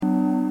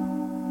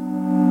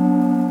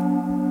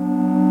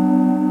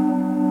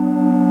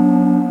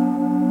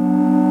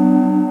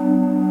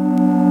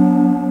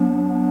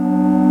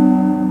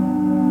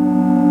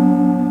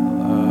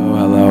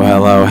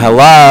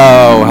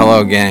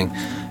gang.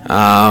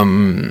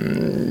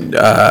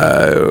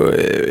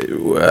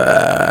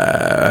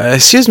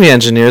 Excuse me,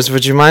 engineers,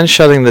 would you mind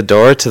shutting the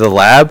door to the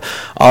lab?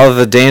 All of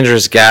the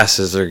dangerous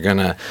gases are going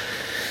to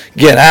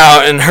get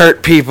out and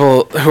hurt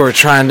people who are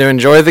trying to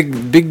enjoy the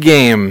big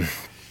game.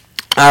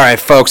 All right,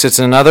 folks, it's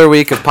another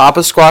week of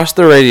Papa Squash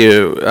the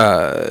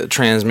Radio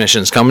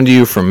transmissions coming to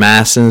you from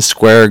Madison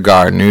Square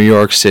Garden, New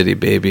York City,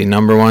 baby.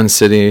 Number one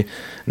city,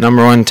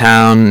 number one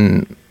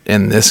town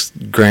in this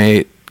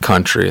great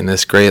country, in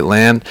this great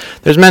land.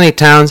 There's many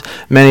towns,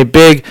 many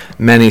big,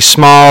 many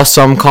small.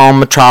 Some call them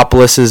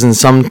metropolises and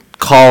some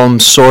call them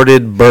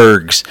sordid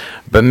burgs.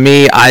 But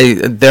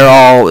they're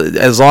all,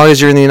 as long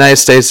as you're in the United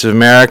States of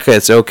America,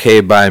 it's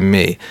okay by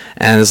me.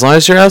 And as long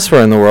as you're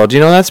elsewhere in the world,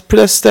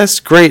 that's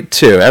great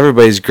too.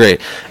 Everybody's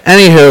great.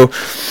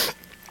 Anywho,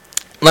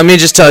 let me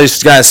just tell you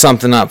guys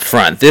something up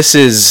front. This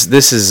is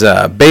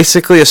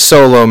basically a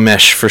solo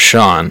mish for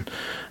Sean.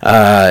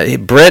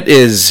 Britt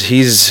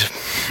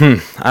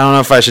I don't know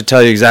if I should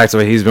tell you exactly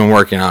what he's been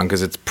working on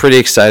because it's pretty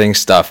exciting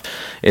stuff.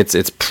 It's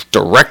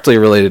directly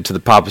related to the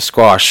Papa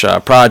Squash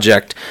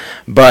project,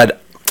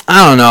 but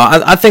I don't know.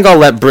 I think I'll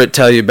let Britt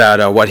tell you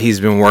about what he's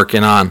been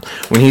working on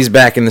when he's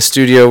back in the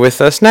studio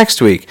with us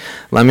next week.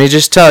 Let me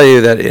just tell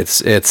you that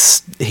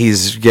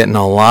he's getting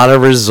a lot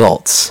of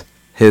results.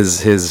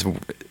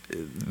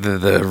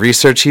 The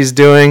research he's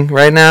doing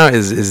right now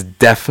is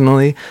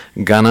definitely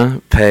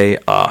gonna pay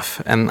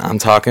off. And I'm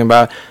talking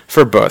about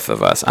for both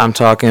of us. I'm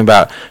talking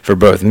about for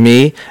both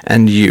me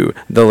and you,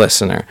 the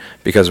listener.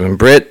 Because when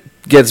Britt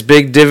gets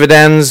big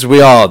dividends, we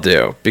all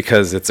do.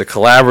 Because it's a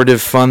collaborative,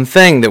 fun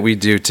thing that we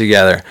do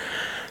together.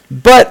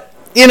 But,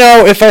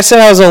 if I said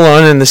I was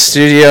alone in the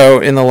studio,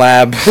 in the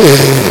lab,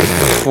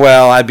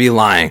 well, I'd be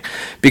lying.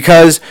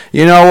 Because,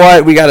 you know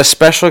what? We got a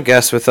special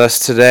guest with us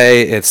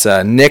today. It's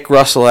Nick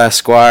Russell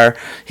Esquire.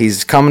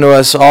 He's coming to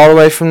us all the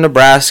way from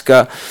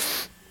Nebraska.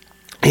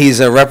 He's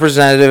a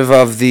representative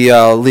of the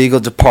legal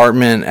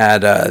department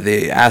at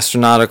the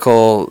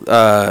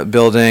astronautical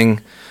building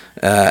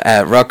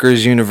at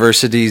Rutgers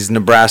University's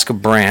Nebraska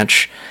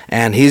branch.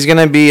 And he's going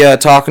to be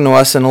talking to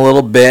us in a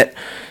little bit,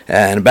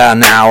 in about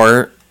an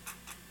hour.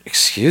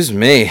 Excuse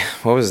me.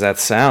 What was that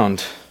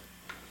sound?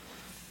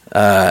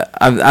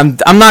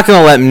 I'm not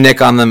gonna let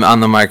Nick on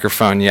the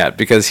microphone yet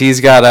because he's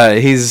got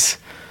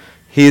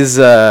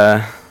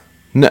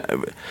no,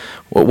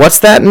 what's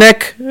that,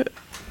 Nick? It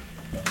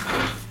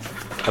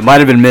might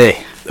have been me.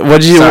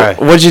 What'd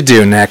you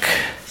do, Nick?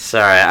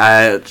 Sorry,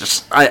 I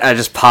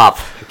just pop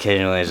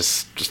occasionally.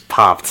 Just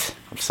popped.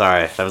 I'm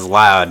sorry, that was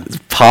loud.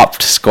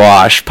 Papa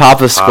Squash.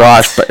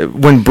 But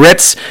when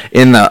Britt's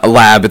in the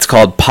lab, it's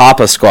called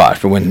Papa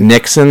Squash. But when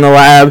Nick's in the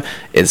lab,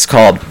 it's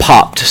called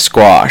Popped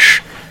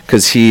Squash.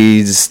 Because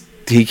he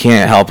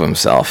can't help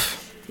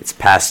himself. It's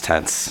past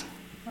tense.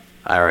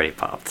 I already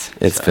popped.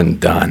 It's been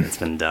done. It's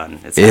been done.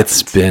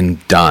 It's been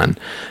done.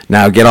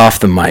 Now get off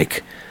the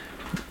mic.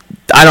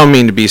 I don't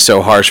mean to be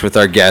so harsh with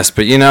our guests,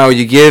 but you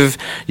give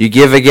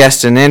a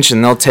guest an inch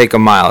and they'll take a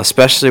mile,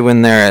 especially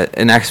when they're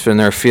an expert in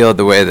their field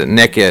the way that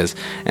Nick is.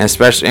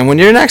 And when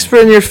you're an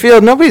expert in your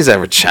field, nobody's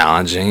ever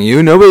challenging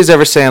you. Nobody's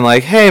ever saying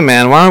like, "Hey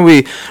man, why don't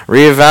we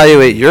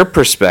reevaluate your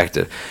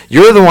perspective?"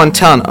 You're the one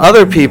telling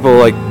other people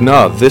like,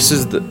 "No, this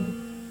is the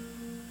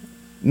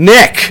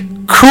Nick,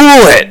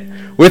 cool it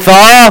with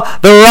all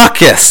the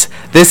ruckus.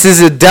 This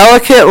is a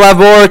delicate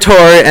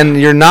laboratory,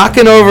 and you're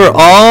knocking over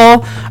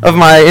all of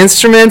my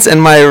instruments,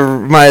 and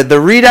the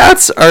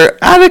readouts are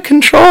out of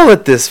control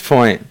at this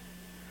point."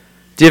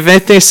 Do you have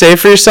anything to say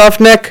for yourself,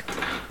 Nick?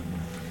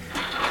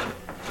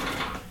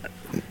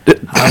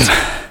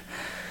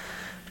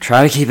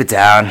 Trying to keep it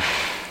down.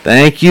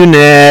 Thank you,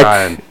 Nick.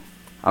 I'm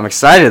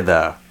excited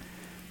though.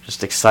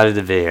 Just excited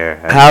to be here.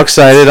 How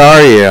excited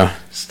are you?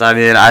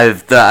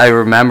 I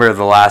remember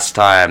the last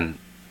time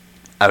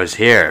I was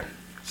here.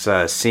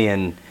 So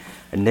seeing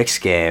a Knicks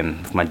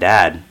game with my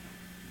dad.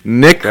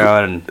 Nick.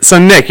 So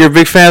Nick, you're a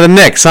big fan of the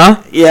Knicks,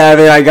 huh?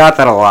 Yeah, I got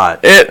that a lot.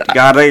 I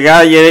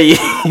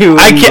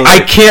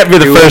can't be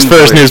the first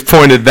person who's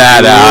pointed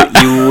that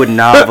out. You would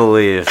not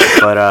believe,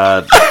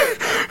 but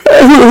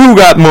who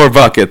got more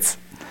buckets?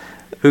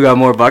 Who got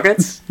more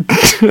buckets?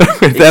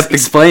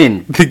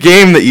 Explain. The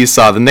game that you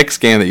saw, the Knicks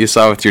game that you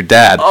saw with your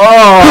dad.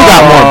 Oh, who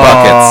got more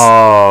buckets?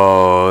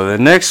 Oh, the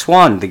Knicks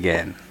won the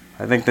game.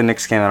 I think the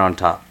Knicks came out on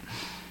top.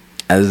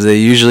 As they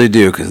usually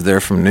do, because they're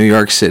from New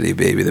York City,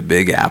 baby, the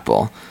Big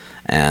Apple.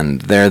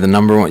 And they're the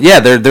number one. Yeah,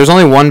 there's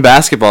only one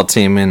basketball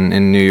team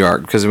in New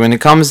York. Because when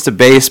it comes to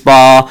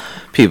baseball,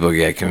 people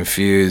get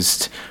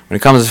confused. When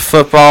it comes to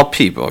football,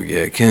 people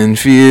get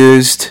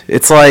confused.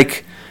 It's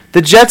like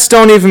the Jets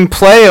don't even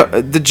play.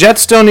 The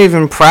Jets don't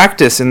even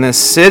practice in this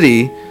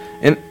city.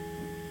 And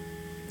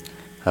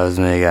that was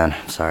me again.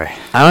 Sorry.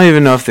 I don't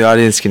even know if the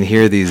audience can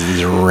hear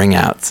these ring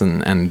outs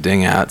and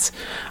ding outs.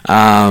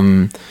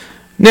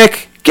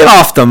 Nick, get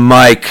off the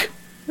mic.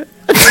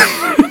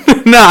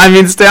 No, I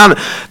mean, stay on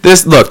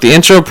this. Look, the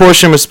intro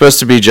portion was supposed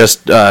to be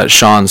just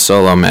Sean's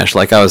solo mesh,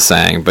 like I was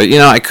saying. But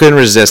I couldn't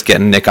resist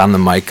getting Nick on the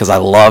mic because I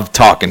love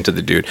talking to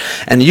the dude.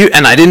 And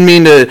I didn't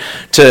mean to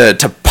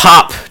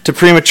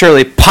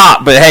prematurely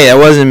pop. But hey, that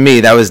wasn't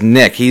me. That was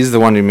Nick. He's the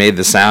one who made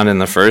the sound in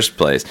the first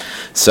place.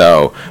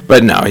 So,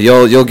 but no,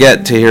 you'll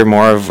get to hear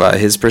more of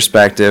his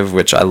perspective,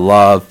 which I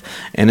love,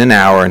 in an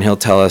hour, and he'll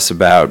tell us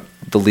about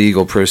the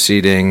legal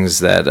proceedings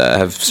that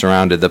have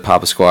surrounded the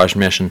Papa Squash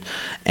mission,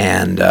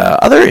 and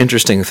other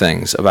interesting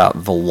things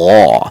about the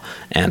law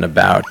and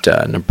about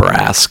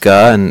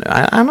Nebraska, and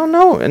I don't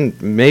know,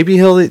 and maybe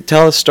he'll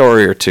tell a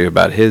story or two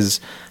about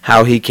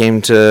how he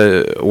came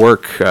to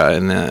work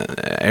in the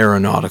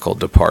aeronautical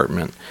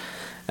department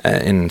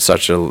in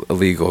such a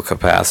legal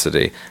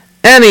capacity.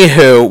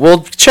 Anywho,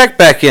 we'll check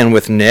back in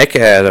with Nick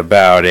at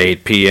about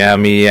 8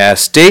 p.m.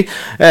 EST.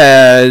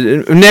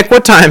 Nick,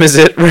 what time is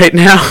it right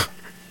now?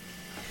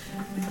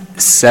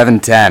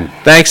 7:10.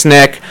 Thanks,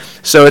 Nick.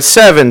 So it's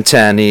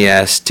 7:10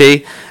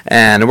 EST,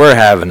 and we're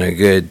having a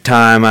good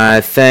time, I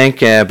think.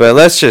 But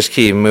let's just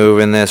keep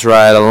moving this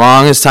right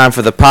along. It's time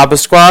for the Papa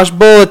Squash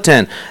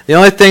Bulletin. The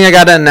only thing I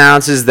got to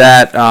announce is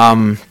that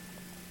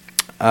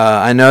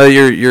I know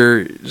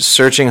you're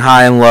searching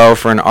high and low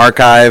for an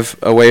archive,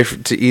 a way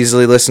to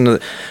easily listen to.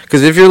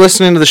 Because if you're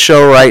listening to the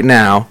show right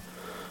now,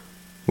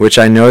 which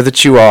I know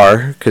that you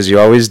are, because you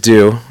always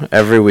do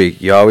every week,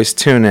 you always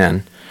tune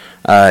in.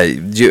 I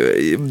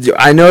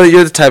know that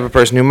you're the type of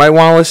person who might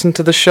want to listen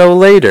to the show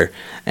later,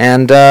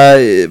 and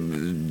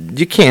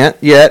you can't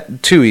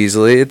yet too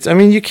easily.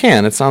 You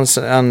can. It's on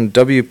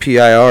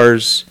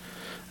WPIR's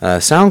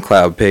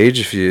SoundCloud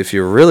page if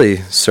you really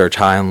search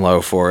high and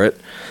low for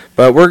it.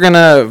 But we're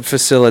gonna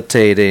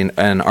facilitate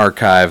an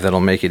archive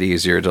that'll make it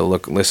easier to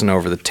listen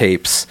over the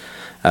tapes.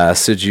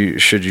 Should you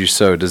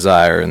so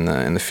desire in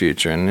the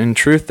future. And in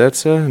truth,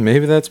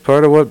 maybe that's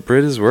part of what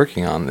Britt is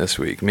working on this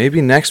week.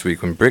 Maybe next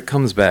week when Britt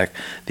comes back,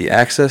 the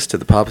access to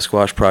the Papa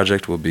Squash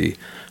project will be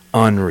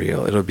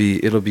unreal. It'll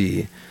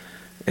be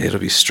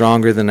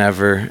stronger than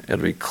ever.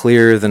 It'll be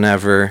clearer than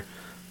ever.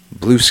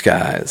 Blue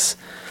skies.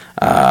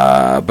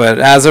 But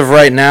as of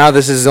right now,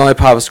 this is the only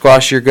Papa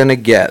Squash you're gonna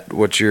get.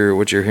 What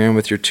you're hearing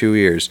with your 2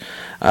 ears.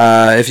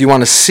 If you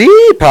want to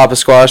see Papa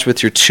Squash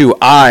with your 2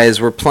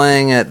 eyes, we're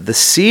playing at the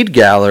Seed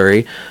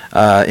Gallery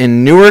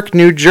in Newark,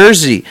 New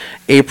Jersey,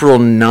 April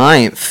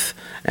 9th.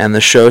 And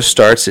the show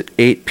starts at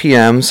 8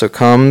 p.m., so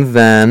come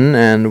then,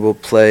 and we'll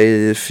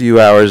play a few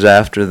hours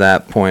after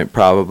that point,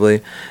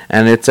 probably.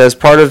 And it's as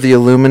part of the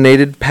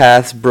Illuminated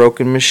Paths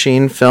Broken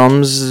Machine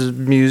Films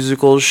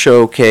musical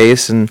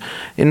showcase. And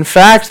in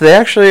fact, they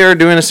actually are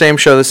doing the same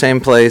show, the same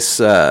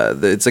place.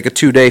 It's like a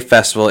 2-day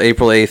festival,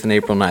 April 8th and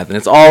April 9th. And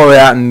it's all the way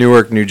out in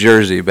Newark, New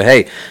Jersey. But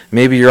hey,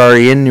 maybe you're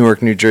already in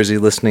Newark, New Jersey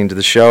listening to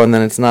the show, and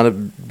then it's not a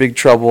big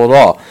trouble at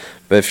all.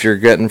 But if you're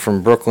getting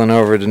from Brooklyn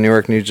over to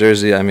Newark, New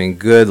Jersey,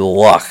 good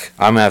luck.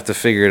 I'm gonna have to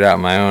figure it out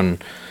my own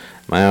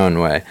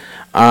way.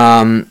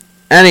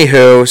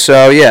 Anywho,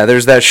 so yeah,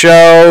 there's that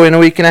show in a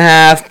week and a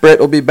half. Britt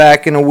will be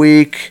back in a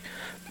week.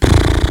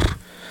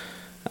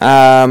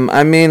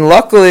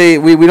 Luckily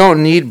we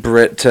don't need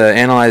Britt to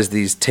analyze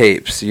these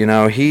tapes.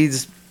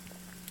 His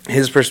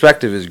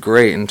perspective is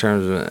great in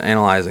terms of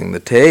analyzing the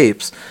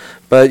tapes.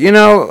 But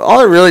all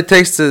it really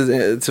takes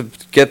to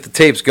get the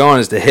tapes going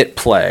is to hit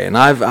play, and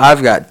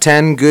I've got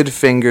 10 good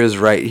fingers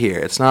right here.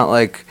 It's not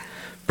like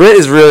Britt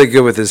is really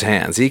good with his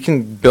hands. He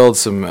can build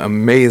some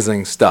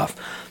amazing stuff,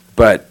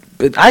 but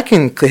I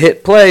can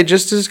hit play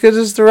just as good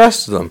as the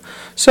rest of them.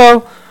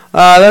 So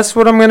that's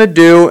what I'm gonna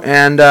do,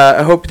 and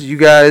I hope that you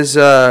guys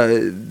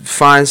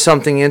find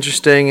something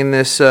interesting in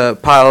this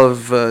pile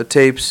of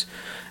tapes.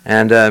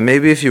 And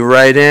maybe if you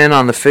write in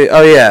on the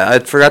oh yeah, I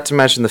forgot to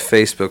mention the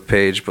Facebook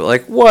page,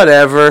 but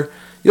whatever,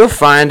 you'll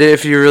find it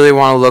if you really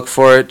want to look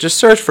for it. Just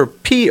search for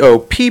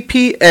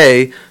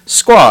POPPA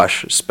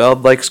Squash,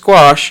 spelled like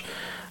squash,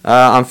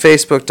 on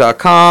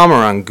Facebook.com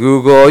or on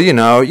Google.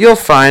 You'll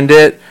find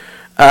it.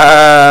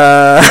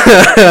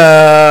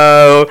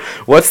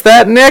 What's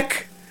that,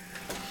 Nick?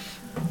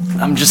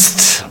 I'm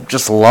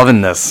just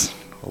loving this.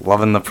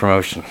 Loving the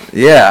promotion.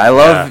 Yeah, I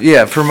love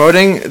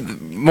promoting.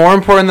 More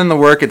important than the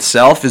work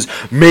itself is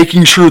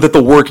making sure that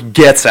the work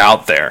gets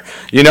out there.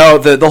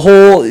 The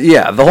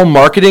whole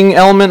marketing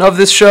element of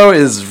this show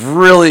is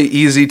really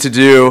easy to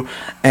do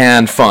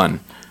and fun.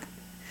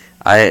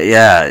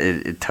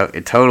 It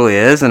totally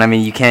is,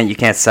 and you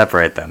can't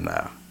separate them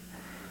though.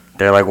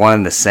 They're like one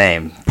and the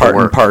same. Part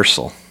and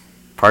parcel.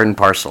 Part and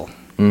parcel.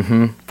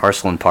 Mm-hmm.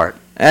 Parcel and part.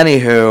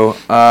 Anywho,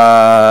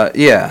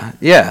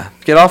 yeah.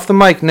 Get off the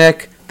mic,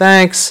 Nick.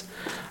 Thanks.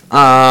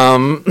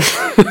 I've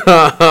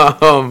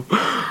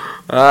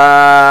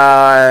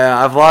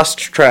lost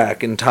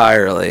track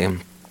entirely.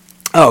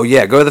 Oh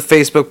yeah, go to the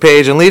Facebook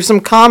page and leave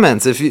some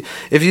comments if you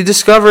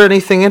discover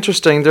anything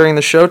interesting during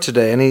the show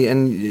today,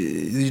 and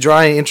you draw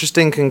any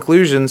interesting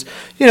conclusions.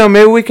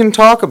 Maybe we can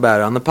talk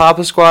about it on the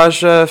Papa Squash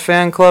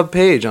fan club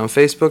page on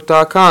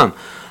Facebook.com.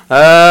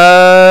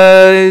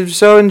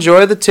 So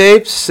enjoy the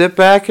tapes, sit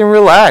back and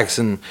relax,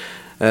 and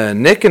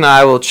Nick and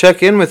I will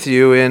check in with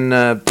you in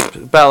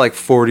about like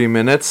 40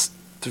 minutes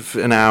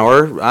to an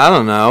hour. I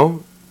don't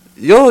know.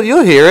 You'll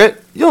hear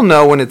it. You'll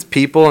know when it's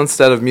people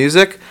instead of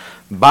music.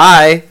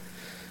 Bye.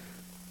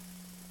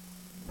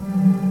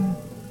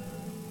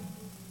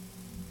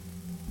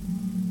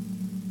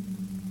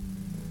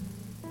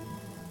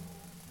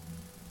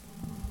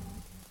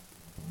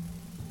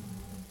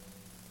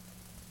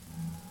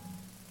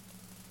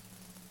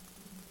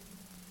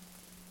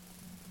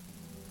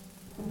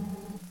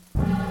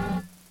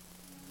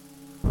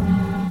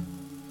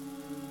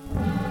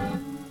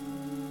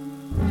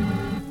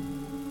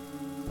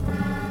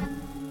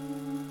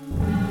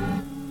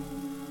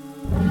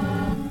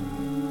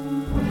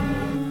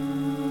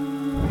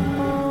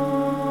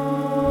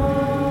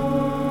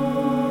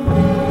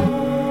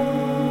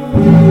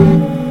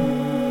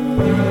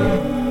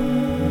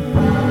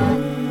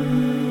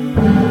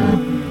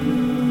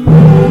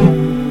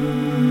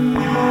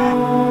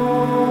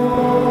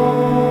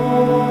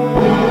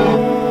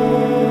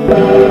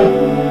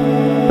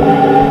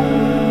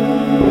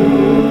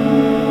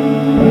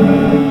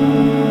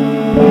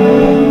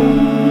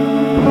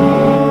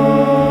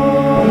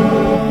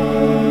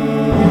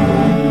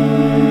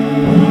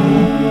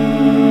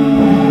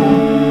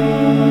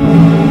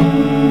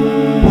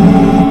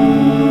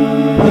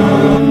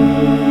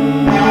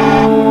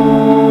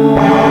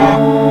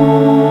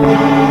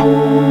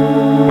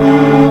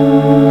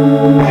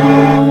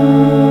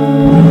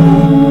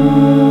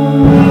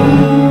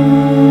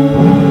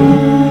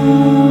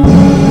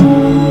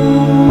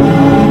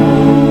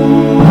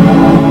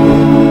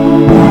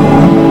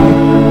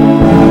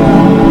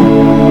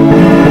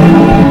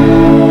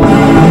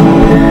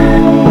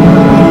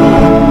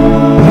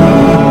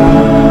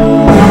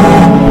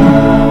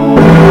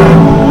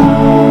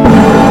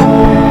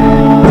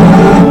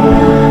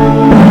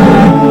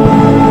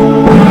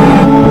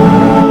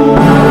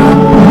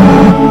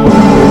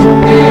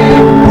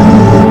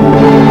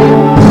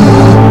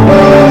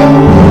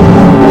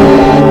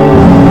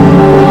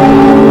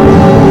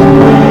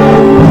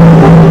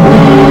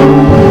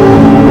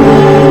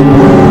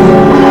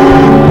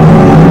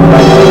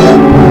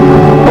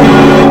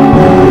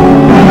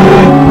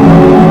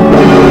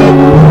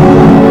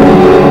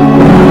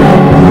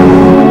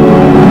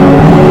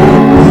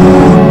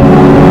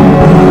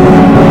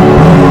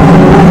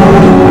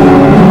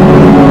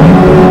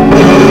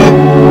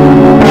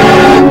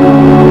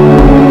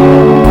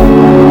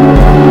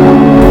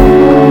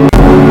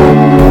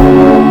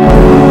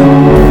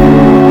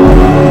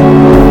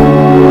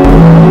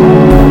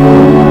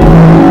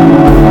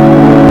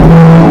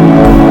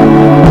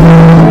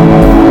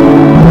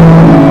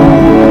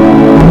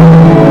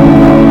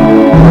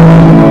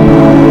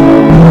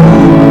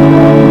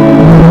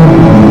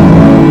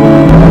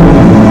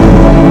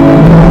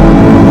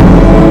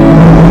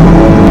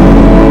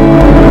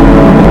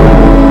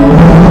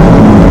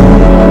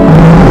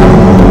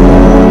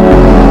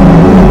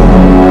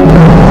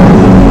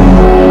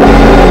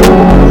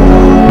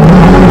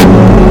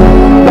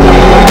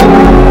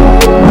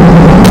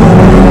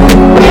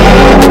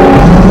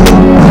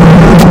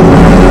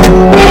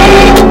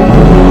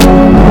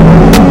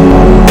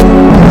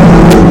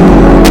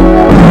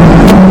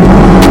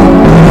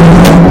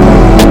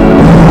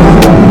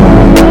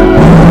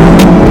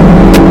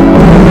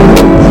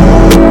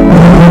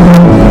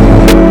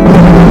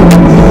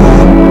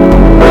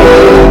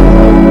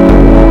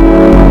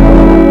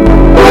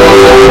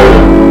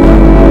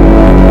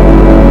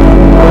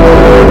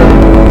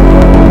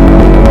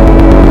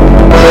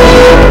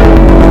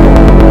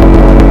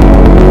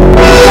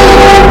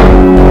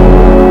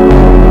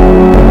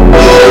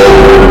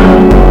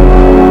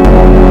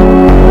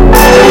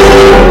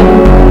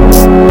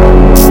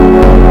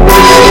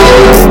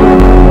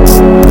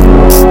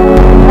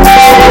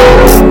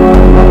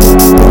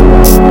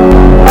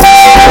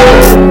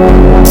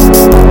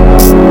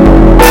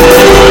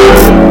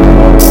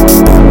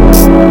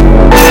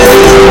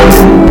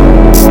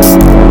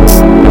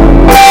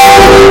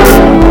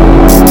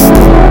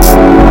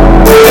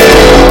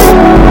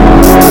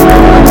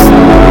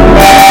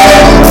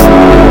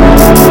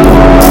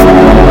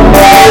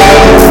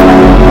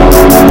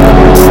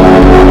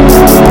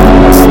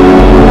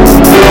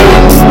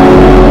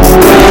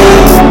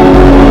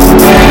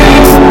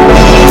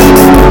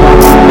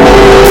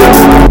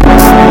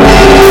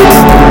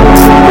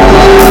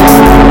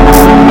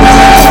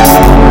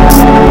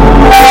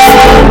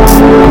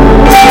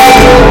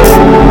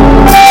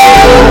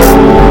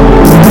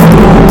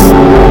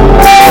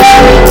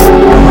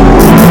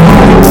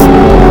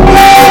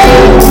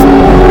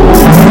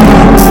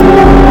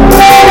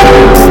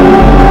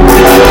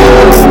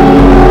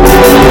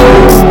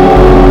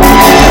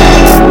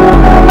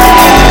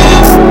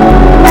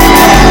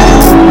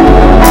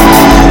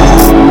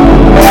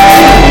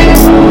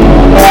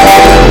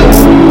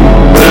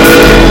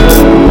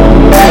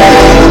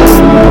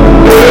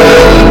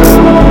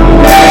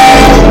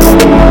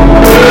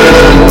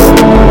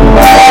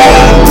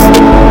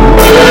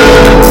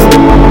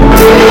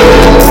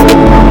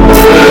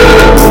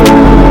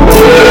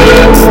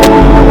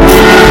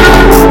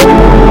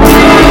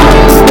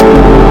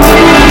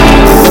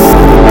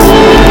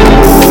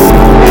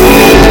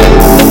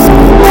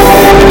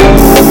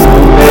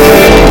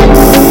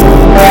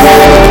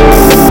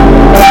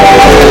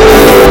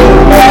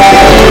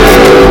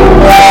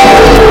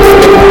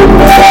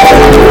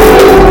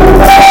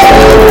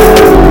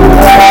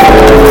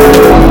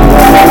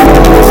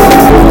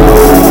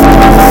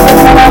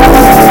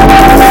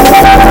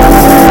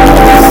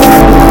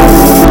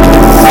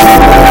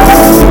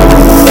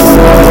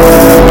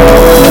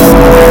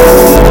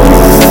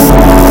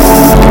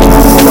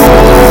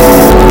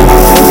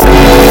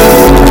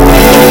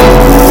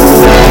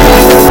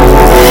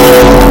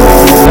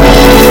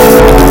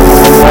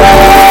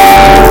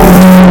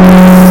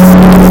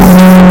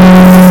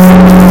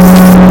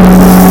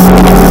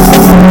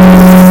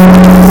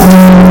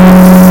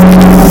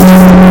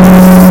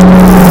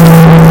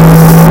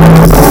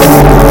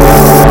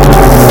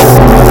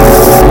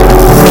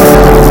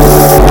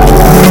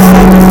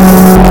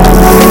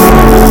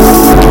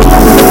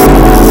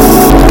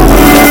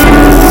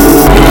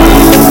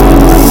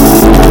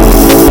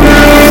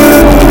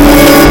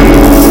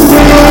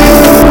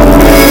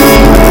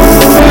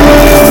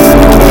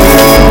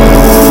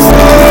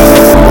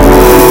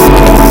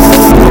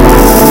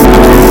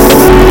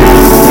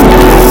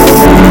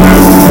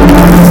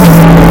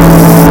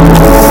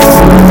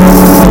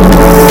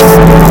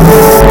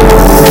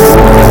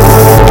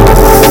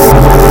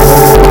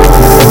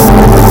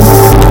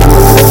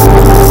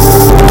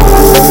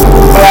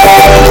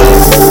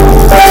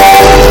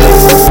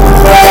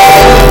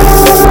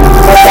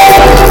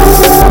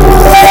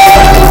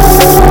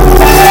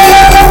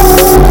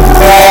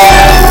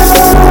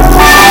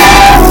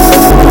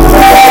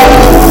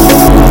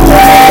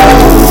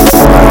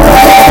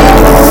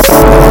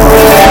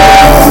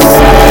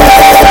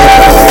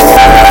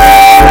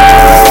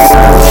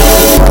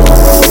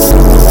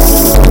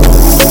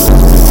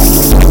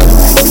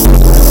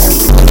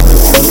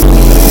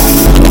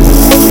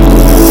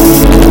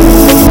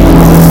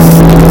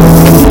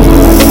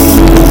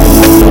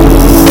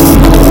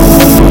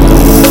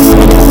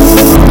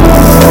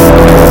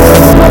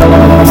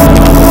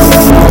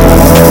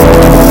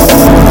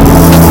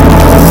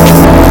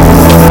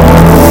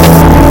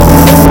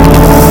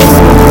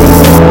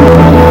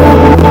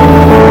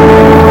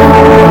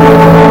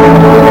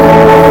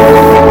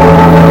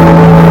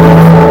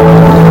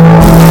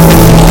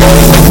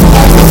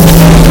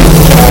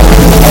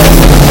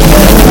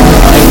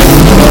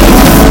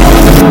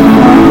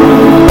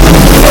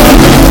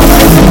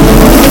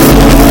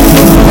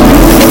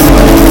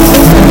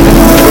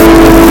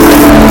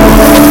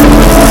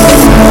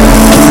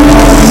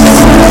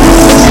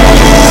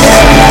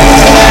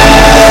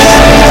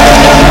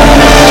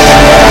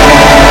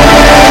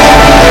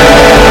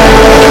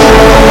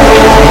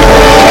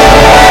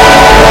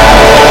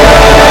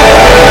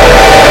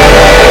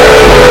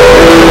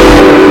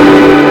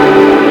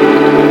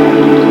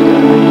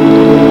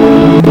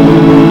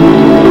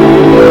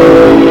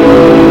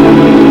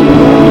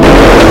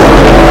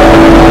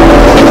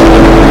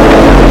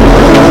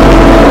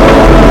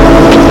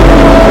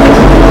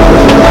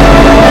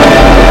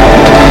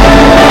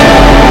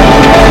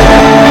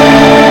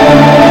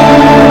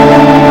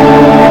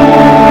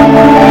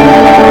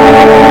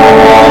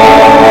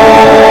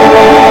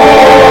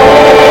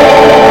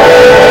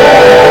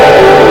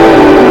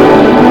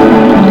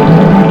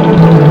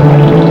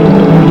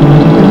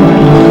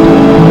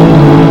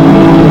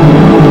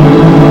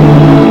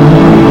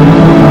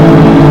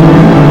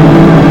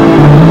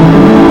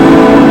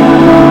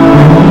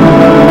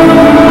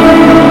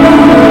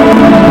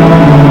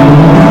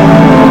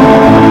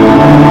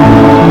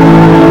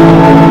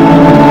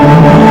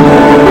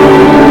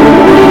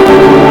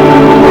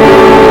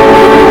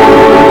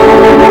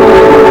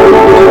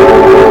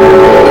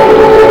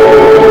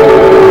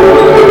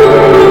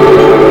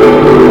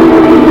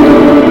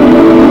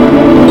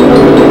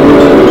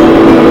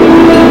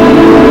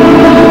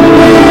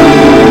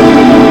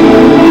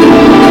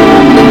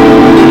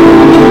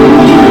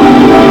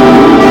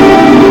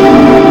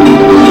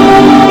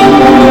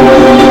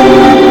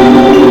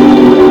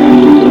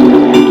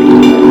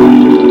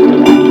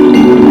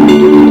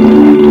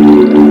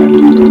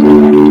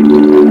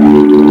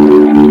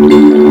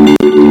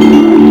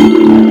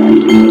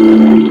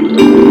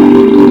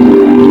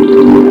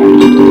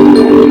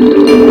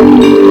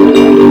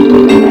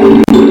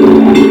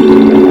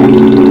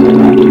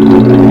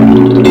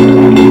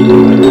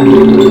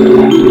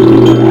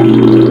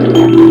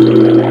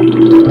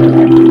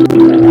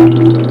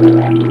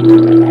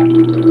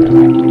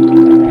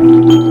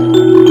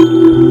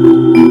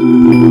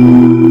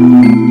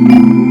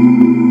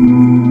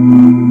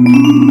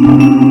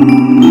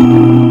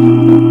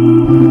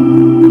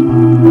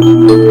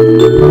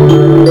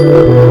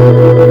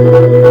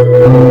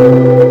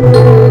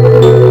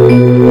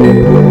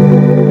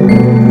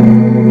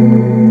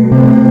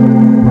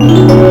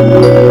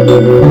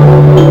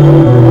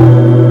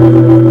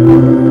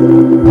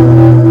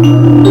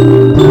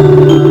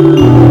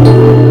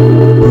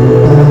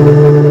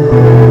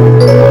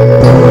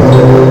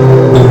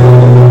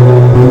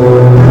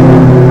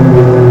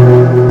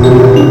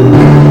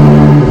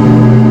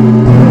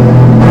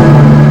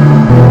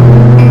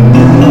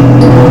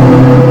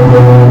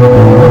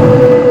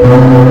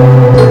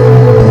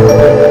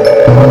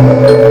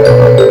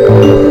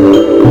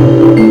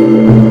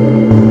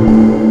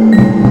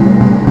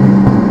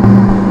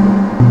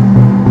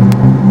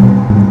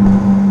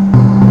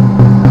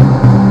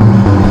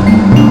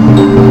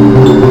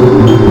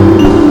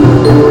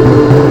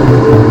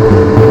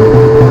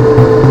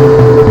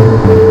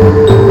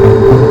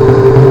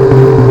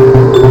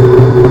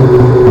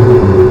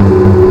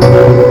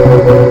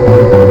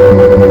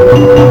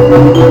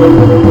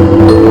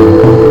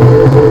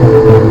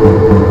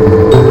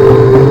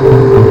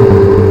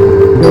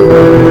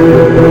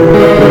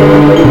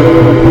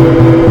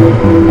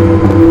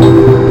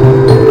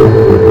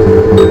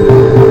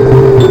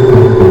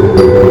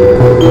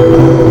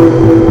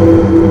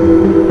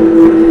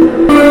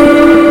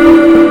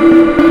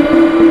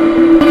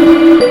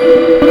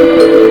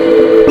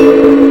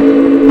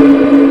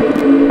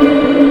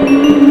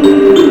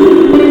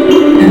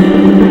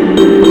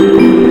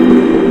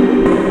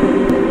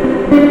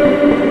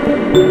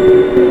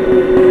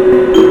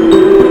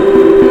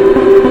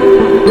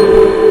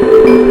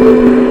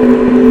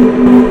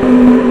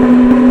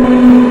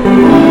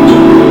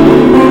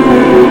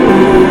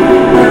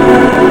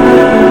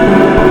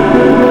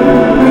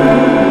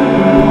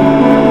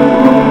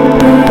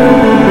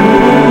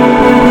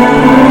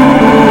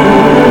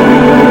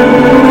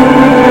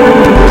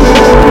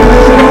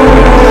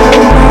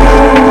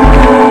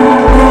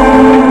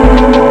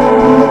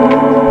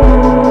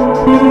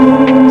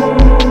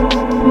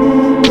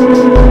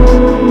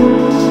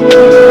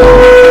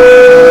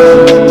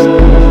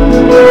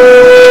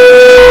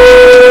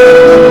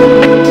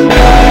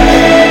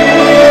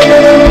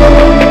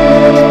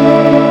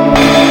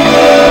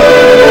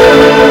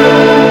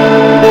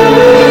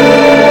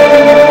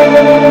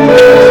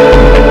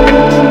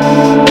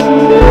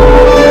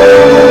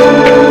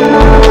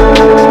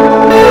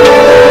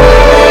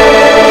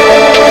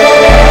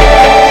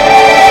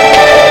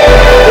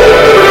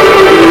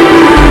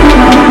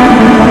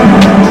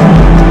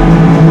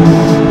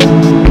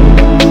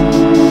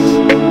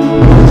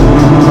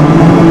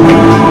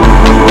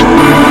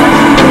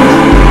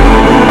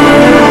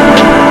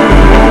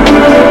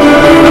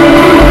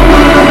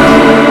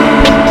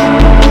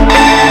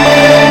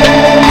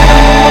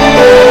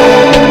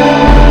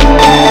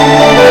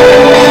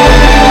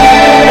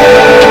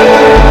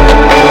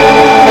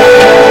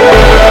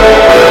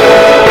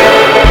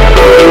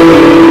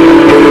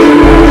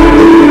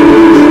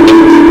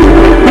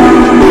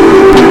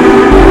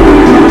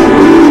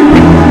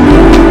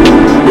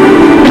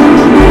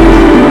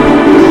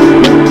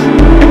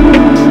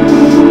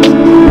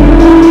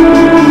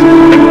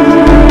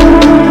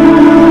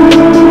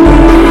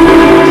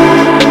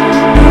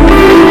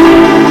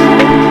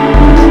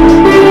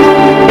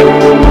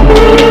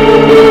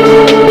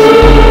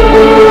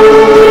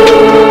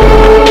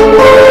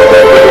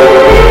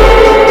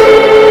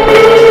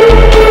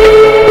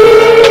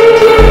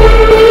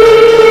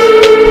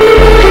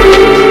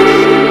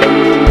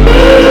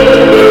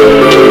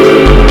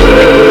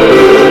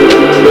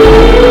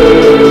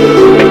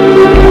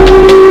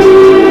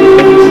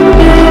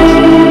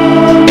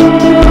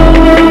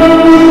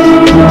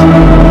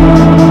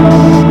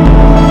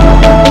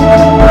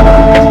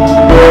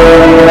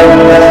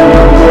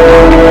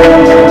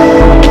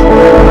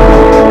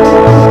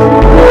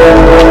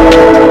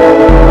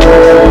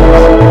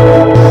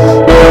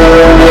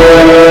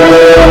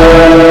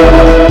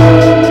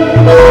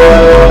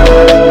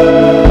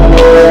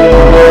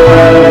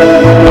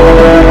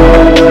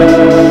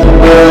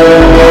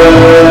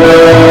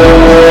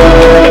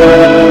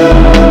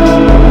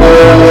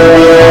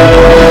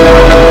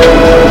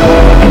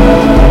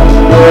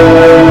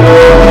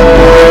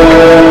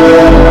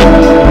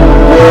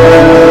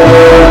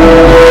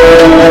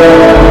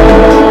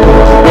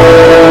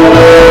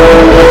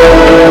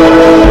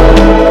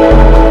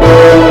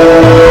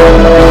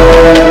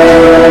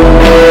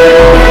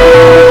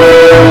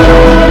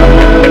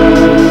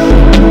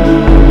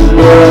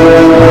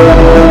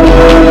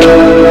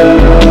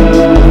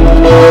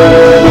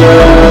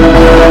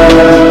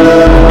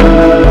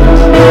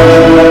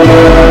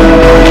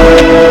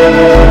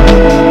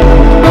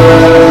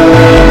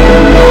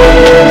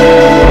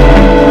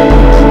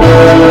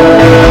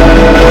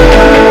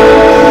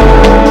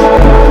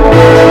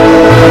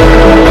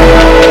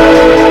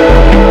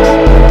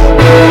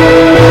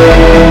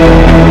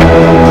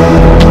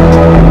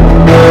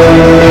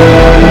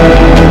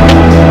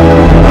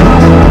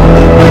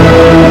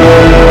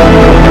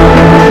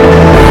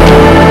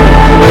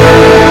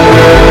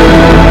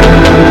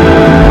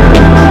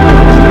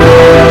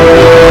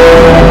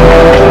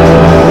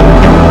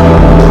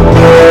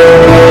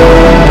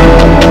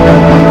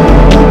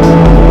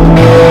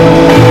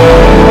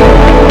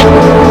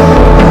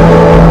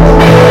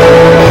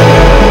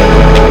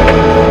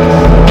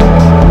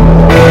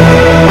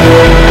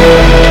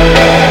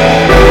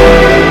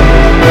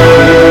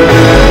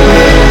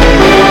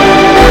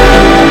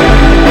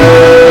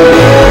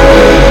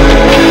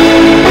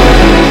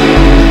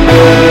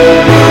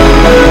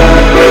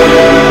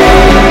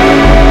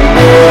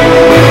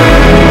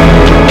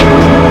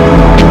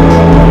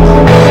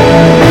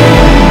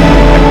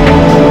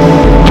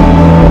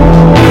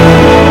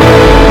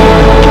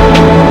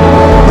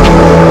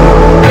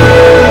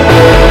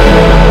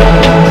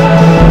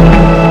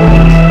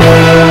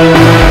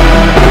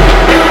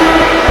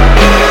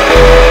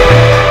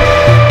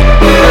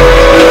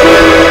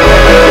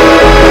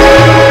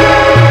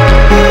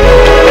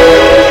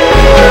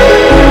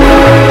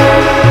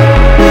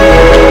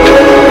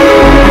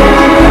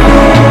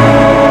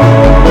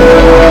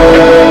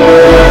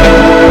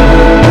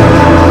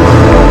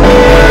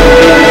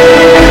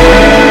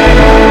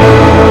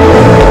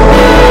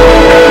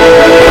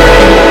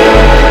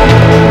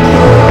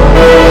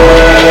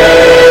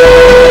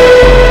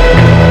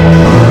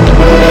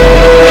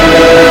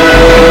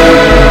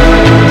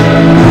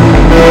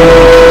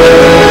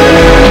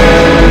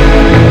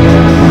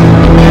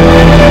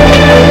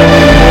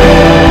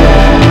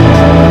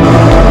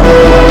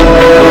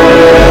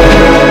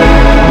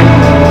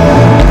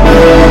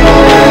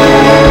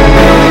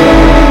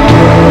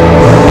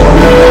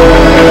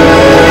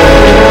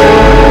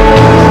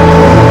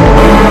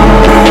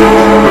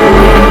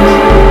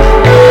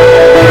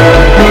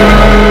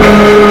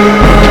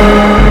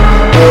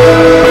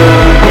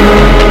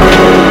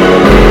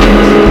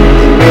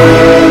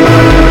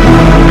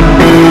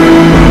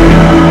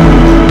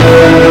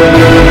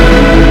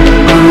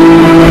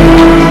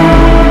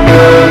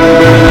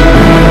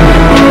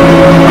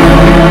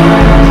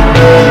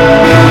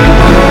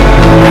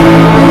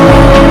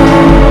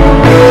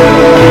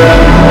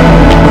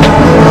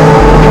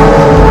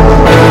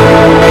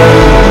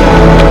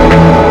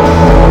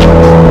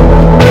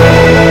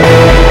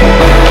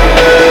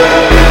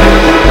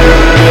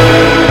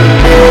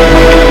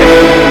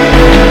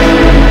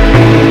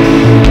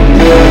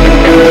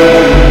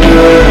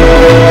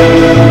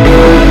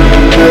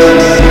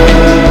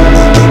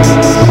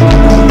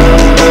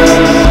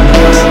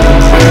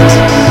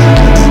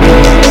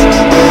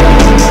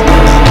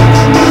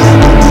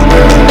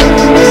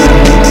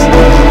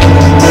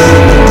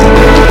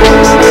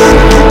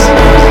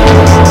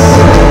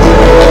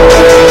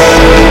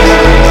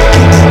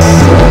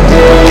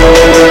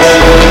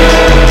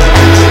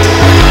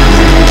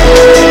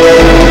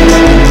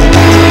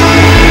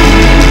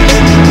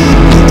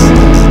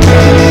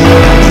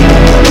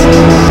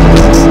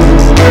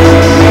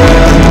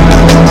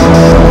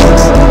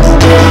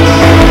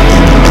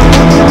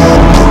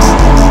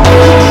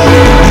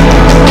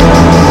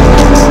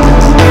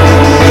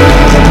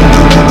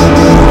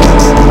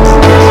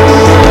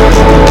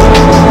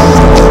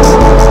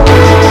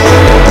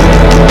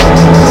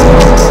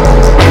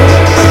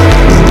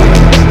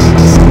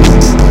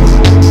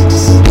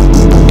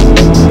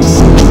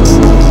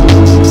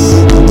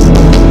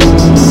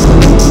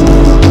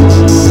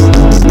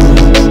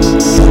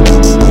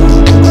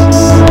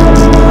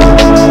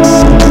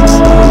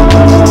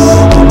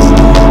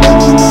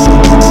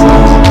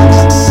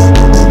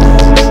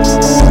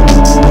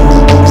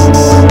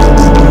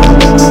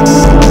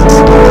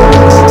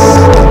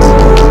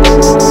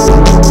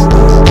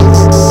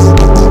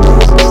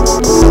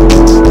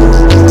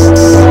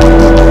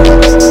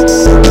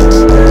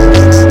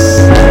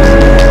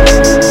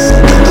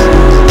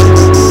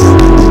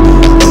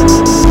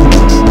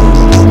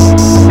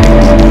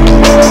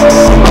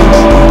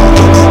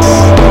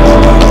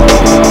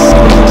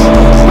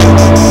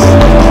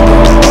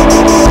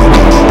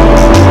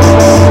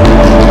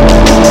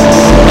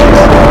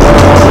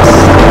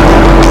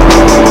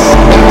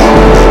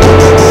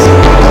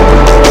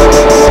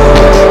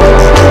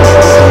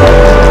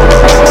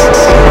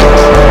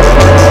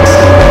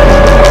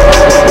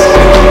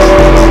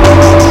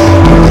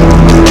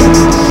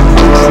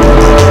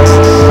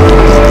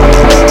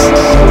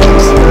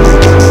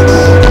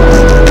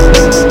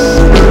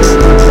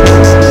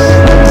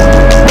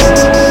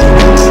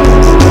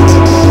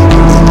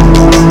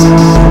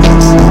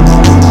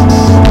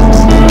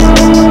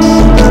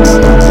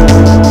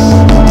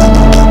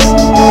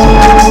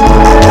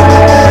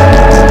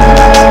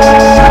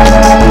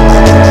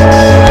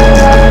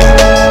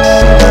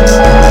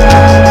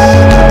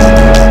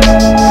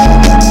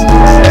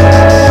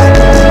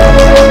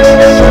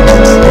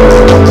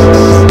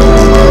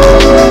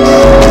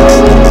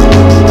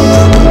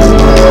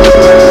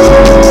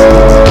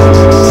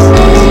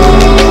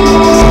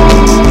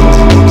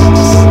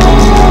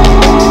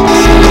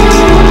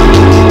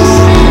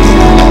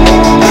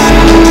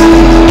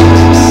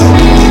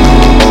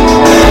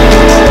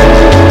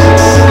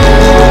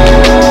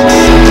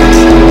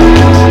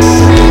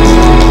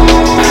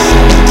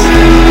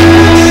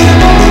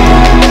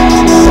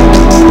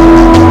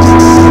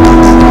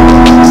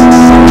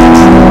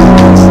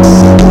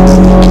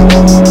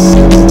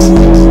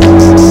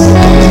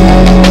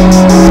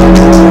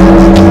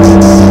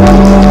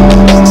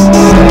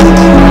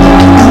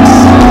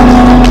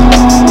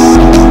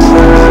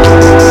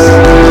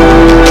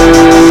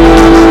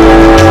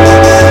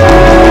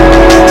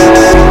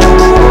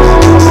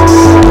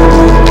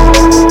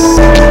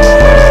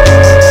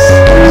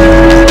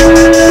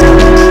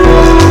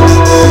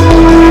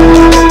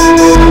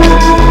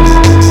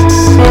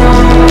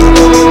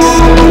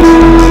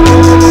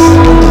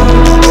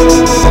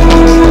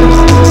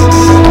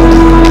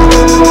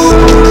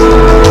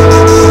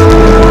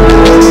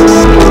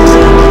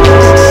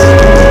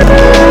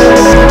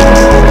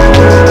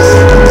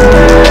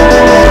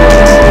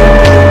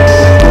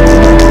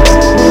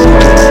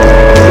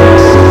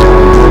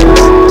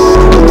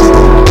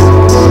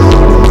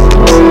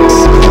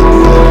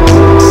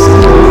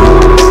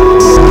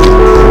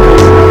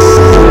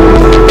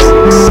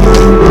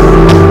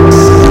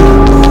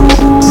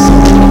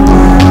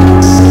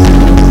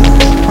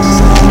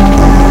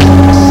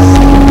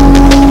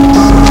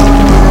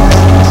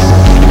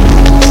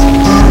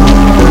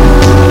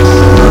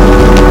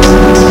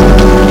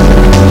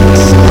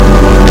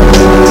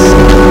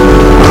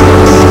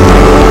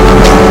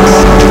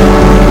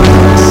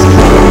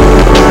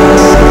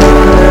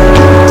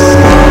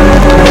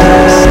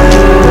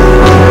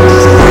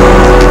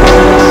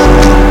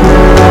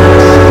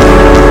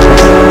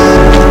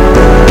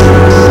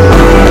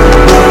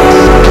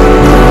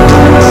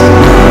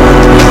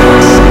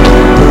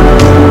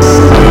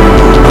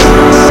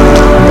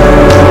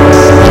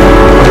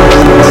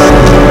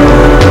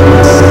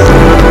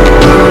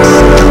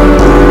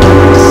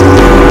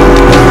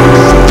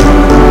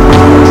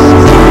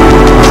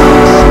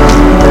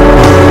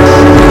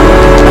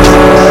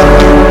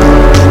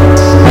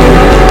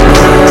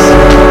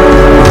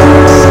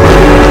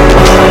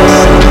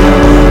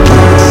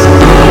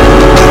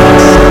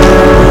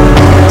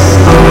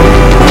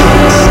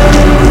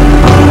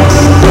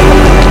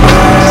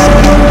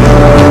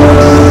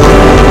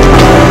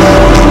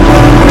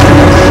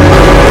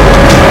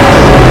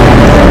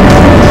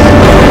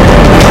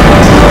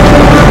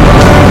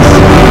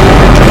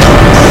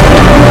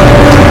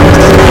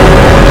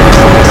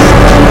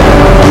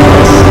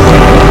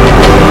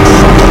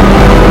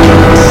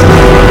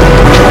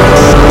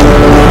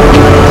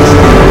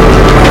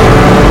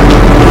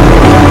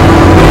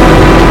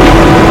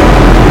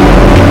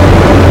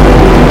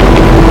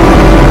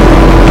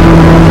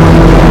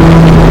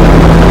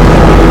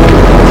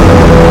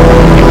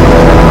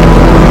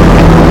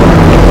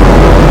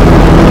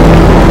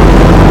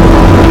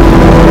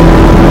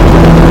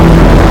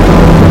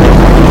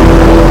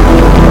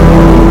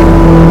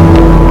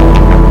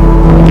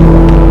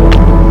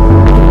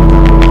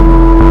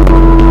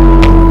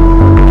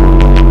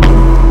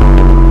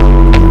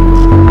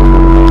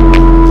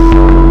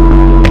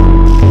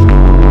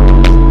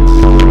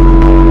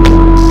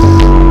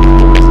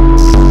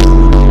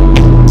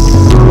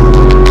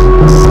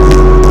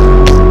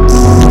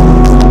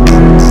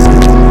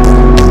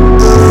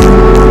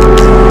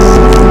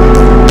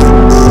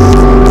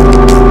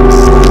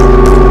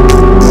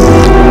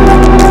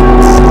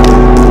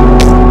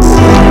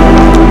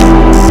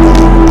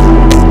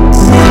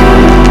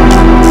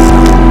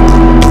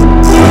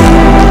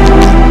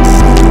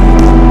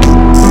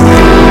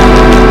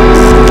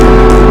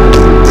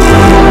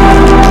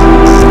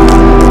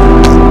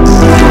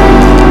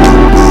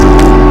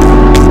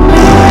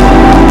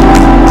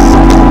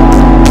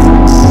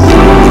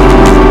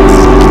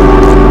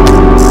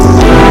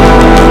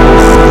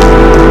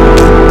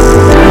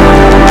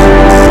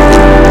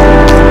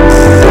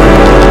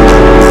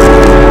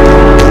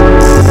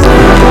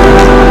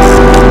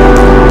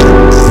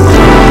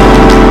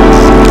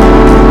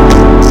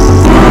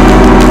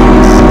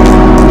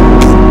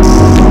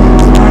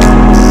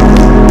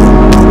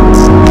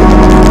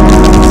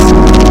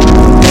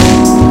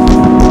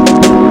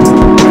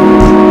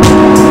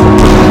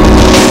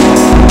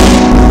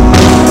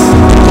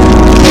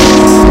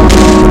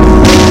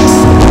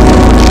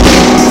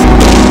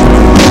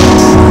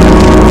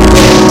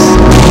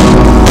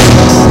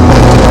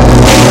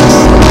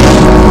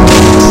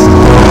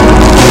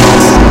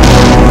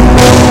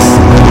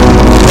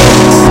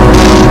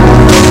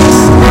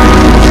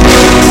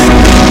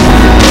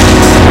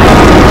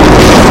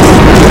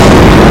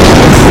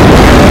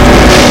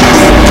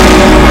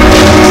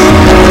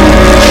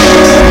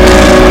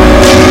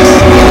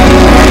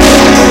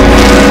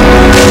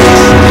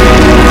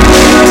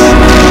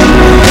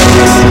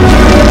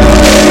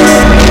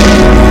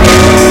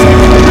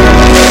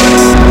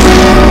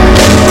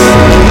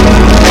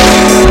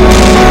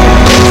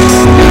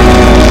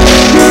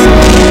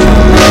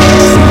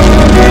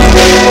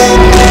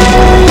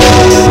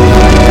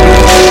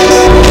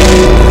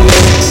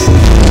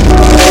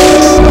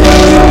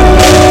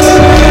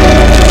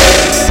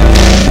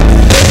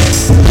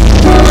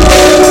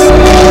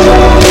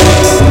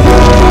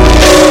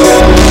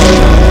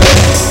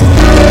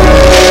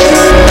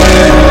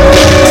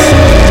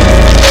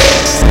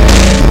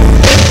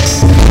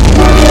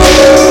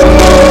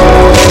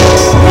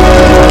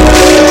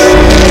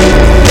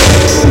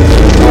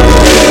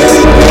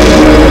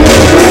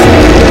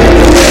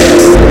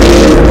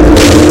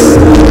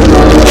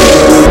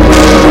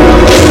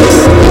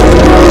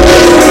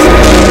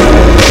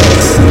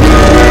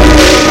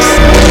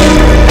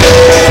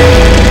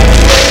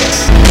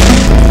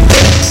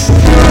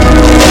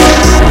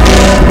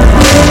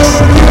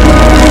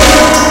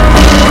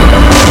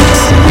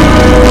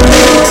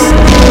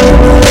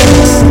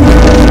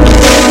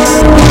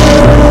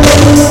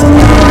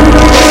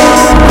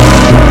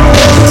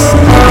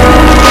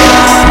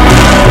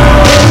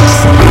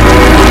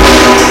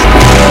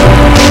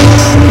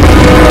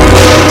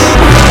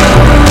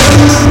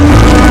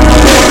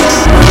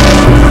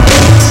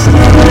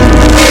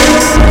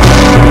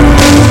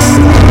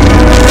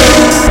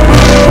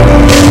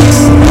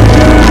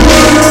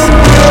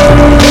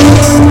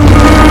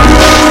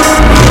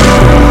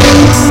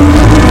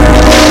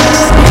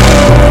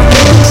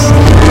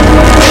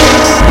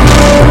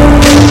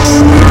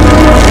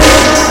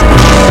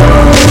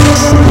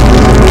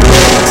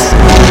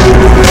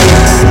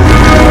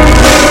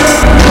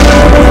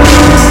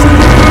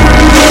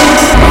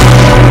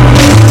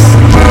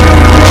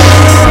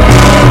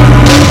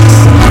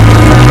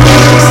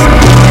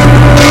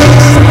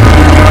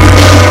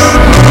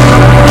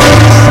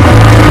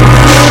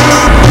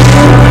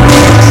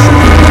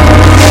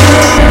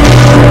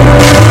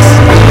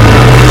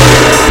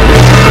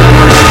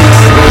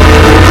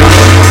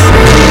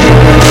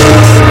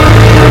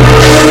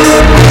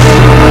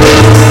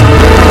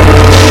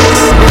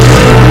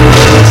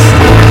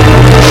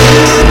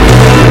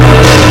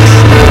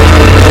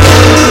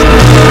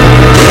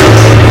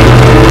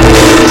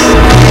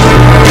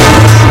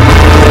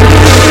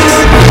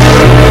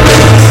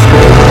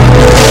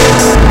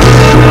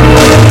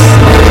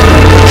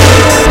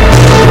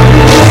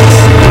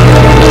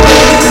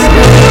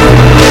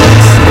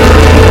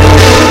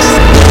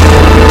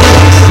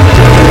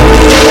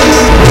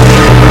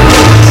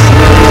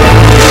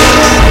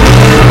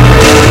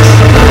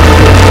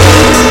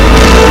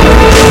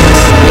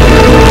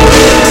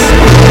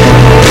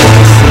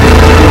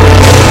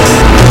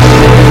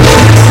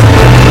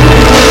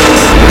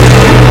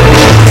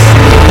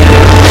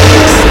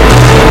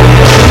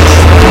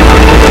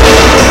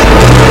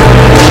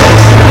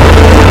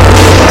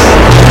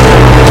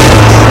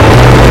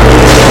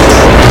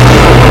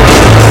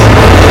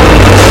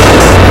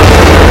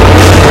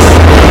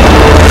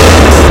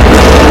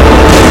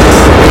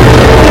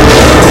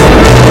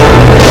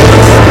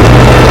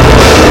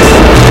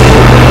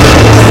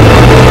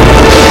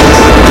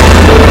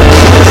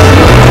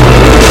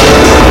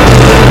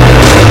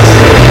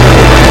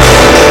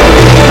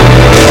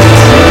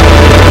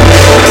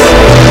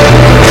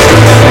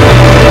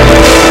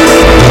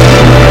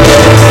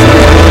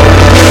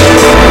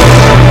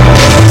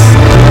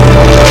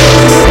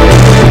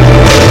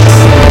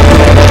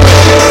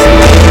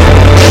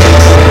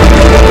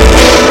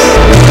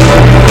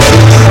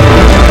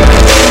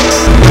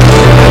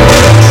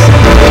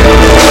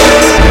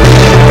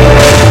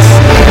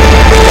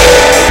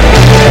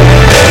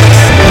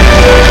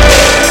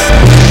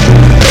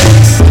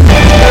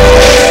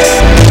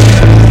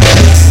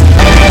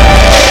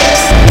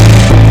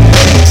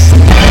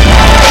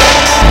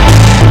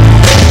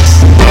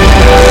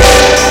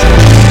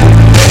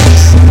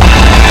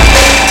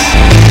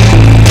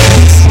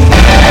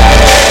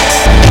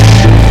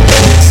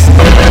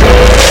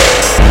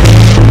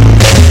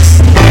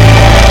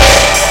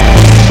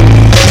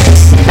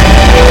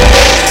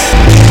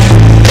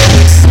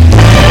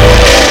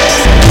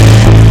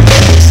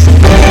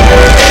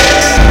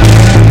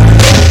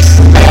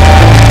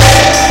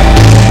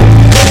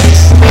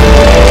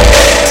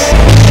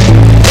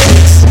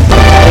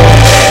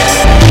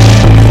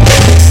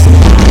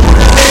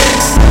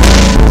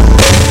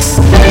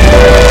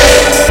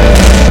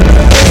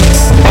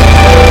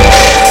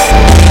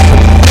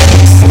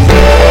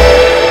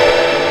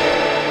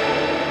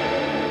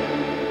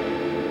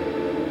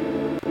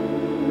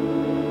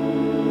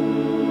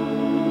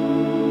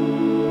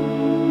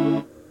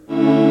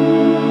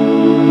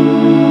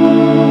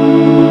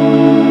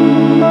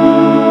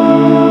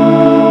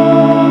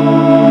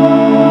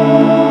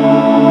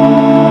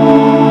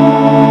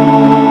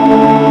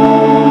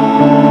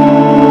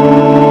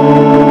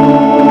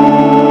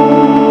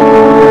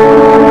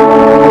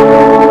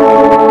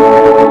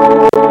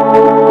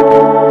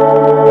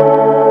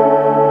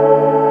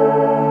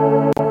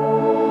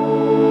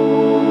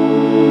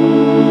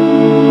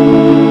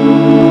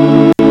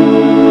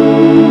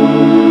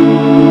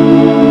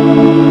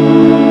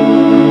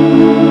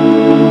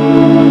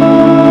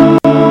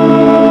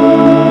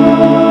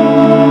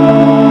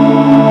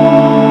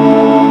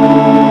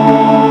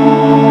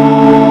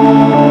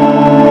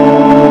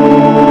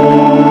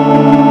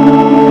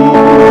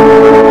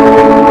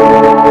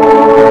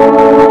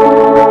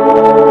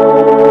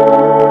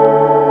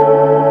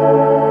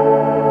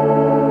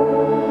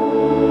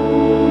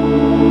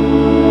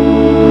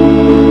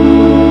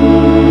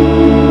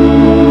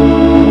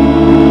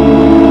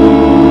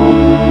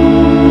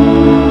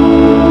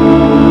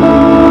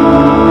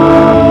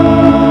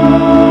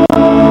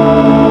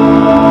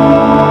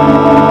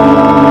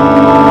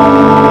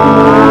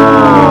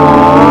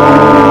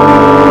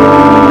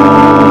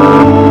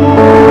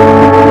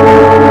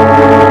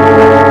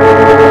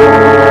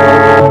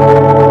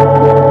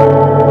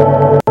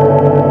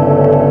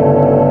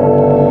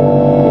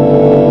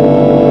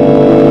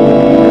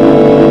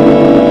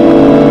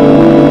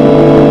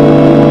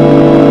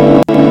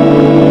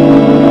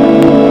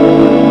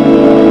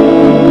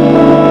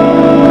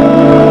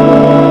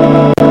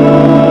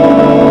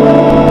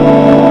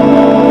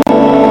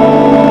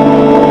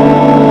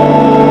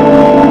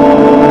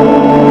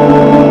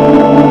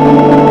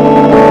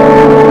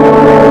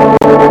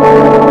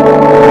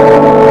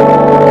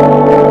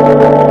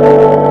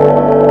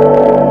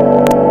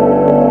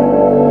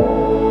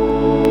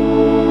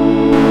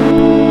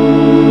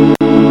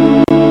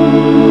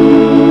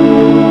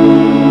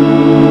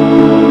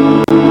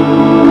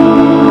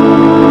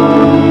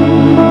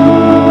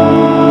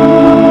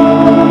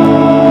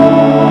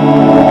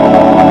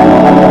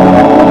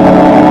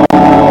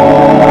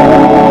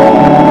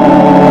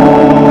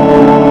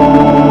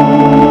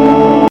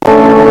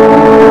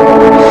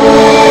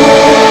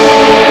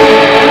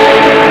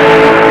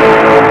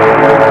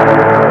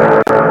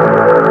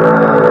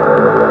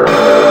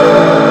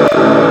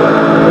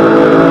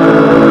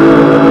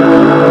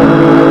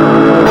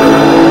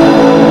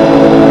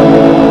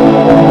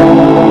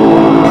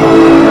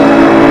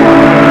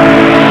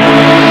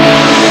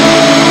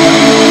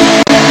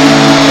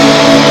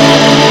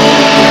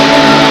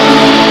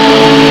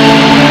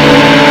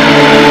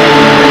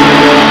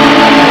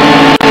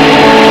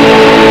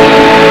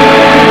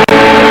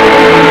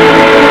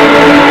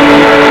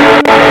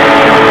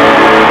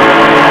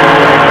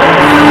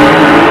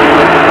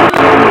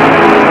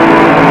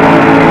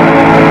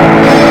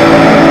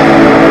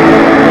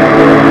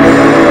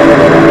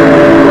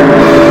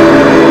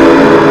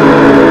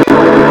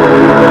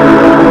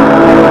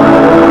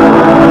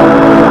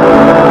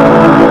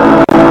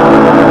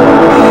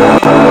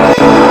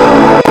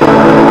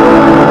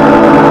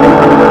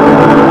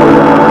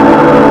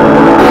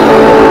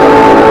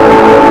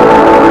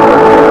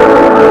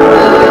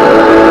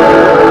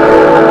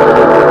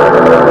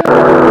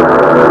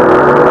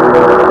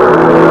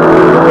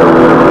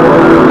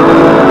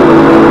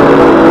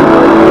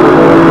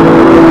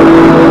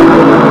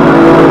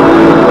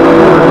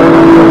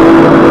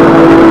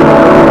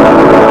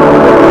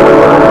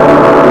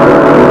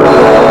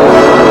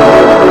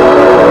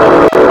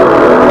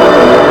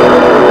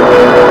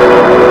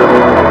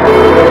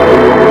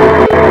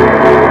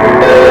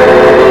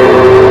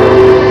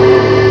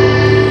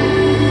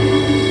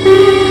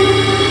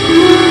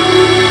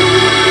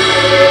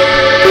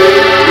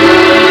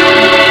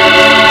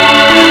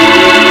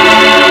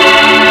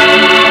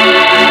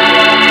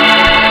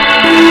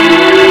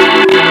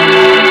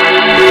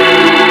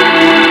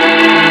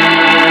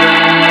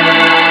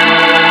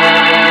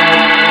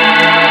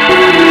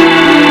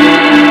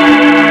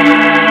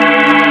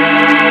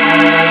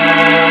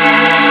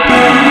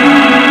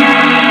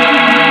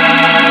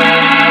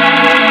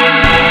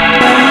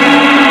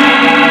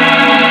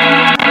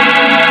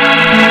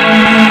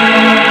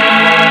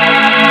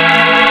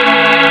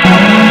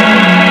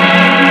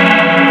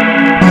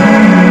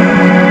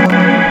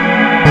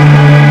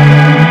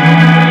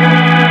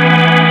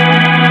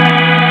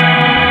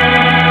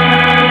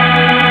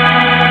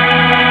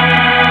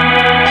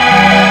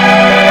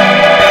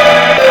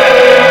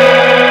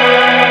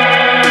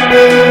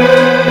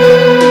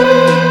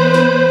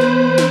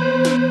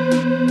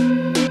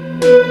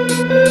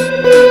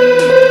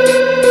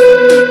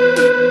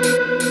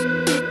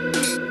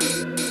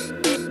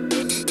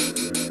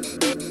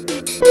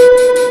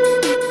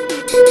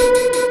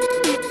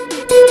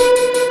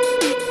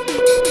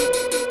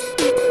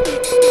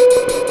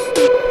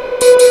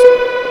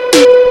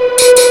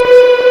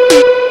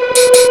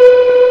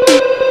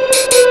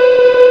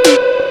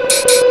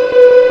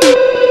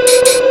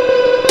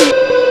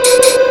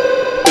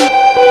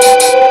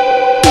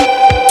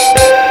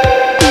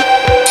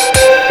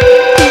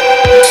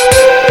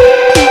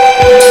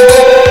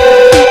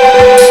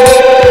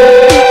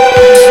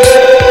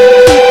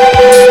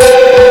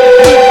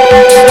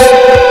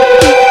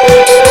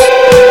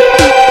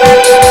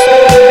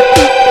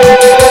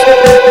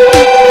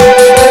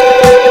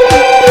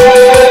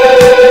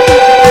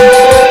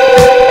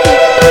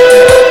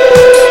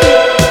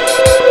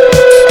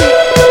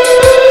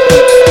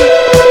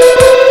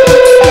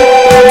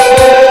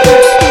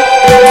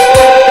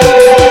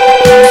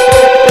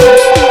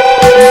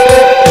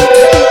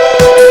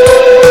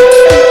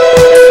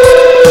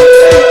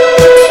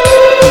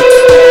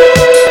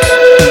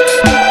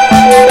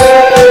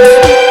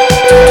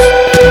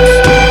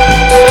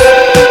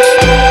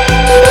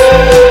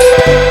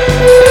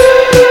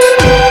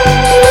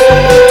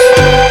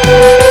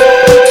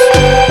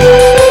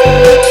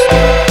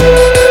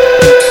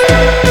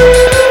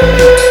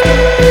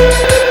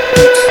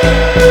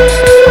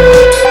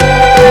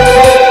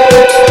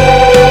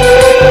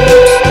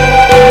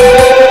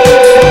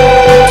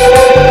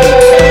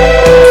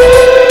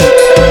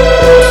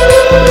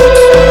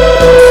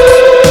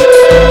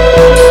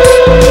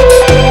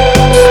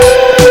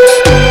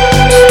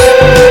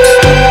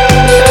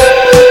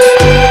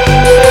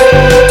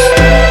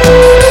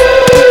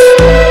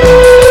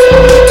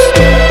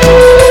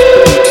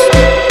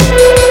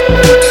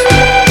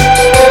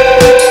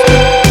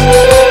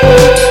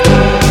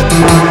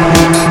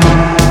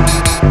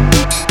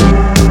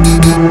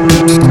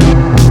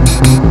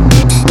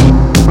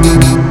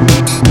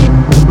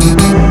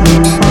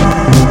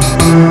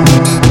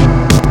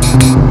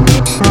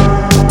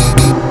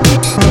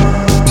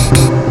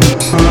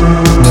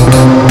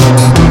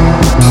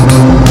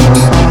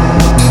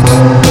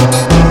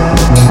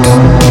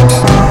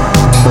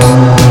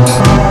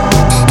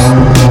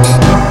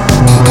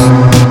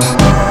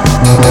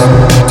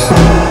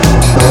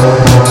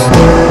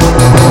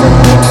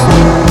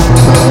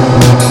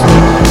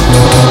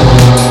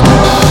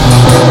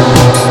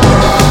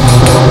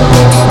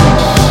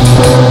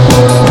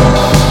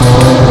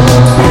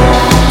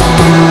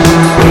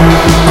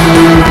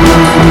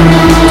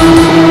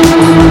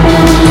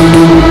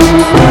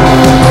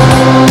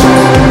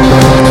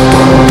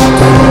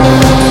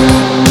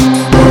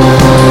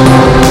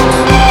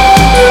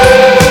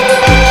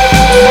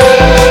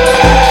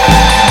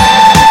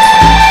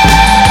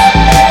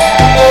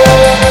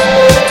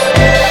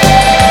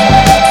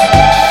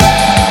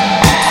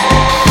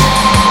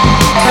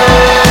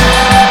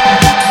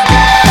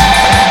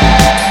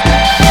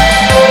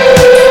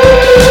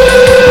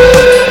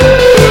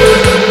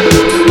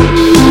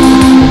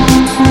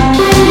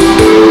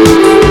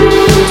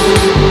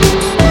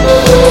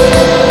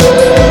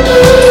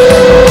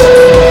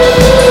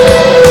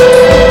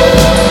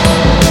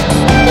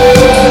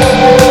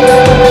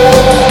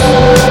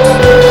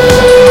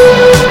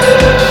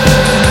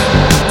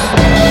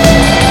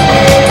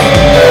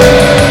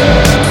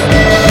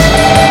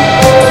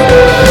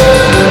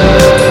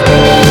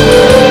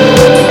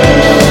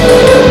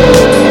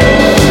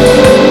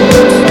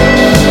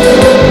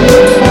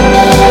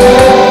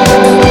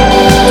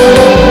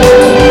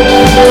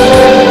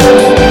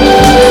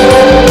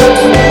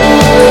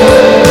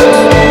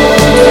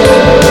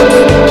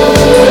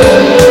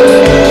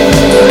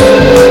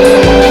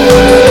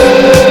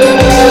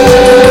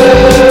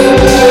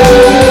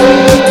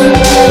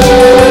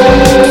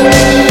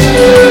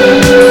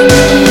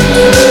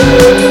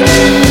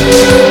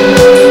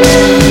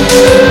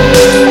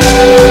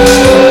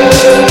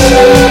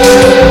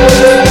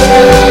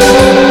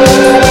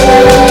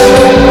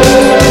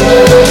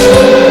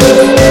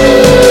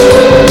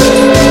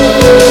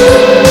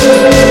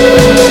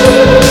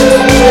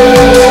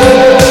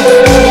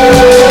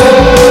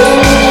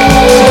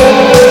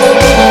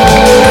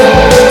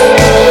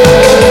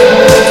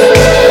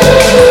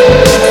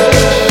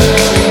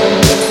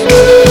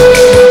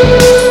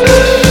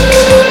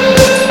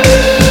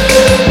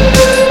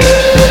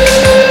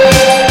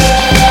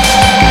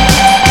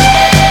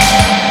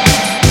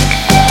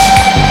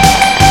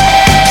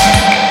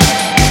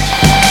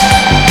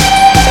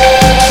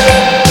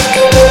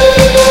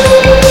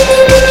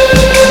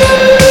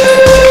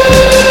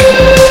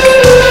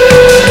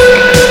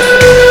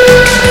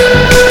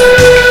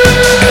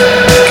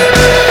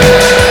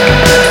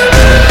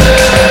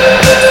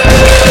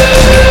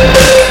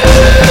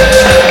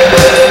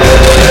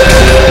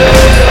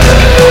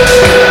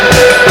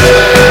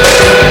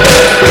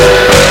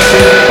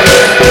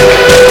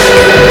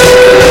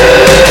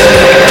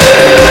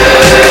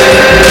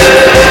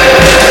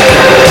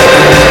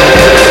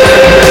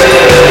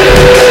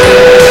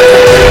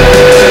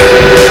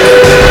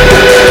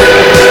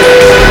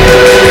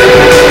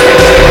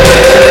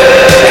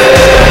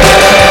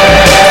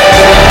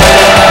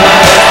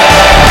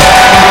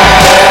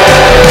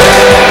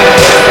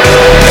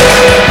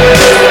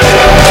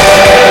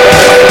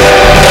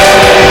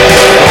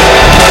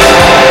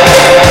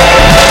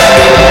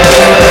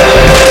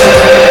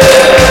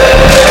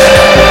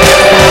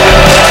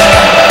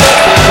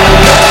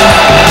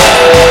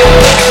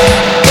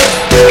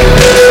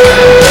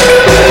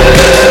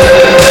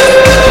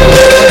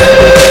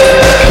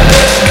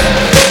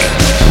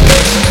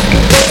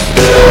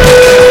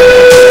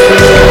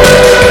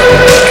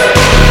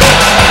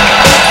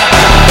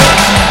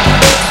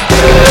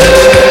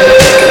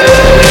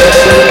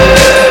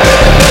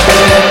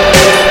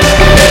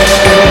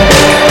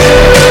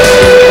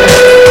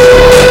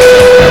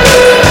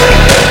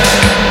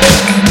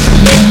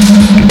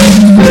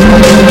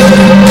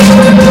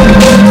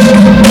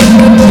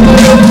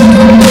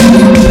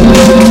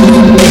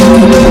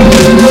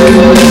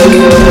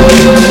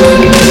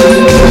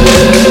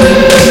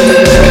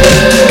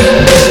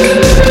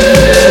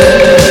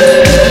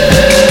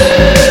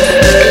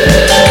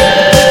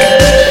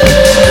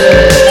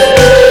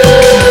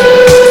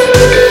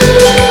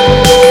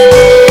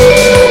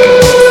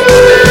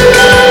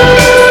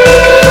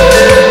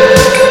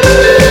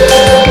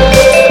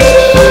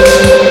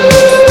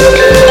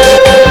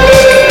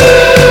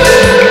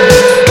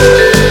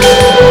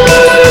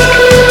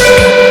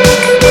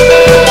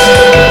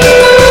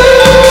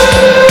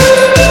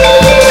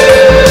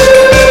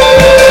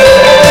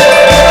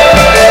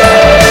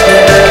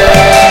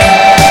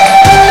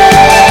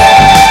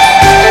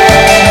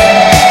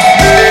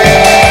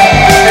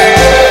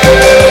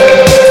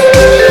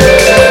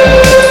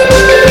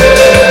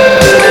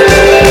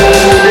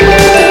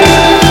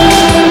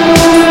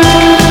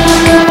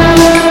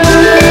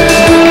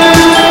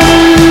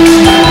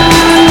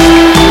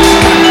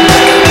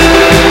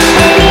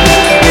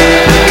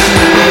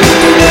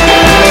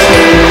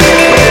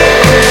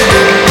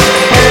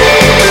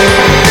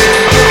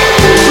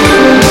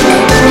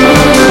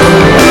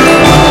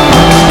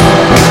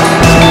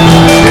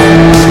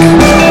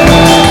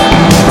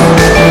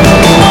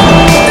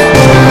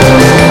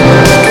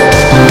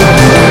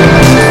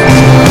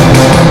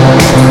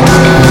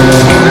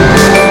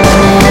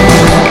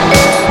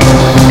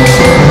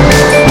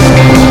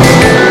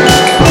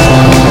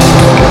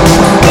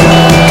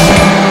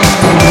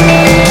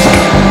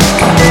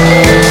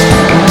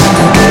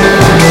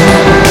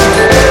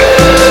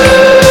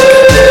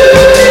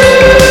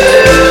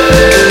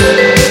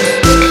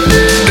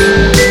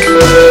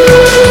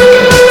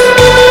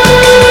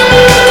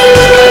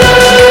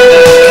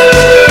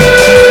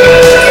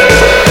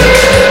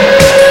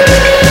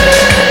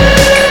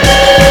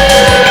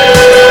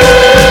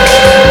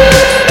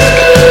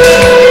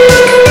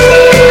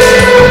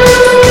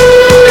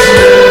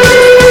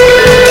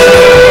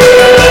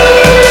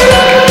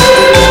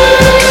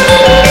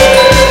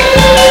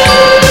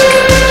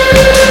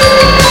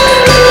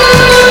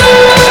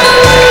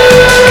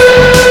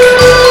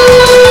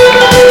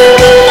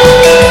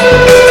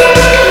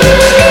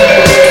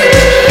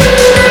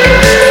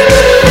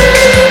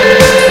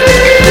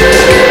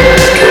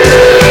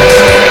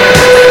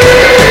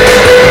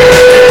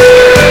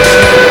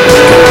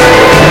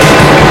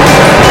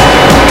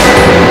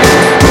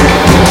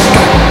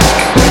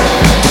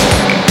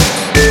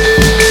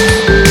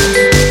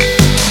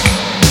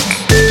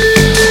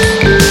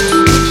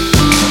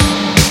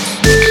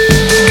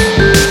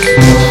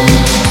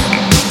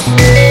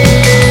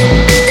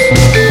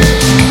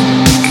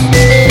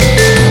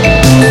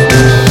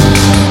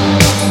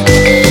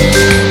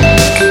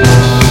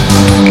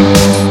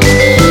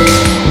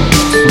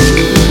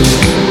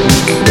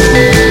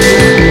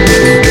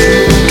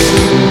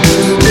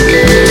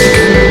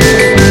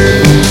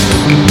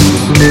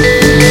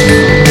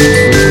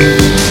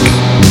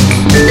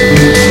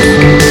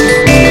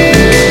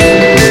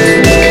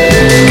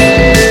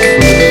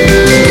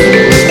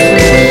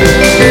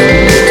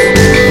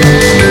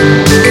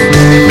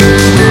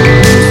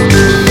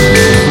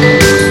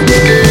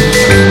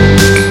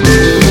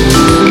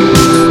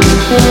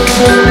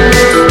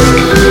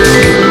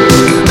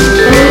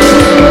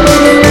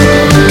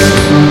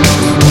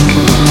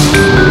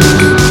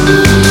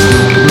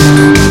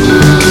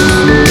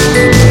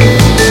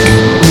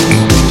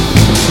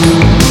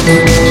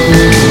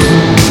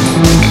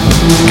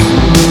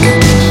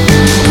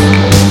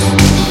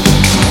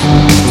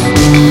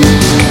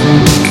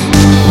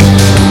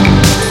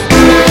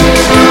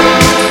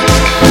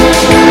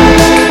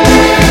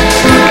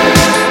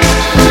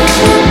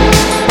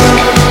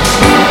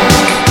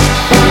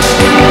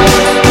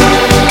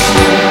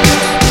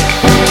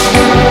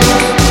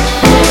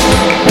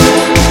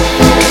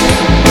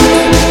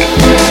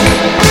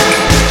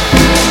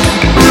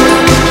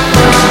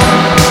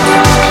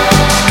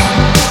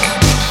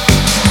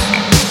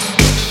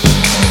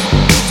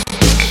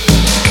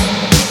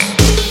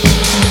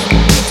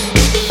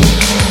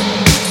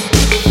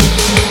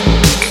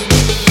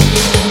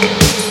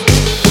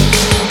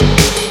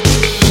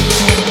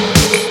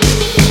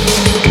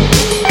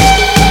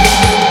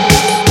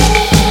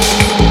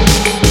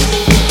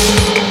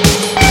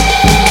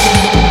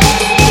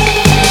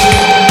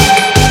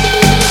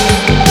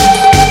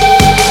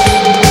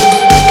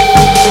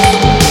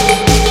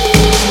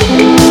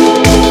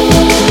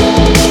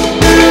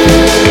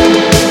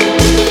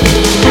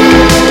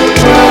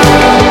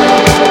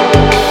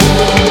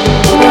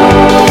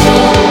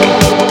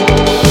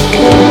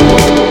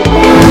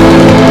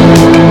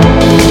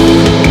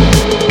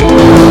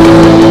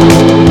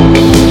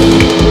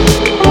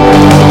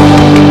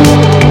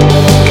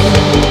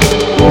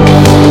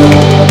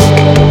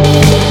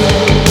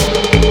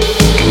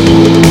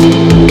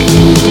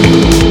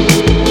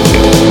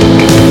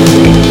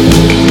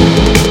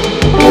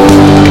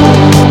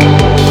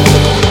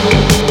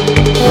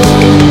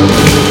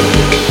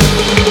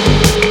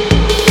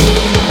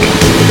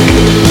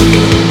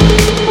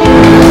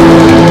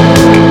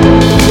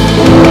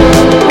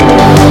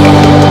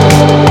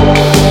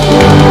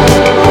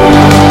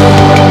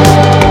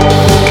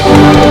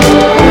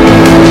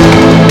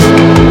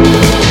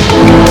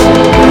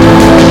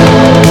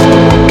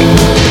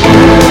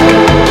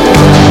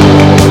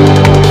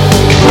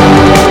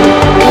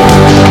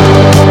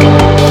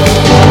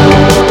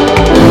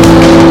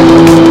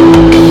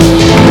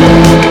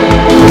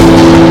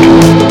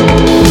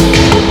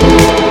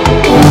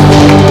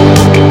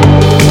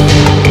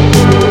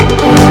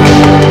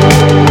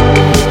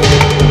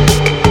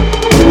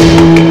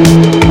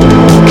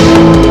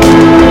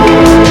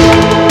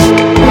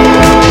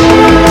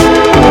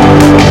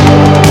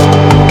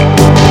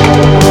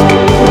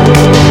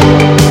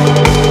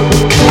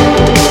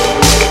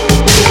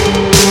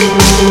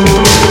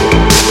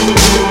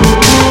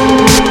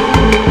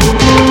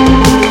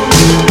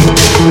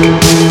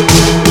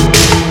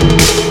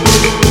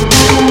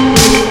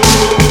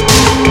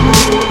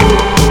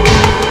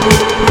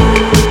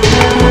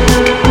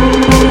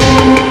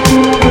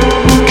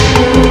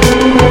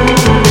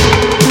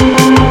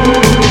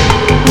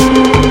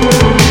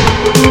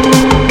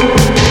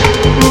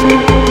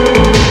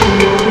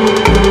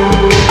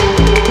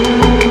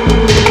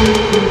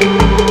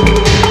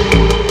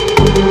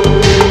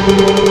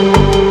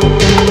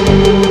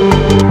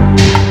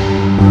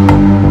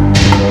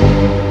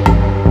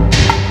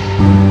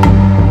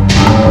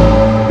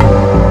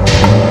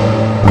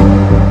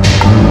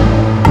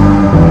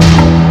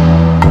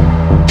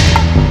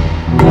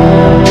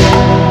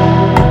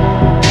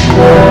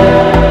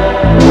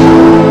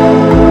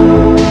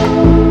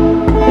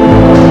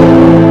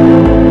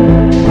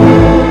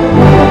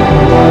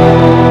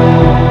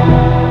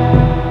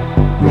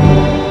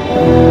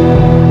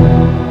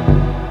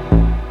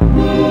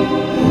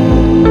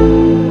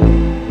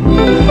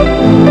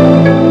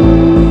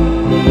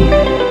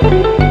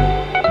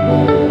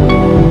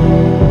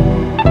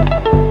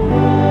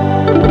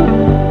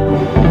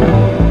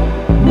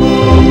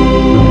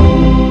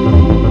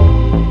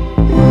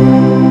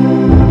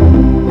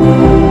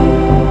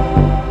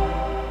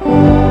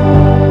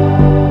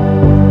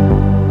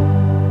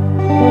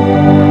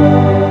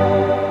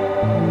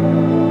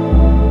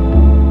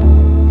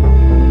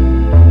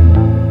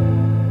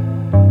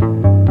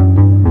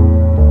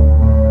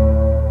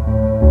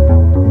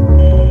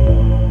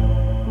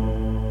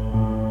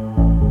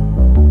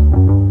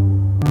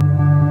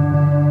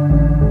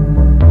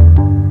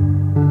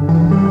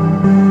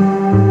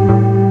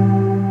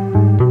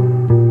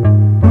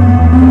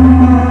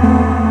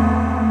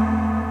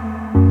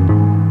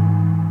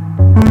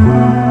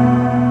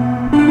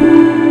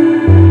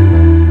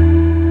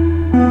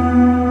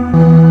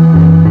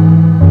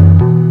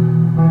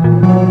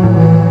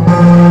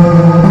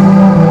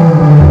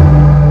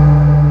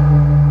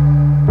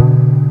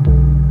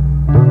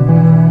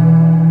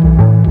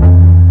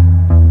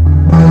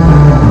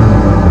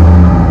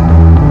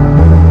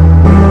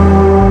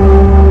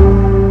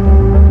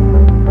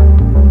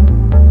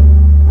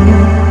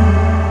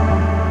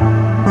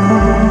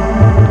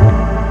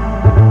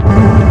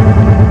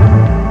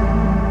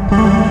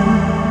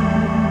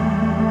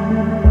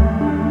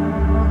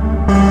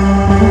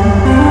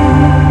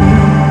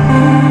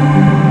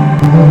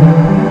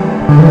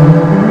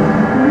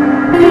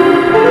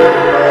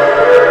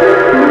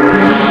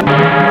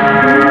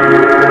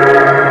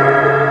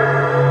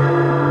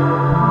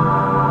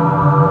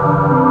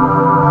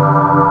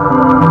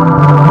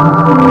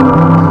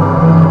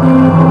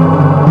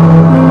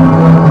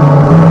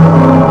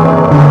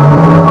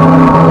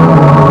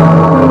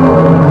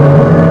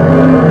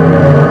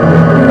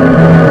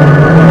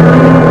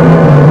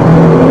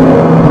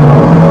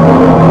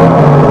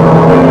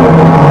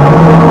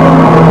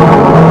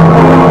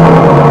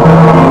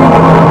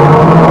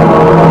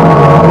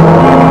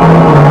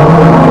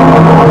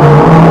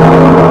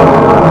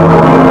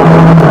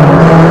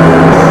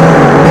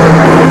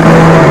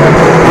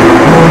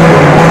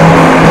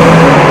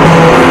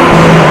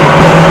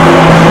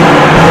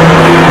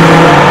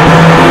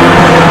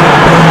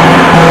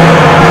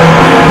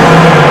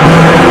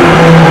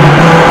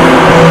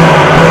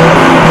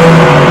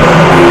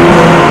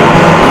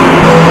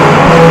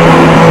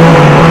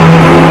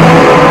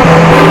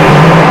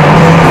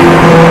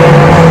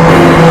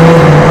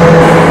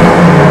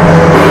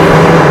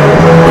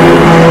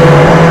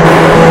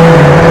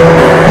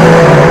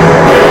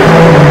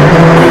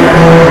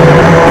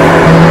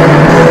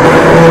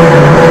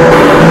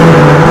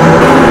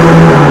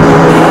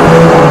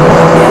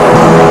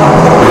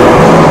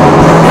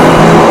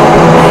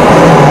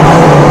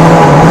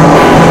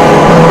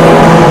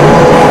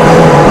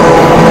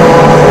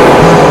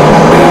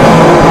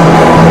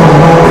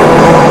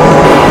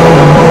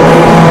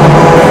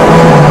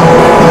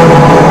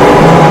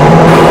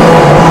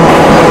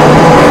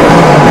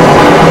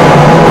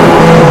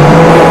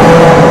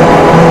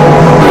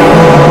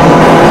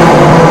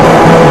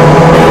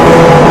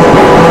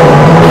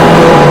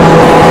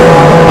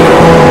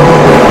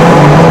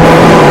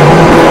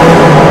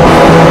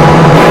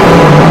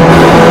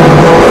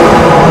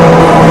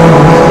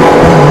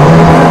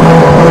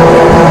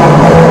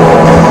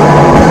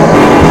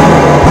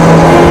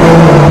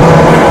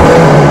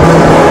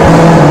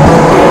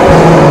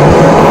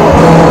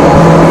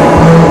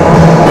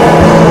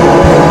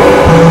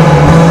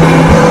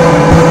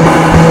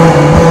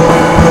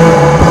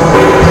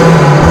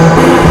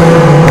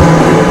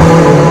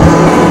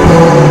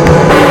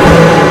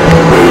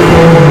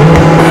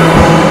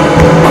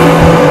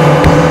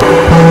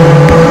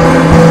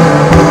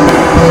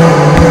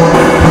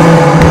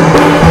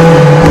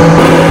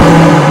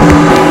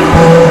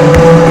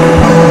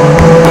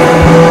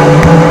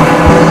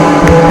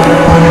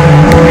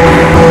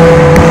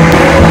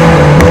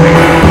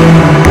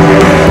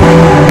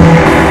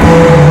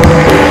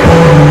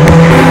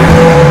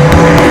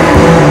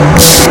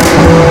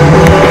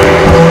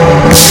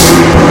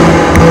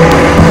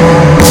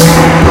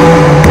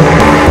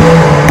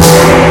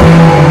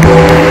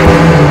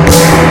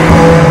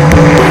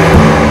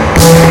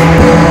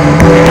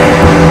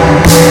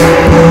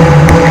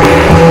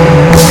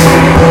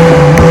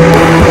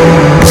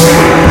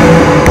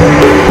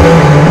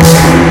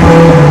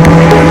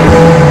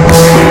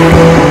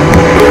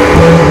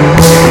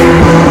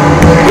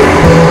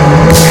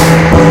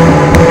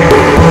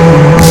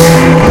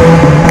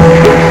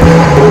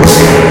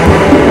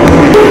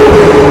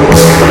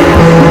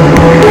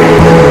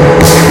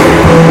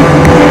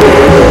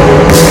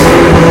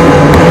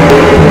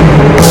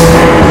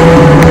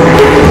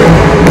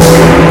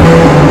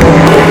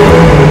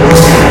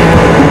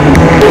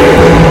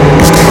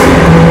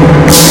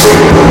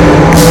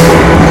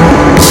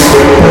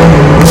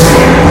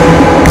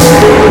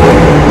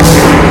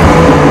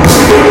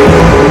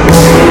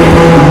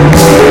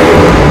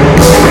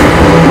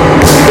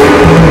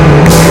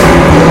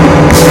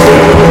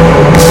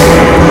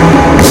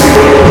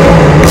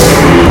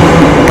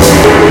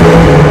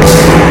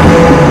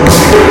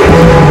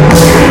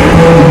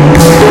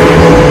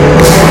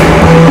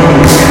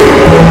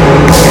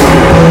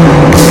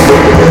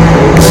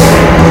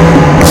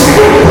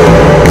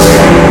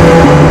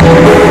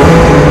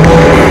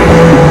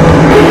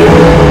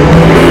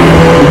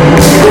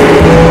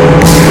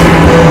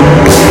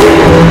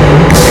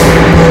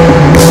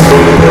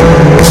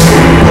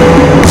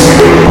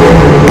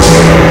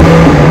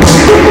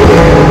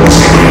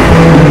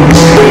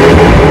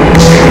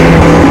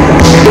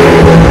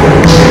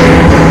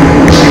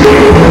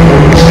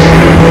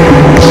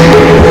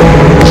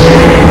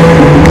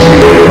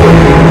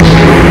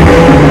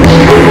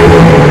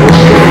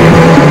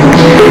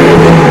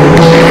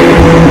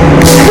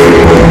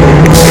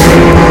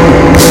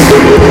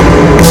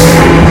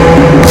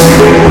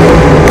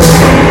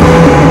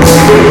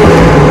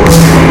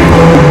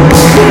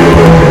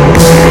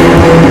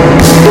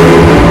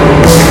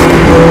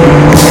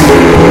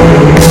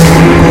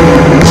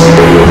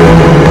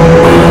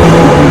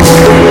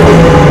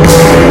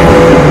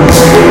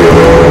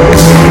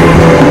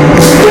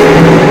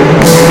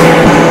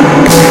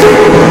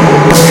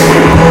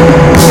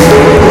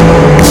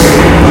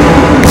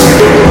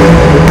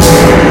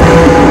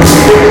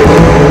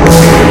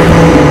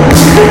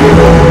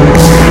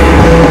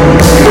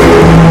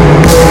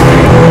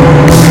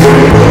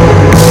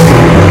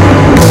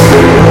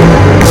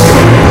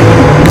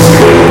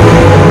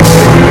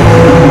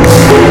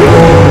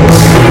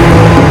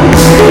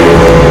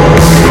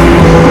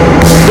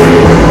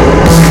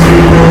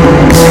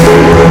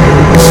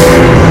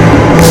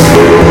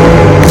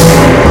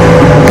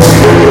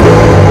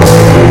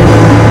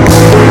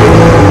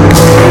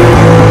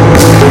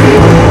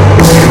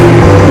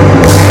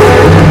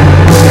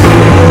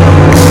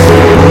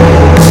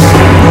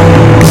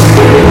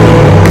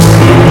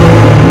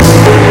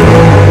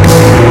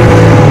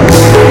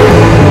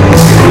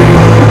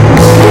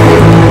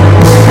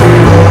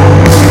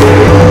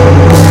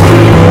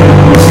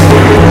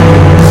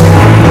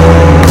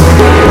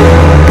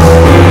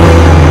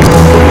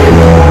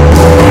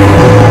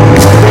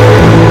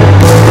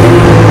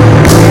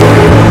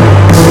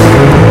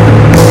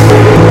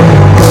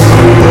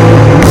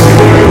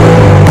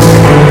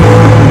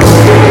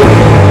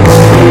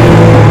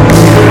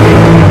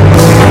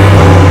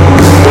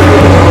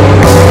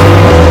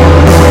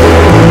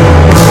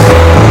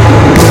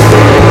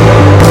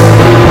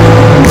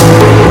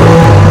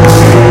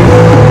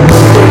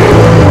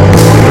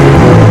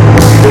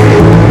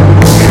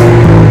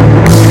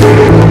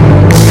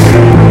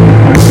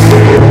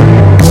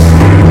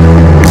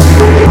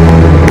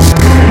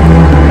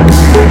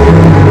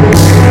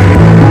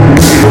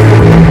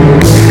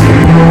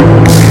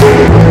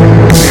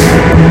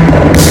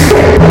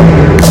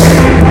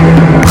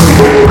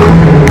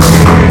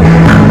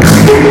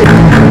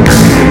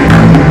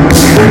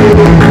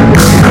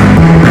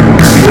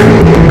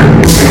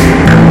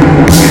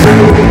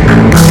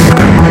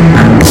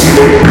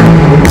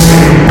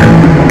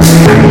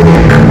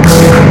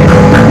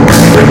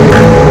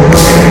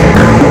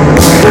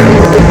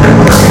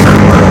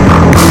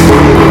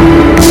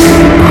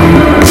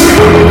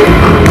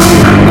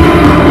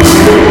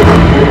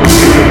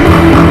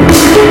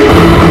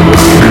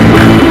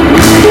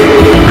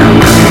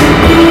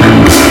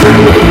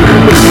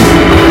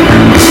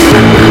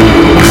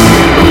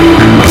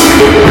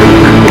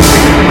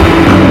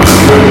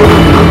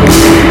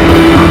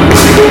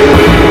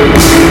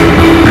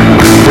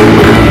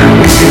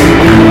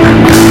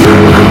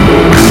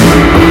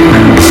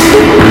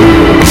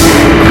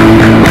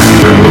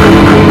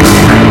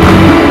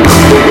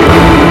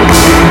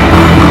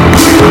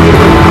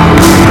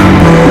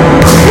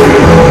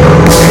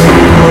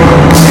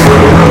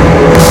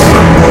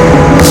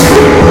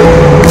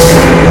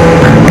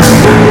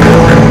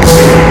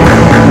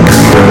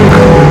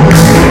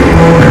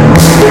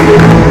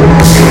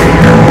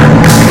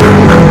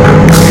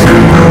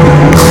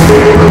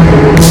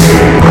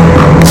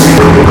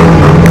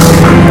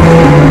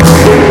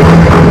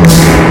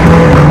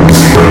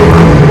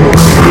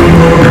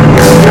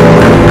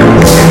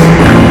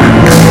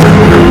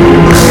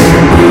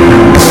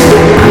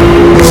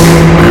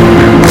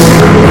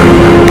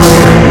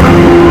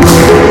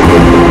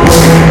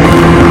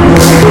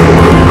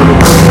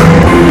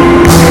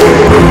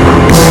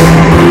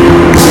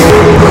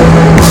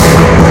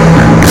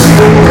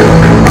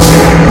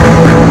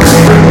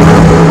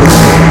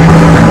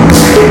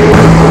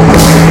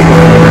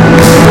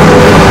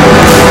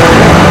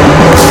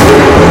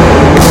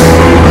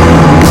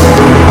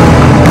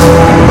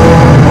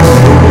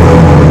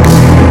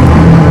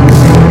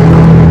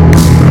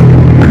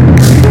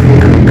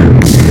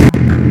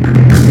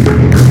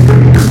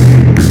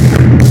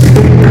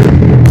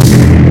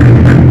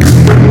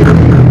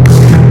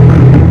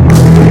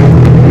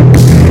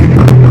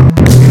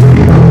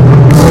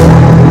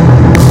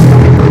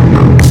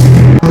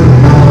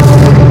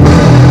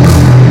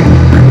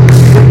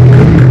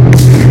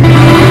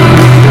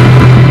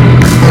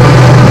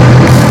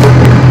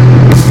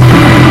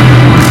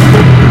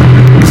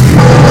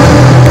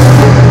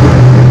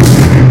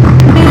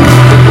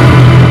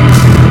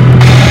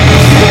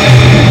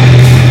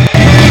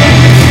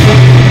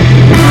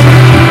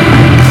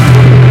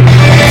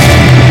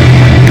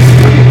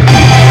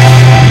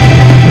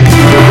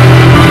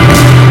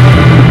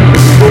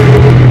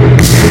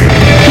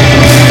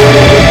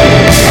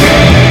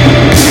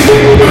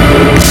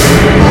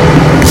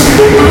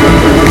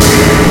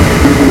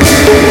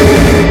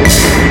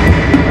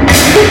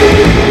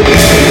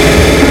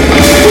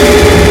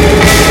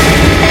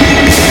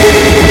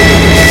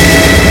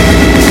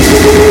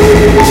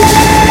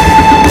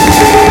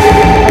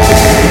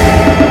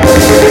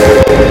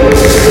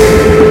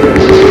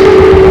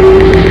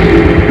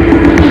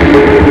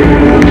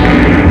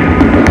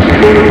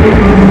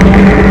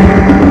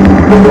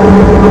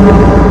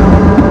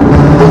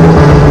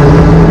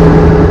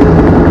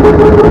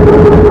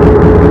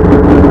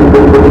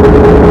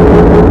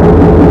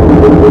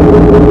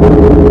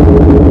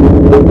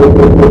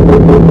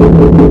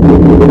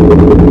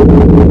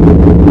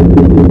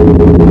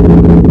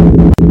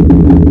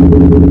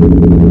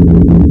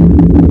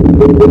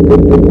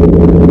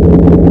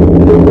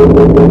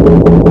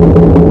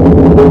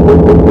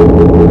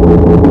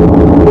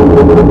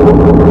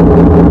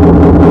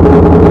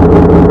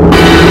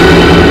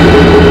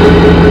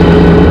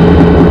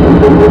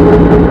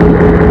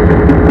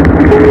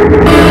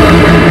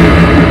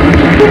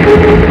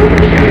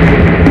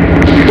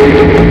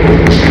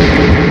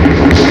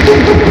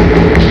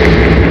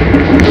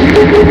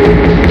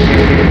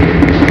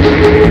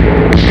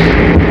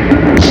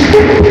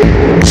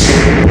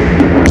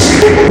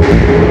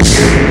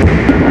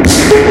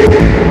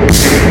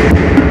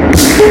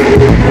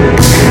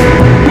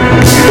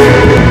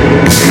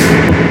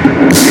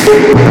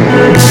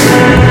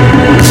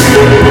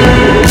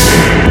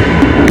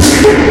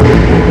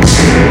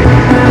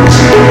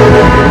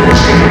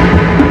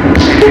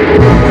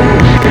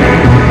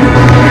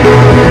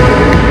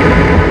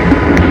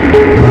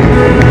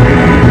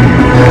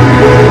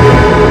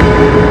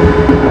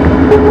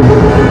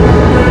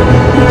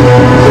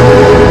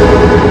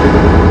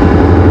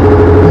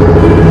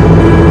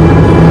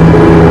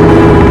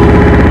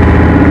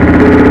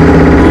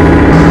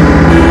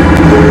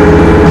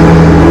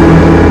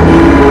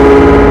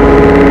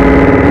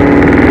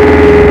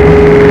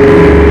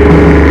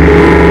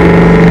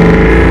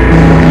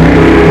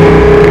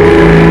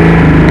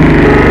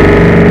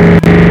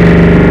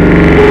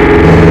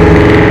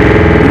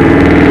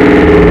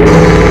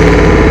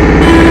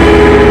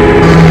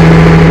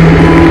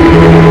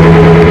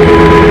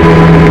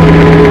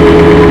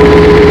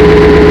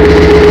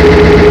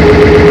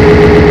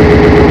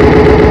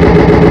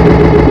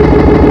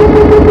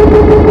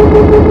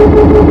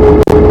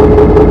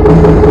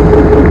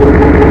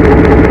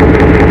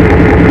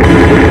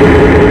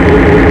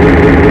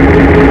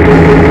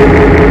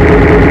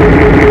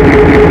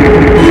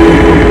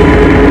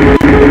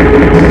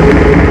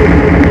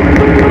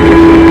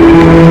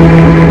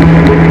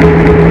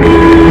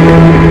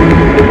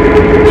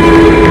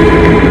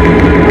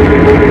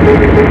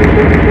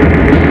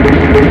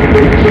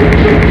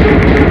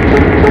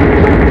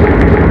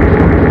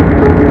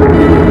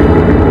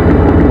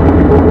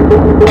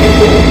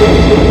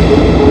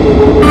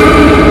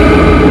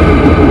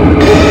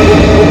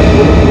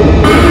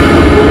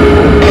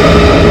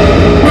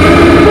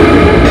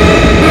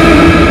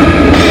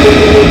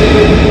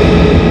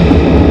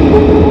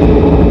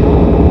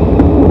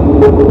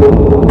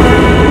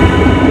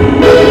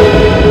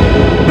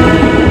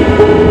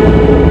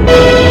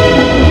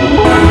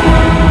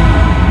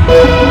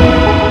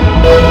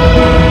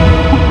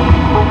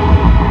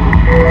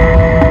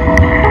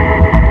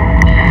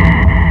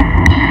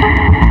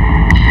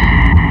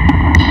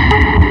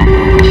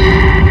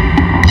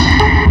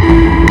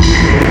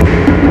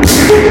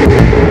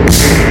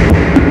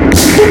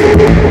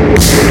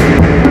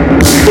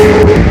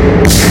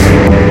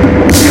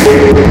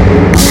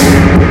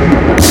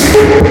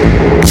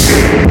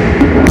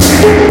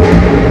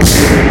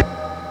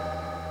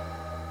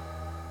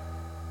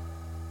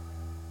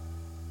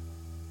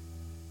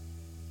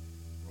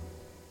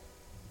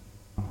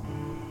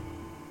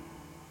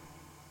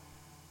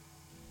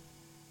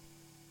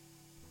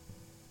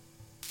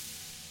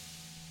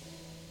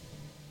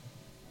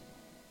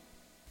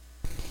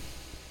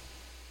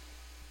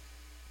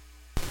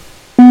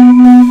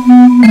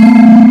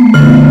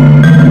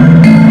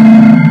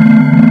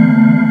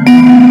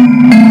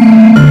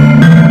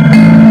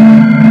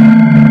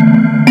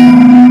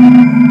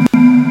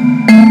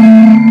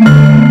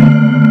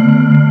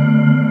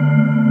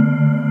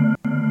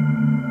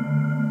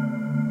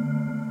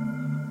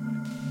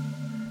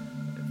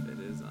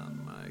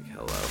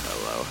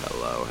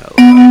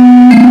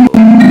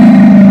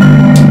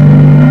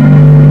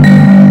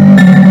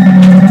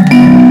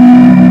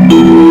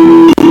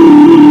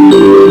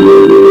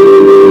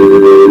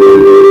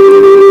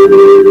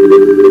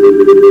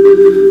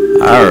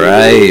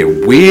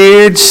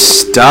 Weird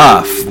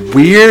stuff.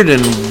 Weird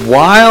and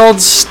wild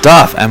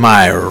stuff. Am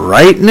I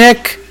right,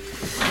 Nick?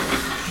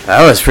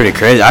 That was pretty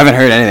crazy. I haven't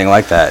heard anything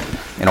like that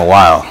in a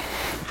while.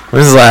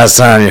 When's the last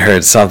time you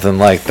heard something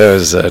like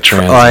those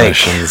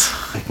transmissions?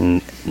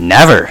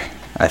 Never,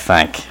 I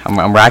think.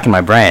 I'm racking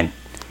my brain.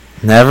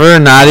 Never?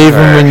 Not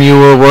even when you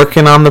were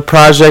working on the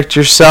project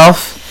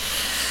yourself?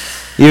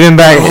 Even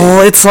back...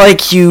 Oh, it's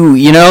like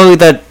you know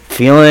that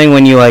feeling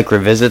when you like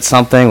revisit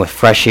something with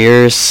fresh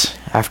ears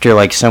after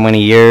like so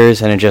many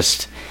years, and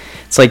it's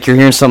like you're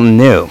hearing something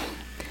new.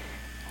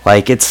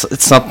 Like it's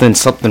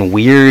something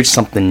weird,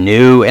 something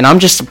new, and I'm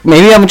just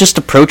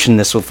approaching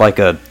this with like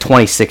a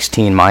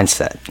 2016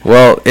 mindset.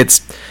 Well,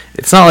 it's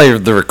not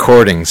like the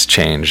recordings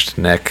changed,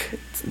 Nick.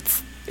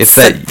 I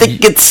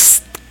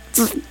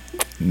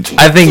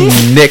think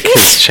Nick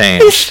has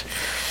changed.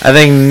 I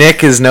think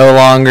Nick is no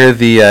longer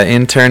the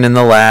intern in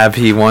the lab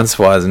he once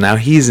was. Now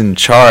he's in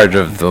charge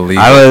of the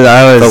legal. I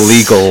was the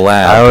legal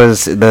lab. I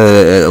was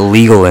the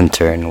legal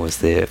intern. Was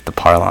the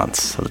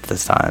parlance at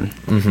this time.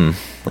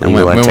 Mm-hmm.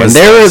 Legal when intern.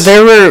 was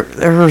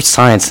There were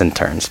science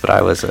interns, but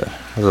I was a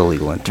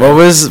legal intern.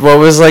 What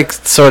was like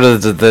sort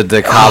of the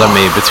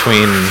dichotomy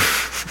between?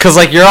 Because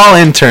like you're all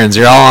interns,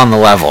 you're all on the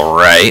level,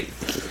 right?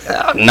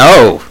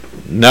 No.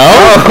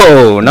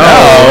 No,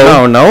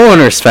 No one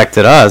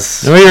respected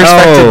us. No, you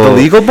respected the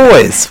legal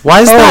boys.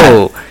 Why is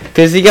that?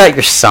 Because you got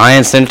your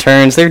science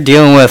interns. They're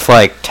dealing with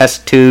like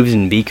test tubes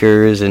and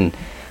beakers and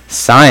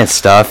science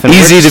stuff. And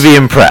Easy to be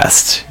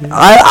impressed.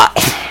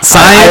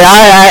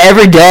 I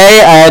every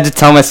day I had to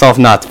tell myself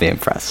not to be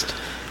impressed.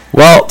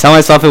 Well, Tell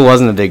myself it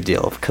wasn't a big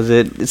deal because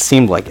it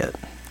seemed like it.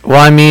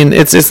 well, I mean,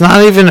 it's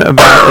not even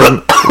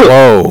about.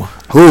 Whoa.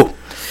 Who?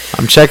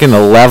 I'm checking the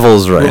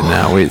levels right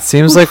now. It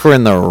seems like we're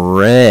in the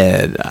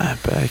red,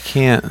 but I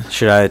can't.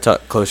 Should I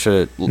talk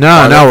closer?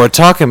 No, we're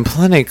talking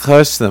plenty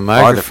close to the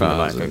Farther from the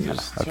microphones. mic,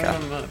 Just okay.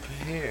 turn them up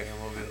here,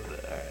 and we'll be able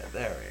to, all right,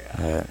 there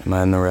we go. Am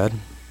I in the red?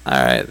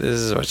 All right, this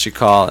is what you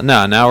call it.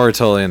 No, now we're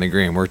totally in the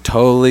green. We're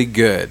totally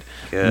good.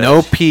 Good.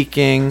 No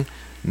peeking,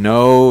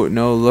 no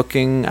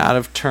looking out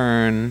of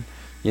turn.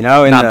 You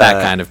know, Not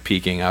that kind of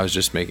peeking. I was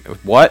just making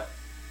what?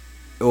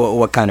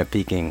 What kind of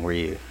peaking were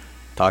you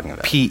talking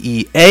about?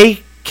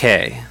 PEAK.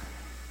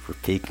 For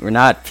peak, we're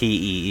not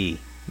PEE.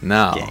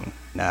 No, Peaking.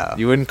 No.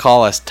 you wouldn't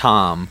call us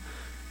Tom.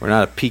 We're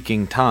not a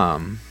peeking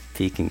Tom.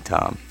 Peaking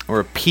Tom. We're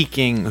a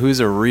peaking. Who's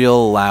a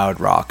real loud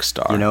rock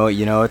star?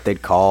 You know what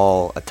they'd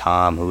call a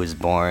Tom who was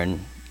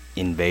born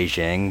in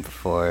Beijing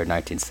before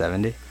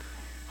 1970?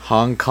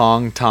 Hong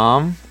Kong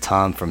Tom.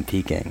 Tom from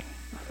Peking.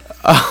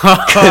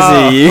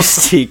 Because he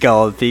used to be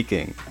called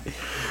Peking.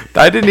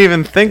 I didn't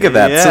even think of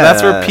that. So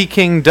that's where Yeah.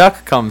 Peking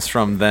duck comes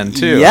from then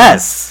too.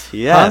 Yes.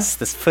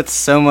 This puts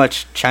so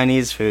much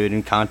Chinese food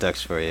in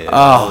context for you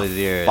all Oh, these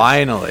years.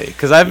 finally.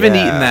 Because I've been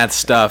Yeah. eating that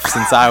stuff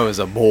since I was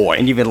a boy.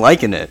 And you've been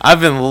liking it.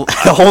 I've been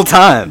the whole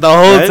time. the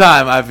whole right?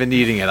 time I've been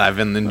eating it. I've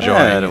been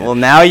enjoying Good. it. Well,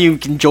 now you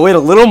can enjoy it a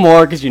little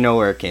more because you know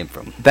where it came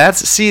from.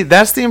 That's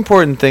the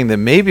important thing that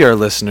maybe our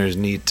listeners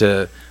need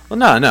to.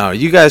 Well, no,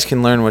 you guys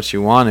can learn what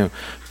you want to,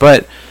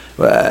 but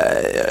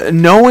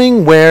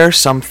knowing where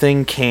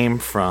something came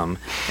from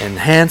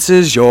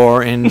enhances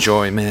your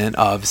enjoyment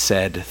of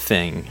said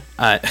thing.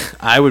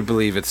 I would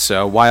believe it's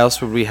so. Why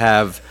else would we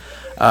have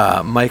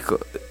Michael?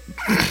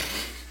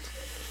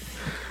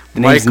 The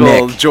name's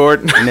Michael Nick.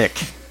 Jordan. Nick.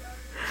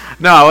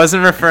 No, I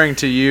wasn't referring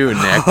to you,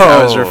 Nick.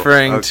 I was Oh,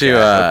 referring to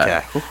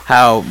okay.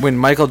 how when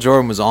Michael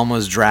Jordan was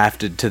almost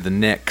drafted to the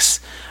Knicks,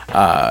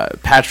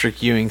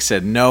 Patrick Ewing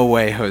said, "No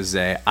way,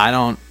 Jose. I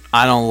don't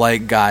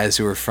like guys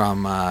who are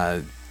from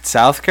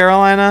South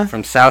Carolina."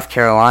 From South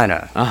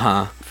Carolina.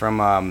 Uh-huh.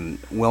 From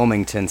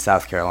Wilmington,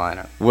 South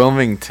Carolina.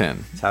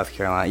 Wilmington. South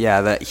Carolina. Yeah,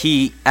 that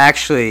he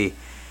actually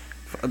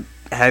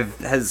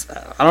has.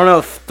 I don't know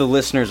if the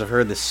listeners have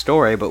heard this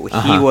story, but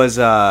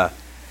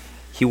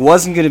he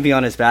wasn't going to be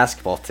on his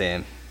basketball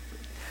team.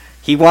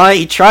 He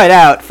tried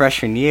out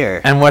freshman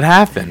year. And what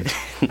happened?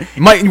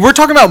 We're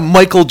talking about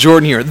Michael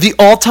Jordan here, the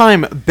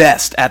all-time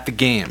best at the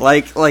game.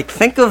 Like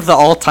think of the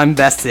all-time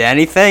best at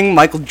anything.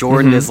 Michael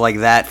Jordan is like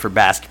that for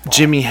basketball.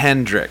 Jimi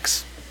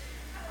Hendrix,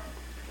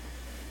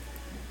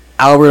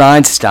 Albert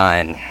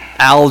Einstein,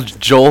 Al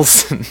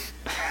Jolson,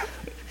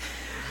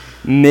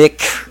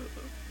 Mick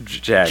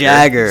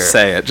Jagger.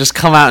 Say it. Just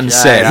come out and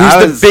say it.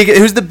 Jagger.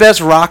 Who's the best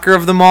rocker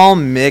of them all?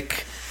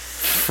 Mick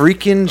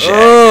freaking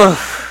Jagger.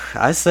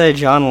 I say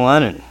John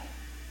Lennon.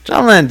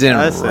 John Lennon didn't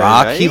I say,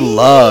 rock. right? He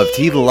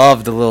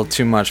loved a little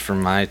too much for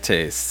my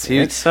tastes.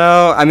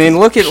 So I mean,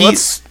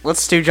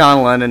 let's do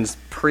John Lennon's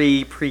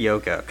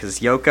pre-Yoko, because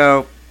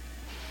Yoko,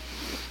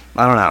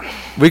 I don't know.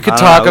 We could I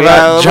don't talk know.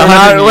 about John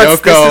and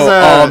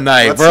Yoko all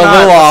night. We're a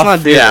little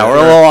off. Yeah, we're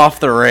a little off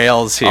the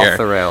rails here. Off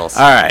the rails.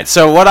 All right.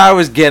 So what I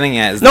was getting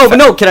at is No.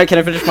 Can I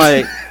finish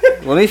my?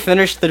 Let me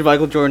finish the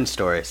Michael Jordan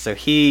story. So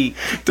he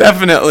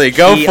definitely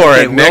go for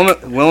it,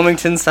 Nick.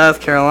 Wilmington,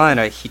 South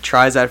Carolina. He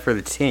tries out for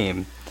the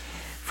team.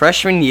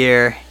 Freshman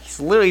year, he's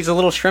a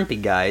little shrimpy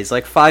guy. He's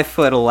like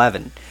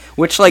 5'11",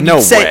 which like No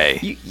you'd say,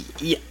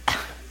 way.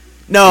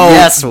 No.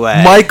 Yes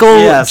way. Michael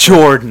Yes.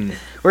 Jordan.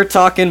 We're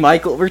talking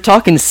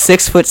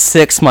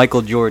 6'6"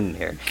 Michael Jordan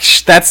here.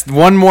 That's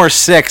one more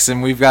 6,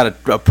 and we've got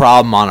a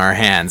problem on our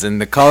hands. And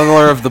the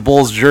color of the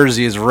Bulls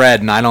jersey is red,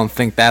 and I don't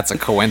think that's a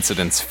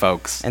coincidence,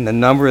 folks. And the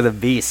number of the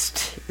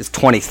beast is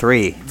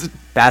 23.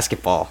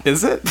 Basketball.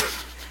 Is it?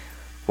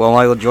 Well,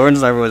 Michael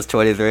Jordan's number was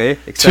 23.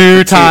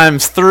 2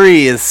 times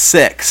 3 is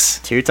 6.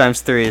 2 times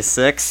 3 is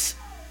 6.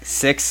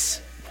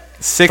 6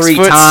 3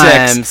 foot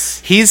times.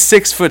 6. He's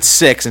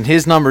 6'6", and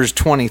his number is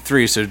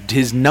 23. So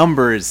his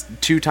number is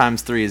 2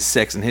 times 3 is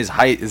 6, and his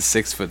height is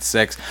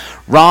 6'6".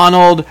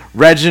 Ronald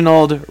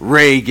Reginald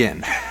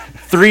Reagan.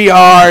 3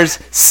 R's,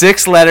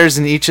 6 letters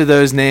in each of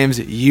those names.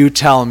 You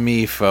tell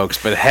me,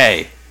 folks. But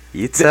hey,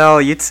 You tell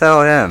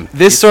him.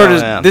 this sort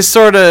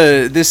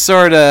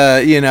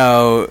of, you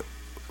know,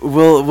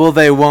 will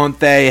they, won't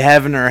they,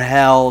 heaven or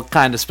hell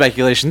kind of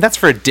speculation. That's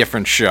for a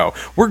different show.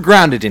 We're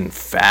grounded in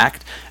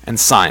fact and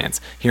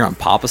science here on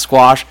Papa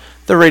Squash,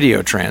 the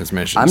radio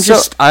transmission. I was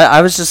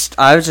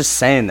just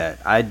saying that.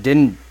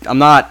 I'm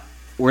not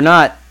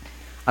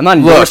Look,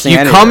 endorsing you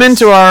any of come this.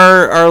 into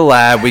our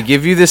lab, we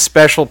give you this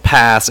special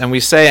pass, and we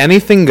say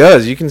anything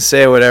goes. You can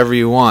say whatever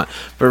you want.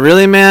 But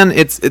really, man,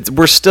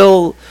 we're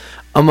still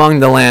among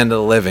the land of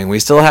the living. We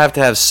still have to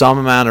have some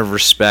amount of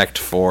respect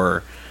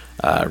for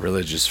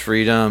religious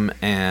freedom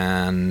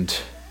and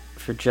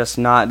for just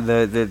not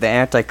the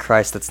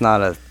Antichrist.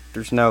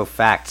 There's no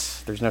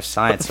facts. There's no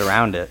science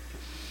around it.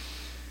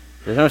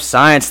 There's no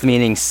science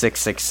meaning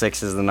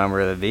 666 is the number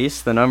of the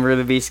beast. The number of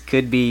the beast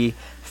could be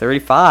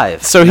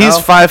 35. So he's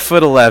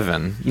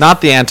 5'11",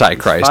 not the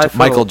Antichrist,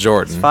 Michael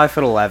Jordan. He's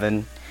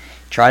 5'11",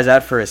 tries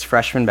out for his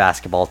freshman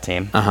basketball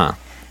team. Uh-huh.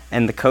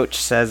 And the coach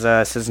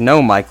says,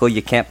 "No, Michael,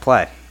 you can't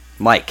play."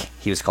 Mike,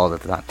 he was called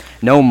at the time.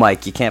 "No,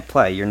 Mike, you can't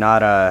play. You're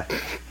not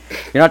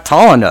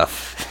tall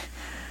enough.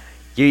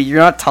 You're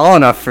not tall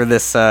enough for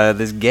this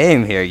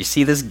game here. You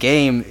see, this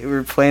game,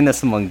 we're playing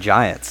this among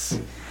giants.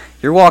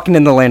 You're walking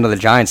in the land of the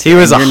giants. He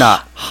was you're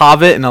not.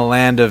 hobbit in a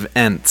land of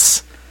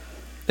Ents,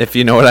 if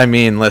you know what I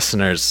mean,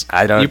 listeners.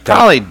 I don't. You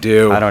probably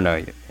do. I don't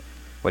know.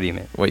 What do you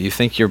mean? What, you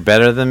think you're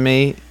better than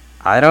me?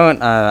 I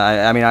don't.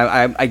 I mean,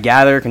 I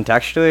gather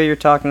contextually you're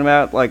talking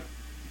about like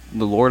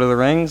the Lord of the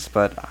Rings,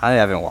 but I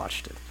haven't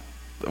watched it.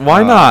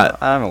 Why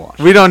not? I haven't watched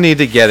it. We don't need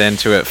to get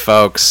into it,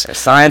 folks.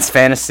 Science,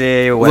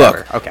 fantasy, whatever.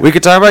 Look, okay. we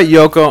could talk about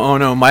Yoko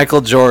Ono,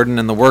 Michael Jordan,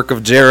 and the work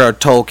of J.R.R.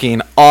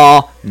 Tolkien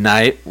all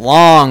night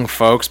long,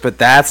 folks, but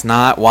that's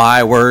not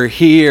why we're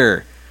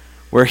here.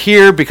 We're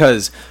here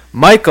because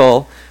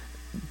Michael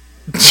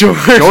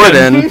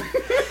Jordan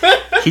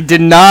he did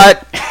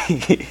not.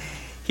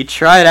 He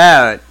tried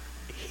out.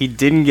 He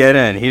didn't get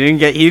in. He didn't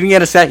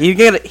get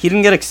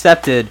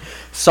accepted.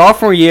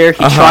 Sophomore year,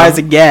 he tries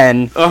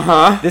again.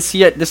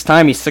 This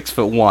time he's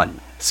 6'1".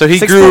 So he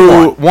 6 grew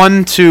foot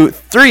 1, 2,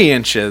 3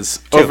 inches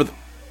over the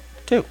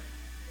 2.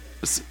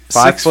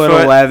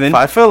 5'11",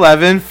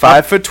 5'11",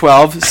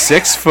 5'12",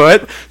 6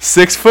 foot,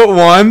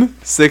 6'1",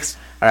 6.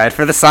 All right,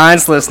 for the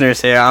science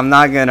listeners here, I'm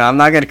not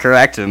gonna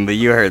correct him, but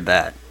you heard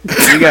that.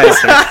 You guys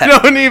heard that. I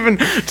don't even,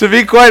 to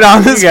be quite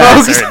honest, You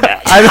guys folks, heard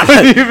that. I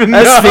don't even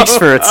know. That speaks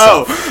for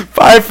itself.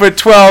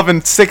 5'12"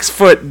 and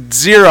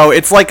 6'0".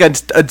 It's like a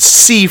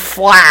C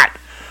flat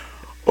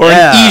or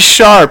an E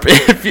sharp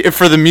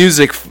for the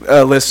music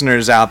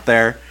listeners out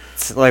there.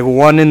 It's like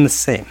one in the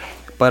same.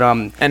 But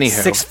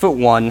Anywho.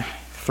 6'1",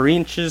 3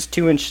 inches,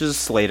 2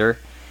 inches later.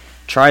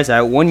 Tries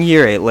out 1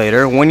 year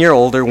later, 1 year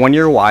older, 1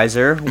 year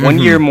wiser, 1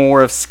 year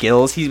more of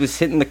skills. He was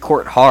hitting the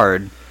court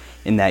hard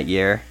in that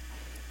year.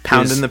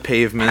 Pounding the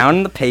pavement.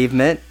 Pounding the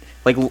pavement.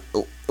 Like,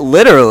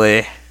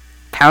 literally,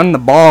 pounding the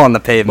ball on the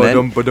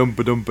pavement.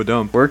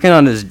 Ba-dum. Working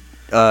on his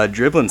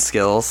dribbling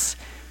skills.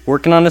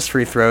 Working on his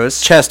free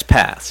throws. Chest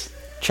pass.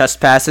 Chest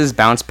passes,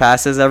 bounce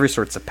passes, every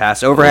sorts of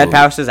pass. Overhead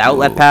passes,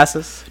 outlet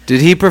passes.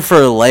 Did he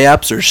prefer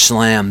layups or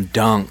slam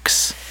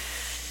dunks?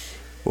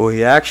 Well,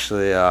 he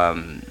actually,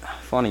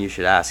 funny you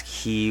should ask.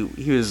 He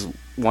was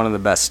one of the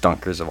best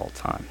stunkers of all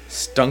time.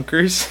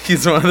 Stunkers?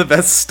 He's one of the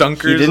best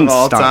stunkers He didn't of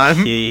all stunk. time.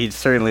 He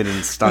certainly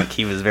didn't stunk.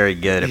 He was very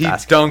good at He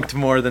basketball. dunked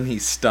more than he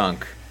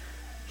stunk.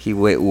 He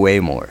way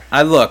more.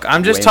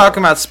 I'm just Way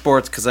talking about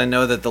sports because I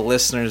know that the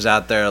listeners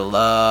out there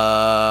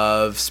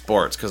love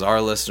sports because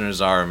our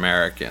listeners are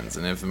Americans,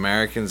 and if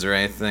Americans are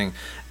anything,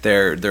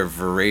 they're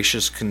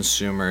voracious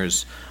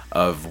consumers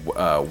of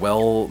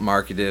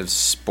well-marketed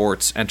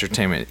sports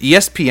entertainment.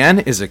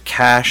 ESPN is a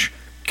cash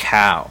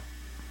cow.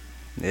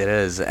 It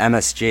is.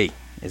 MSG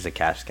is a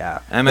cash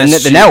cow.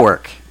 MSG. The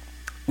network,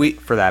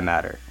 for that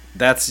matter.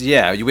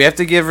 We have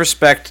to give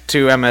respect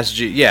to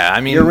MSG. Yeah, I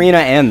mean, The arena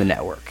and the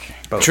network.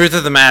 Both. Truth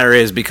of the matter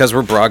is, because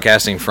we're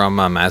broadcasting from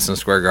Madison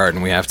Square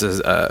Garden, we have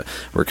to.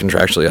 We're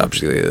contractually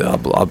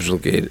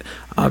obligated.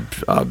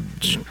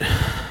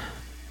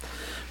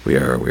 We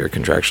are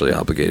contractually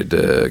obligated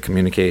to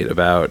communicate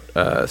about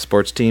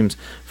sports teams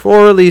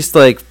for at least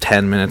like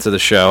 10 minutes of the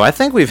show. I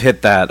think we've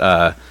hit that.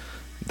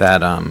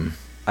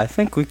 I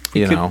think we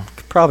you could, know.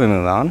 could probably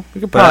move on.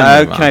 We could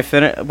probably move Can on. I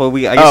finish? Well,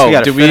 I guess we got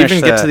to did we finish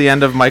even get to the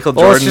end of Michael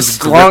Well, it's Jordan's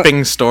just long-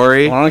 gripping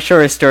story? Long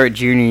story short,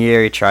 junior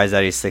year, he tries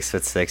out. He's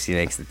 6'6". He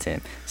makes the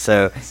team.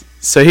 So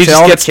He to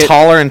all just the gets kid-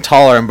 taller and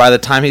taller, and by the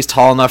time he's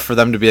tall enough for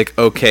them to be like,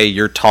 okay,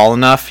 you're tall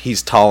enough,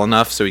 he's tall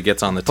enough, so he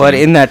gets on the team. But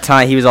in that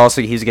time, he was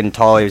getting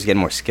taller. He was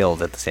getting more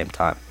skilled at the same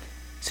time.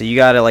 So you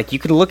gotta you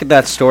can look at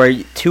that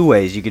story two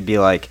ways. You could be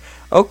like,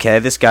 okay,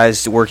 this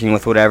guy's working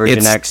with whatever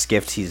genetics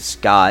gift he's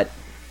got.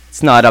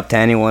 It's not up to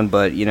anyone,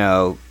 but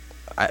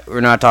we're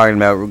not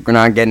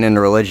getting into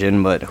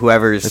religion, but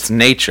whoever's. It's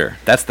nature.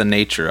 That's the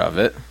nature of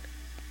it.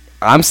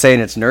 I'm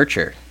saying it's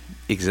nurture.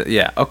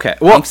 Yeah. Okay.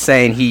 Well, I'm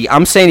saying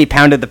he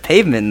pounded the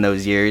pavement in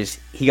those years.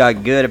 He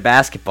got good at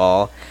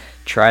basketball.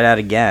 Tried out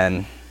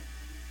again.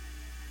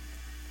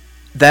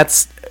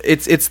 It's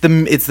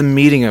the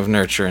meeting of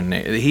nurture and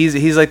nature. He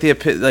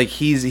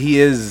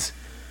is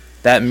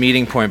that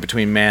meeting point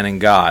between man and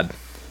God.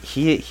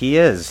 He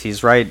is.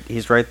 He's right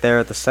there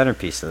at the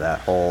centerpiece of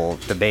that whole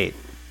debate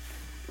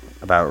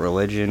about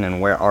religion and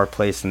where our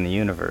place in the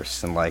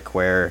universe, and like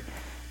where,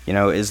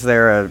 is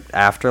there a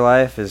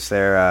afterlife? Is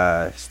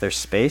there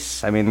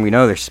space? I mean, we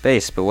know there's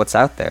space, but what's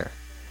out there?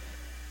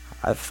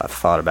 I've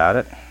thought about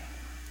it.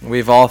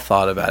 We've all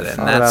thought about it,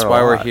 and that's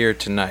why we're here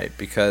tonight,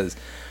 because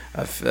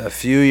a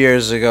few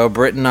years ago,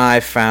 Britt and I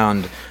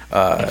found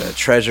a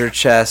treasure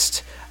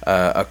chest,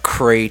 a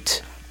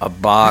crate, a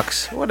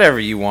box, whatever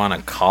you want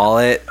to call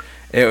it.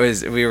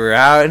 We were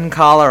out in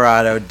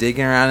Colorado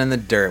digging around in the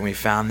dirt, and we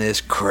found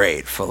this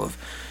crate full of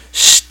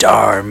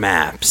star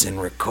maps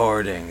and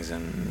recordings.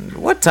 And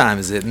what time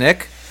is it,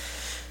 Nick?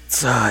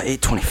 It's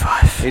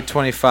 8:25.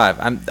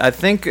 8:25. I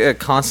think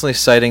constantly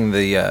citing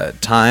the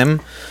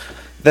time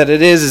that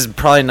it is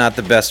probably not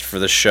the best for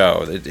the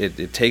show.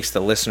 It takes the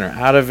listener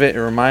out of it.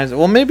 It reminds.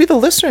 Well, maybe the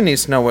listener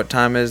needs to know what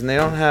time it is, and they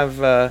don't have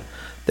a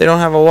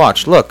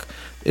watch. Look.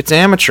 It's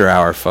amateur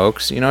hour,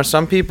 folks.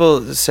 Some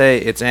people say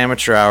it's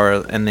amateur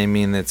hour and they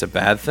mean it's a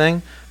bad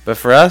thing. But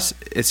for us,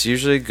 it's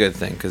usually a good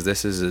thing because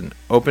this is an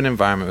open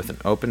environment with an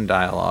open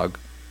dialogue.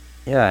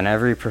 Yeah, and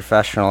every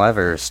professional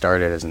ever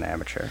started as an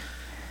amateur.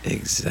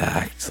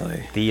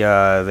 Exactly.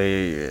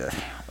 The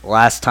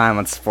last time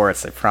on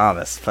sports, I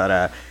promise.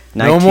 But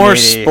no more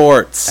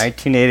sports.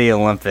 1980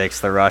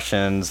 Olympics, the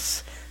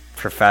Russians,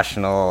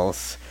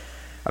 professionals,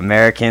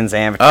 Americans,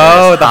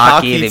 amateurs, the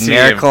hockey the team.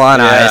 Miracle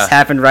on Ice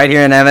happened right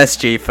here in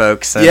MSG,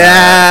 folks. And,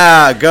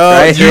 go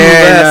right USA.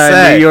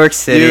 Here in New York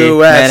City,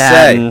 USA.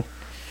 Manhattan,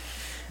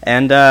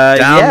 and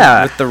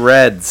down with the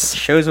Reds. It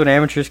shows what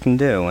amateurs can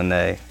do when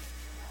they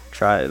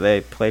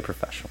play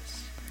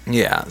professionals.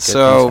 Yeah.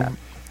 So,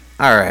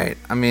 all right.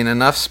 I mean,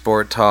 enough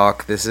sport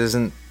talk. This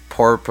isn't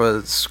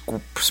Porpoise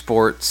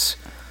Sports.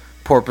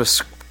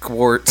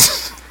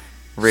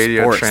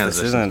 Radio sports.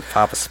 transition. This isn't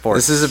Papa Sports.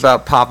 This is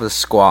about Papa's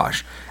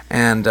Squash.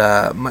 And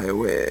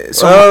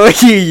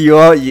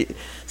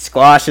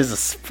squash is a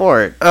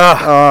sport.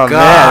 Oh God.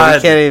 Man,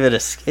 we can't even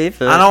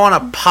escape it. I don't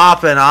want to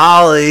pop an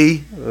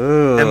ollie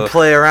Ooh. and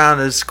play around.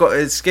 Is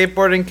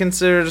skateboarding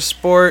considered a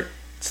sport?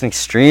 It's an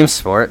extreme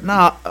sport.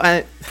 No,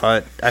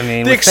 but I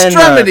mean, the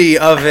extremity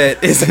of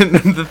it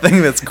isn't the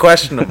thing that's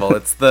questionable.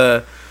 It's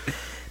the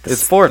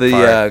sport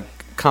part.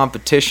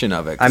 Competition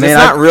of it. I mean, it's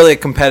not really a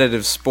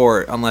competitive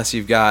sport unless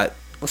you've got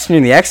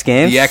listening to the X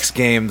Games. The X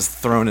Games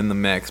thrown in the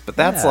mix, but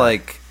that's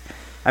like.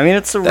 I mean,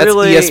 it's that's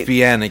really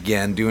ESPN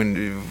again,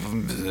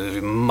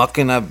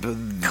 mucking up,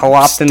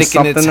 co-opting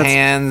sticking its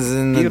hands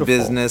in beautiful. The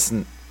business,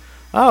 and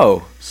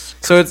so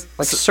it's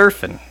like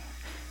surfing,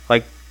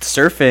 like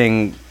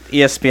surfing.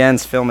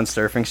 ESPN's filming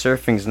surfing.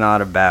 Surfing's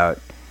not about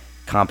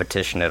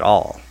competition at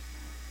all.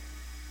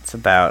 It's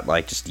about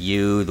like just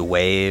you, the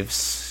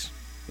waves,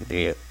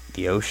 the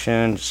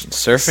ocean.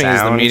 Surfing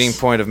sounds. Is the meeting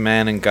point of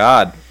man and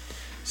God.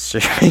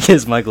 Surfing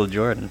is Michael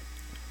Jordan.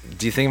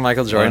 Do you think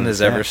Michael Jordan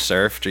has ever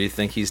surfed, or do you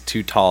think he's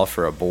too tall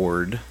for a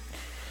board?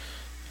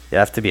 You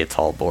have to be a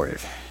tall board,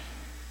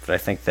 but I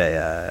think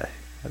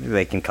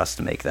they can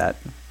custom make that.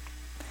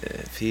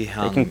 If he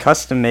they can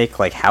custom make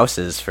like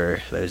houses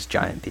for those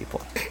giant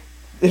people.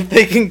 If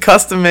they can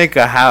custom make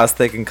a house,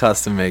 they can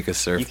custom make a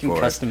surfboard. You can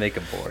custom make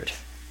a board.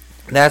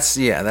 That's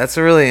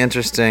a really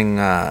interesting.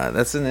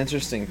 That's an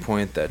interesting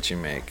point that you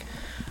make.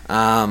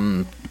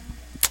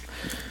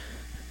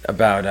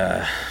 About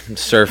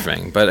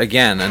surfing, but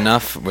again,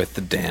 enough with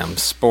the damn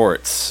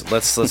sports.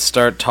 Let's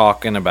start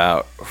talking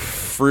about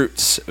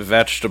fruits,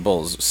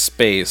 vegetables,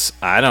 space.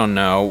 I don't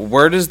know.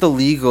 Where's the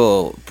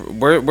legal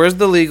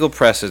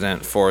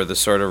precedent for the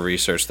sort of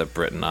research that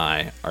Britt and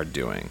I are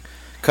doing?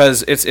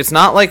 Because it's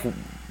not like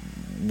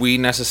we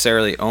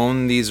necessarily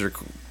own these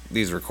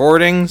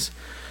recordings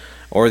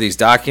or these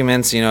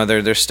documents.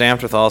 They're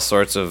stamped with all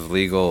sorts of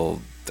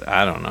legal.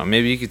 I don't know.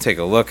 Maybe you could take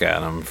a look at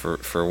them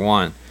for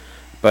one,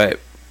 but.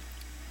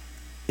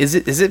 Is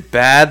it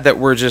bad that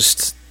we're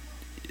just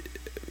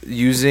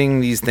using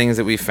these things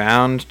that we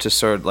found to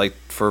sort of like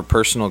for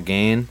personal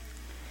gain?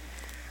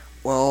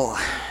 Well,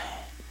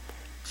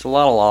 there's a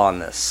lot of law in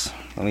this.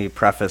 Let me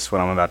preface what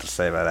I'm about to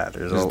say by that.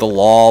 Is the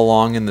law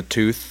long in the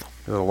tooth?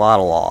 There's a lot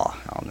of law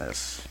on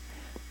this.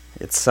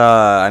 It's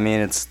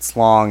it's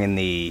long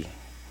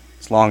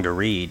it's long to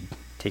read.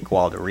 Take a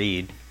while to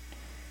read.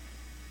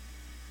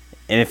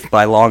 And if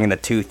by long in the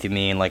tooth you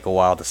mean like a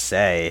while to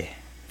say,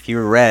 if you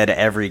read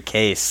every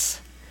case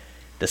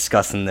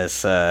discussing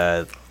this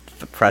the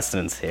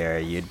precedents here,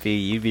 you'd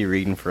be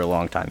reading for a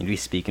long time. You'd be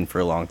speaking for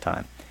a long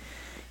time.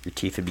 Your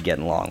teeth would be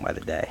getting long by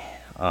the day.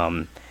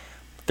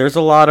 There's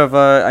a lot of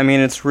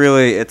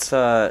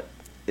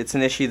it's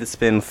an issue that's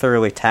been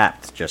thoroughly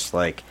tapped. Just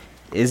like,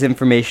 is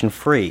information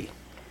free?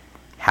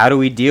 How do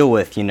we deal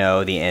with the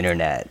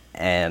internet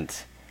and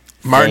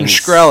Martin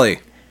Shkreli,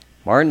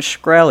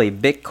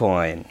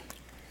 Bitcoin,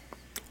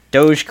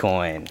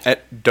 Dogecoin.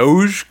 At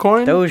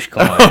Dogecoin?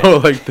 Dogecoin.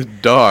 Oh, like the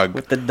dog.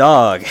 With the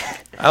dog.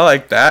 I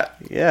like that.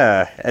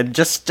 Yeah. And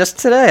just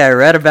today I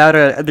read about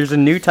there's a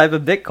new type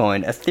of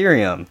Bitcoin,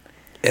 Ethereum.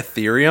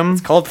 Ethereum?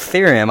 It's called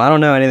Ethereum. I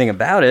don't know anything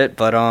about it,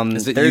 but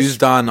Is it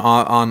used on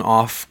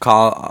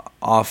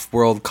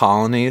off-world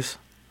colonies?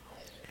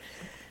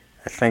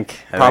 I think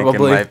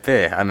Probably. it might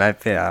be. I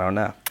might be. I don't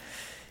know.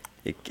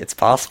 It's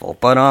possible,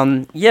 but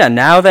yeah.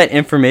 Now that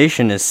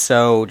information is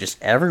so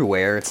just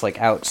everywhere, it's like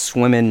out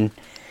swimming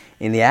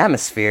in the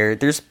atmosphere.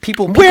 There's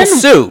people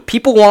sue.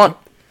 People want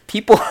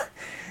people.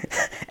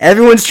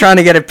 Everyone's trying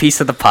to get a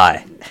piece of the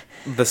pie.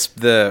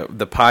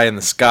 The pie in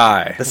the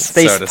sky. The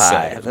space so to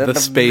pie. say. The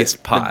space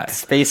pie.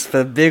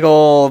 The big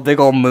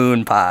old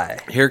moon pie.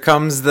 Here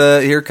comes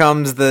the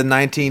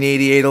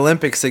 1988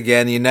 Olympics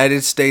again.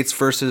 United States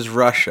versus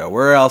Russia.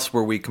 Where else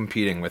were we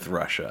competing with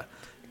Russia?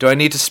 Do I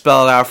need to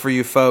spell it out for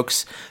you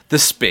folks? The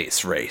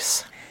space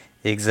race.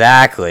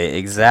 Exactly.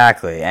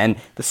 And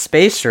the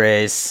space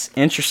race,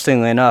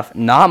 interestingly enough,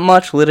 not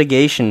much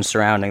litigation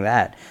surrounding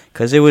that,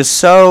 because it was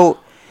so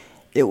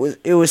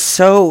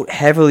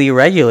heavily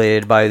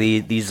regulated by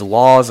these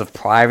laws of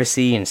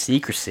privacy and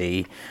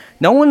secrecy.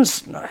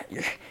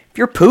 If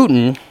you're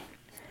Putin,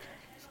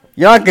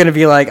 you're not gonna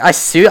be like,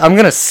 I'm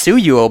gonna sue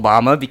you,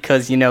 Obama,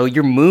 because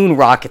your moon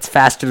rocket's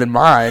faster than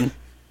mine.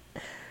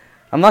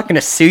 I'm not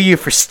gonna sue you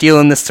for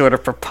stealing this sort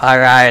of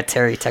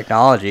proprietary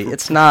technology.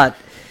 It's not.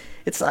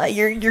 What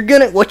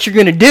you're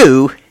gonna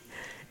do.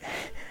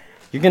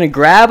 You're gonna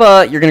grab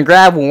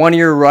one of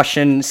your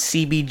Russian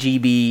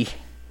CBGB.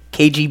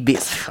 KGB.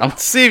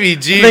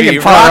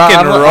 CBGB, rock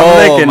and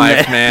roll, my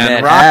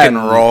man. Rock and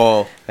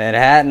roll.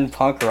 Manhattan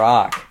punk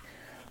rock.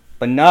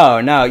 But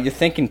no, you're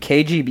thinking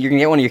KGB. You're going to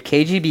get one of your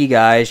KGB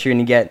guys. You're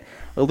going to get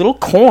a little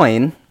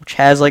coin, which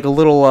has like a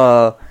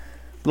little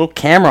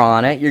camera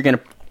on it. You're going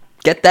to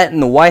get that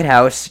in the White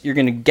House. You're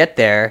going to get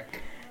there.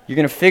 You're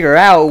going to figure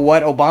out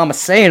what Obama's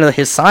saying to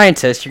his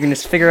scientists. You're going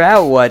to figure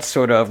out what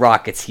sort of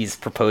rockets he's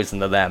proposing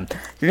to them.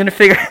 You're going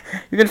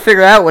to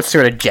figure out what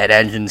sort of jet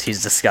engines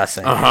he's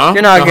discussing. It's not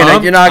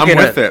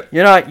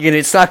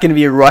going to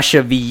be a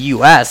Russia v.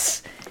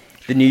 US,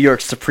 the New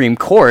York Supreme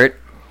Court.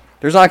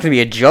 There's not going to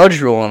be a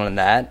judge ruling on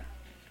that.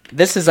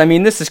 This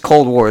is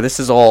Cold War. This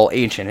is all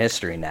ancient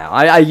history now.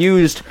 I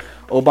used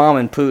Obama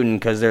and Putin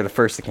because they're the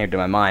first that came to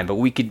my mind, but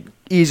we could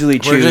easily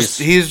choose.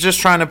 He's just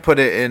trying to put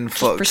it in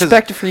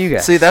perspective for you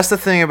guys. See, that's the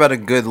thing about a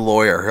good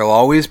lawyer. He'll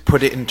always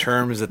put it in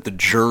terms that the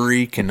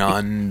jury can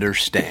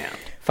understand.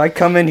 If I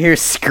come in here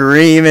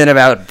screaming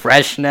about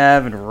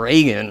Brezhnev and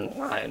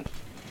Reagan,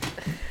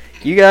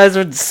 you guys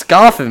would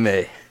scoff at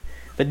me.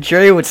 The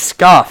jury would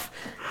scoff.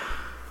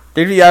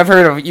 You've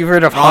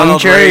heard of hung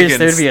juries?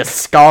 There'd be a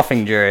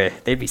scoffing jury.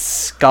 They'd be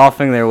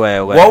scoffing their way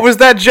away. What was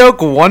that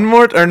joke? One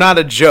more, or not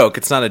a joke?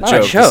 It's not a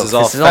joke. This is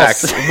all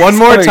facts. One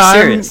more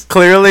time, serious.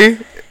 Clearly.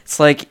 It's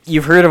like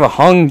you've heard of a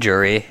hung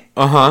jury.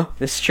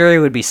 This jury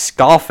would be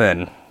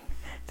scoffing.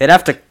 They'd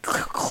have to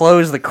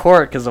close the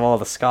court because of all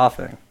the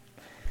scoffing.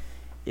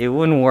 It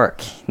wouldn't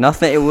work.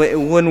 Nothing. It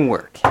wouldn't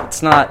work.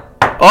 It's not.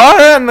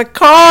 Oh, in the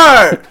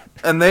car,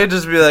 and they'd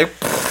just be like.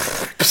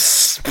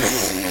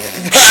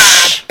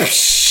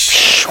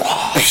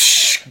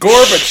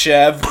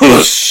 Gorbachev,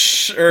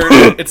 or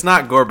it's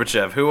not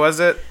Gorbachev. Who was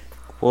it?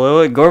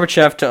 Well,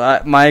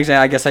 Gorbachev. My exam,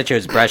 I guess I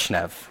chose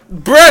Brezhnev.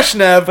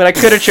 But I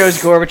could have chose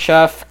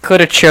Gorbachev.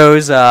 Could have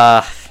chose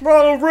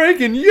Ronald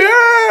Reagan.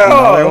 Yeah.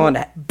 Another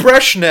one.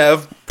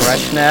 Brezhnev.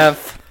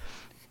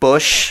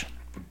 Bush.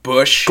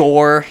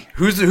 Gore.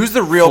 Who's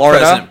the real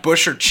president?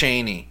 Bush or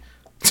Cheney?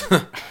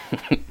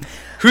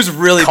 Who's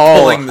really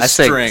pulling the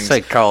strings?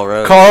 I say Karl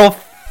Rove. Karl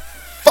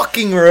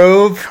fucking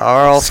Rove.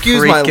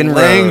 Excuse my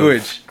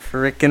language.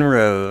 Frickin'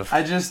 Rove.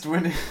 I just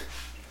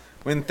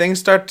when things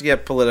start to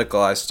get political,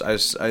 I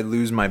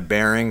lose my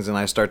bearings and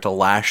I start to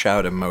lash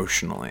out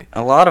emotionally.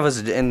 A lot of us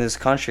in this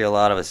country,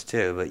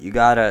 do, but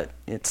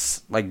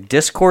it's like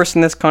discourse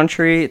in this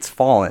country, it's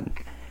fallen.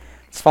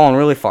 It's fallen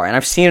really far, and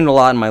I've seen it a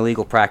lot in my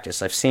legal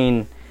practice. I've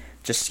seen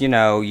just,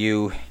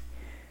 you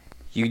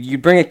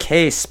bring a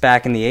case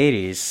back in the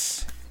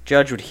 80s,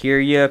 judge would hear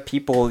you,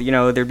 people,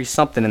 there'd be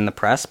something in the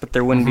press, but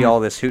there wouldn't be all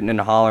this hooting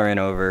and hollering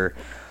over,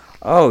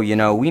 we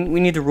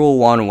need to rule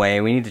one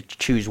way, we need to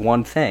choose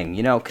one thing,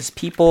 because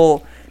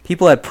people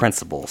have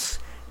principles.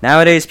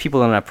 Nowadays,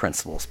 people don't have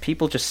principles.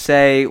 People just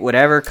say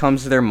whatever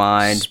comes to their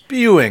mind.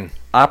 Spewing.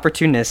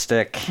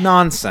 Opportunistic.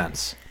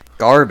 Nonsense.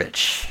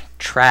 Garbage.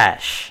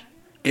 Trash.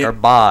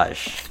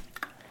 Garbage.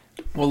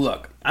 Well,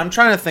 look, I'm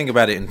trying to think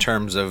about it in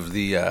terms of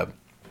the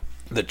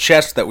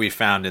chest that we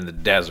found in the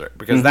desert,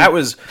 because that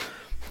was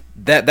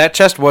that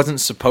chest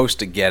wasn't supposed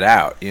to get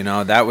out.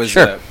 That was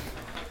sure.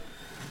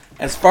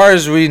 As far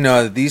as we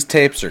know, these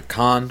tapes are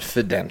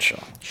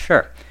confidential.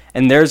 Sure.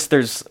 And there's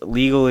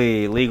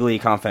legally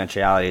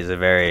confidentiality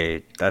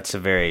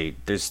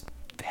there's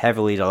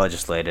heavily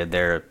legislated.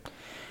 There are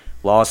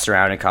laws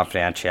surrounding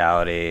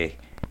confidentiality.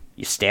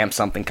 You stamp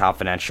something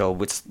confidential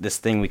with this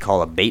thing we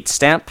call a bait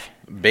stamp.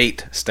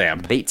 Bait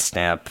stamp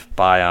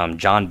by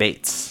John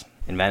Bates,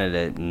 invented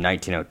it in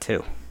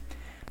 1902.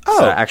 Oh,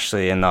 so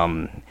actually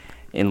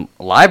in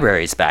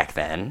libraries back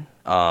then,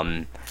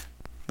 in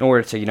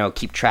order to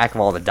keep track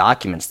of all the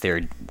documents they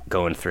were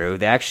going through,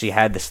 they actually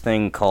had this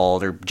thing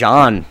called, or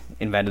John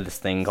invented this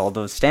thing called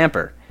the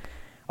stamper.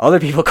 Other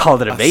people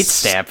called it a Bates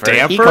stamper. He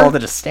stamper? called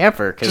it a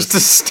stamper. Just a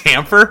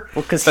stamper?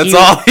 Well, That's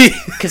all he...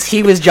 Because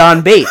he was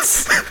John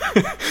Bates.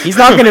 He's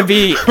not going to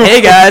be,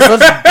 hey guys,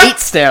 let's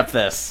Bates stamp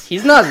this.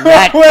 He's not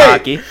that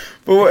cocky.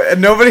 But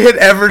nobody had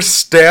ever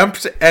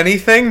stamped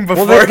anything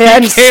before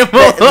they he came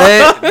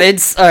along? They'd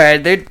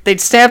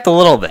stamped a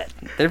little bit.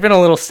 There'd been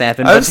a little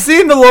stamping. I've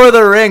seen the Lord of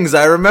the Rings.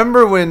 I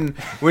remember when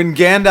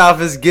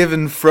Gandalf is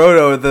giving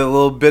Frodo the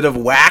little bit of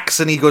wax,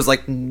 and he goes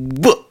like,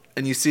 "Whoop,"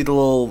 and you see the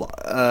little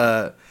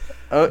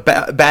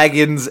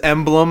Baggins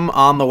emblem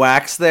on the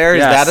wax there.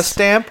 Is that a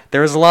stamp?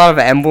 There was a lot of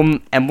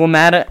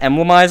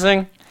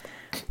emblemizing.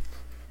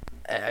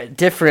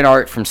 Different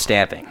art from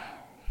stamping.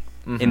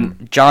 Mm-hmm.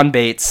 And John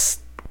Bates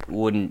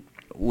wouldn't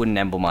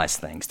emblemize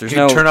things.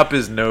 He'd turn up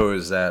his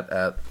nose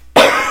at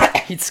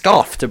he'd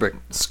scoff to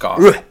bring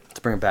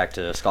it back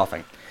to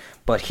scoffing.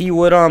 But he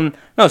would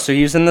so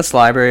he was in this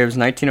library. It was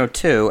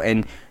 1902,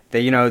 and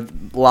they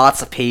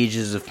lots of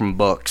pages from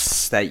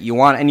books that you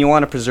want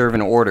to preserve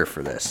in order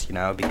for this,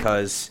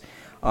 because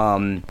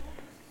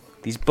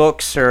these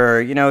books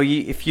are,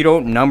 if you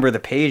don't number the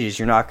pages,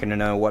 you're not going to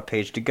know what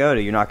page to go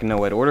to. You're not going to know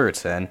what order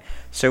it's in.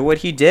 So what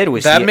he did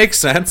was makes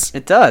sense.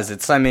 It does.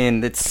 It seems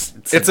like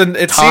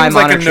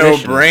a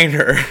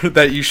no-brainer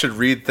that you should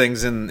read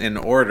things in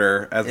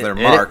order as they're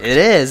marked. It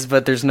is,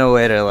 but there's no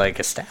way to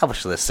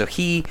establish this. So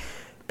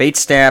Bates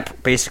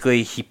stamp,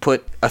 basically he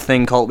put a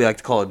thing called, we like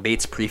to call it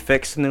Bates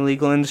prefix in the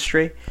legal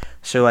industry.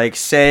 So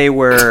say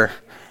we're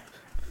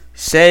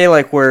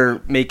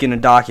making a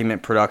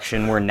document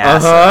production. We're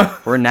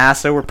NASA. We're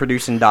NASA. We're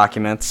producing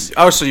documents.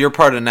 Oh, so you're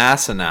part of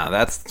NASA now?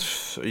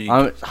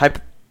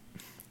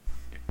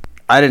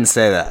 I didn't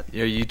say that.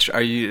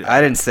 Are you?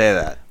 I didn't say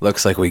that.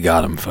 Looks like we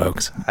got him,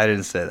 folks. I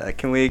didn't say that.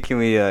 Can we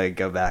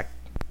go back?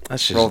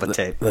 Let's just roll the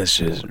tape. Let's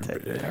just.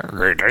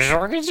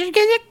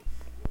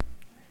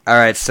 All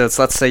right. So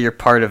let's say you're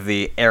part of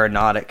the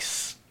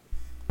aeronautics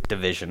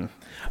division.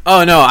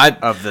 Oh no!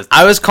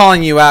 I was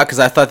calling you out because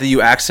I thought that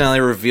you accidentally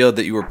revealed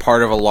that you were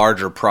part of a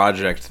larger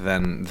project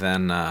than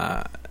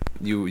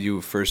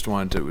you first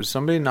wanted to. Was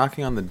somebody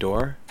knocking on the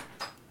door?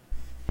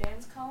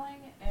 Dan's calling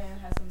and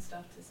has some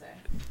stuff to say.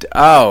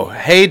 Oh,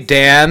 hey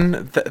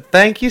Dan!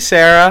 Thank you,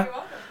 Sarah. You're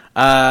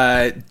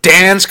welcome.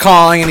 Dan's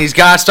calling and he's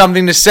got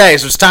something to say,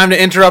 so it's time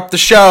to interrupt the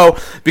show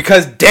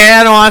because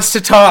Dan wants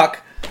to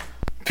talk.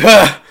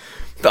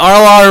 A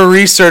lot of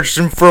research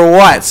and for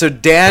what? So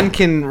Dan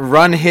can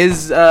run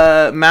his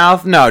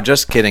mouth? No,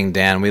 just kidding,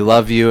 Dan. We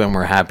love you and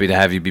we're happy to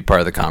have you be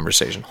part of the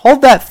conversation.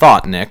 Hold that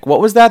thought, Nick. What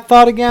was that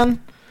thought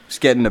again? Just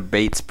getting to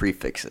Bates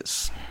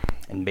prefixes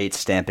and Bates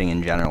stamping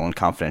in general and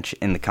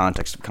in the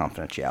context of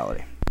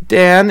confidentiality.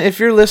 Dan, if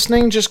you're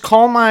listening, just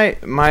call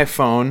my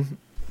phone.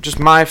 Just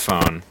my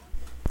phone.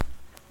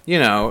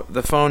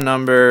 The phone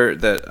number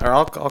or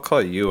I'll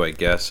call you, I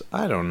guess.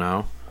 I don't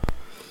know.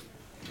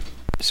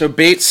 So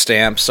Bates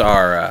stamps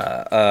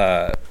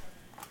are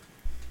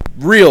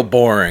real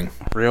boring.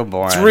 Real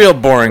boring. It's real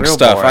boring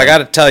stuff. Boring. I got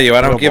to tell you, I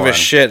don't give boring. a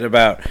shit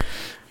about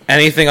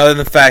anything other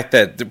than the fact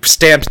that the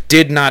stamps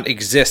did not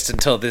exist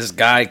until this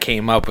guy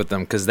came up with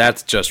them, because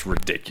that's just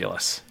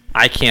ridiculous.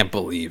 I can't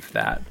believe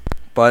that.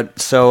 But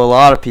so a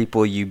lot of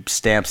people, you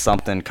stamp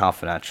something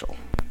confidential,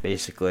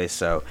 basically.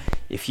 So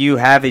if you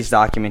have these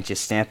documents, you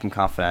stamp them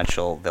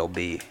confidential, they'll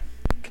be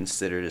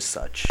considered as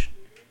such.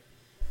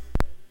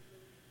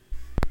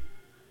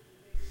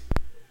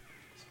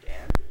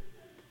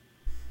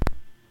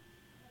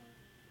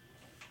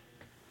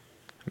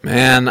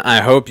 Man,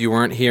 I hope you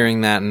weren't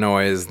hearing that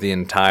noise the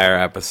entire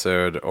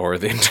episode or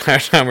the entire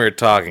time we were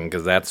talking,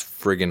 because that's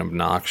friggin'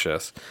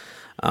 obnoxious.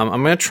 I'm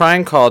going to try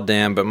and call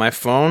Dan, but my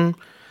phone,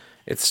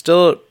 it's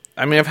still...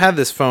 I've had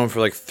this phone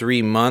for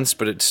 3 months,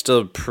 but it's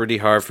still pretty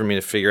hard for me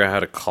to figure out how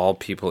to call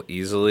people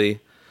easily.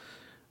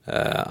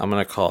 I'm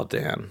going to call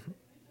Dan.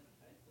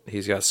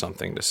 He's got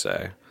something to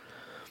say.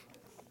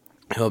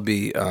 He'll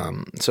be...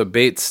 So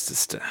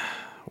Bates...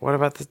 What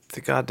about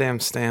the goddamn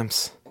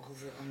stamps?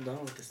 I'm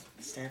done with this.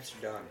 Stamps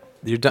are done.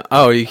 You're done.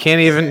 Oh,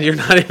 you're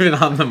not even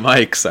on the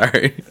mic.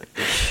 Sorry.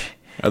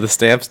 Are the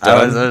stamps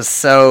done? The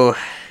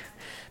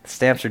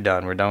stamps are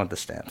done. We're done with the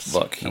stamps.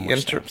 Look, he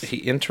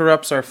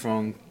interrupts our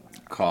phone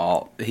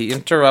call. He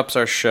interrupts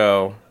our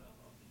show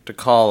to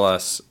call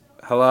us.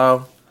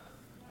 Hello?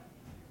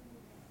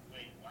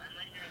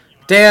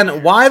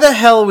 Dan, why the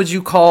hell would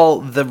you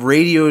call the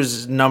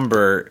radio's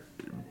number?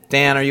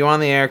 Dan, are you on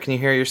the air? Can you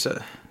hear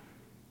yourself?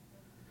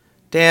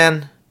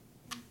 Dan?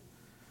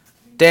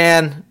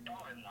 Dan?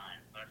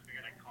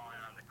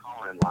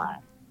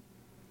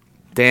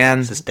 Dan?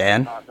 Is this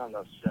Dan? No, it's on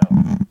the show.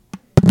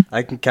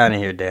 I can kind of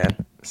hear Dan.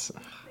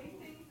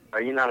 Are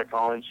you not a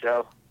call-in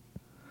show?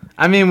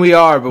 We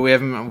are, but we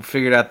haven't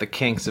figured out the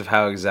kinks of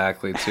how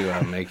exactly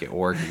to make it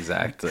work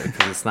exactly,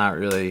 because it's not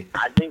really...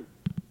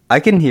 I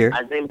can hear.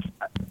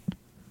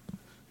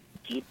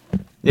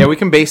 Yeah, we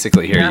can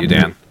basically hear you,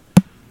 Dan.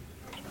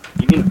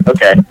 You can,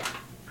 okay.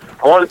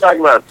 I want to talk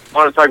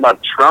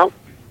about Trump.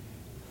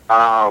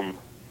 I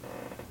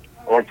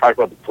want to talk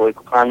about the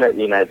political climate in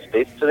the United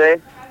States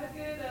today.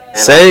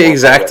 Say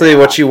exactly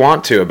what you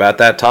want to about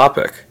that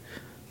topic.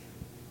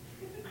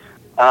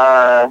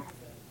 Well,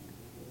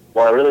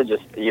 I really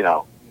just,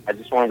 I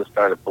just wanted to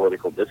start a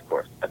political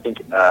discourse. I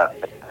think I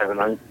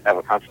have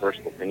a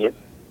controversial opinion.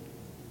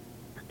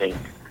 I think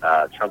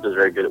Trump is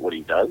very good at what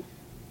he does.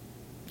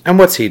 And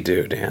what's he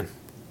do, Dan?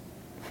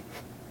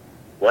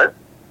 What?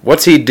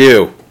 What's he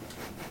do?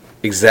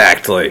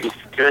 Exactly. He's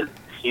good.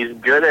 He's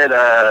good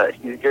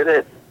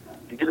at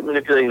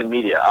manipulating the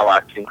media, a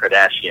la Kim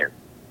Kardashian.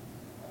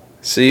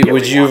 See,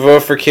 would you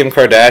vote for Kim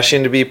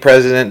Kardashian to be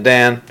president,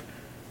 Dan?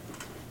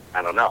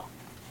 I don't know.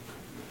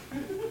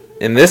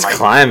 In this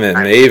climate,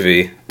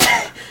 maybe.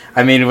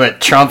 I mean, what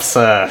Trump's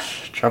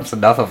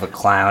enough of a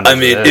clown. I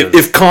mean,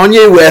 if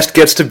Kanye West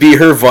gets to be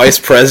her vice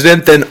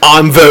president, then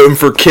I'm voting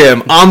for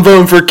Kim. I'm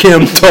voting for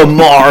Kim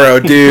tomorrow,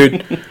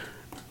 dude.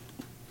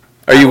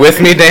 Are you with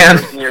me, Dan?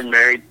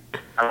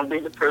 I don't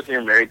think the person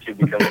you're married to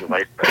becomes the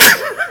vice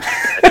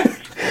president.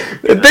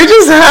 They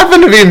just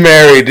happen to be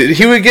married.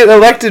 He would get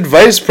elected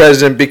vice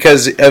president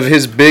because of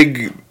his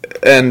big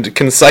and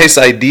concise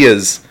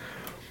ideas.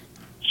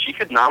 She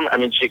could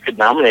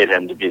nominate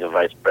him to be the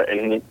vice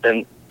president,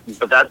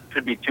 but that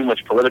could be too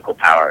much political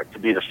power to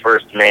be the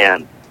first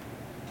man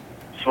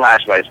 /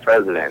 vice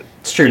president.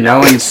 It's true. No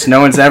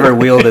one's ever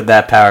wielded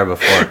that power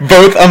before.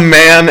 Both a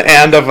man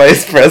and a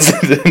vice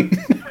president.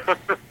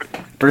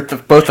 Both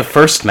the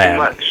first man.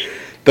 Too much.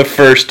 The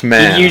first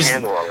man.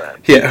 Handle all that.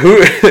 Yeah, who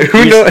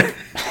knows?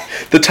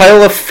 The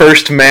title of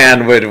first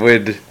man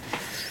would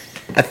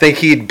I think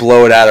he'd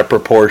blow it out of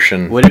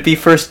proportion. Would it be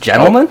first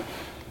gentleman?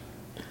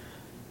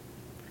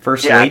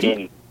 First lady? I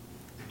mean,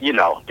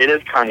 it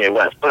is Kanye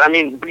West. But I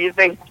mean, what do you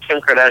think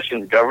Kim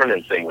Kardashian's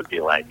governance thing would be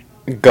like?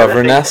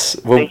 Governess?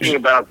 I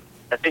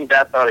think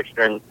that thought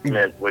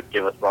experiment would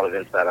give us a lot of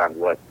insight on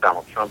what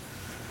Donald Trump's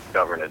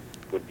governance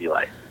would be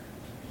like.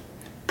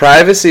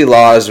 Privacy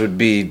laws would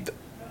be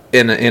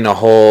in a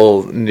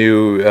whole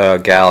new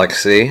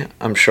galaxy,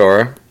 I'm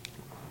sure.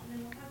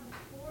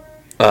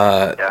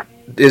 Yeah.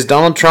 Is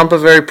Donald Trump a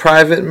very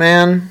private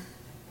man?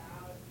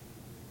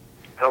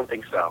 I don't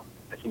think so.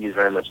 I think he's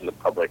very much in the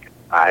public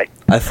eye.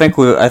 I think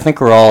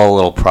we're all a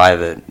little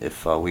private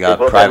if we got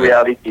they both private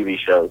have reality TV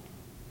shows.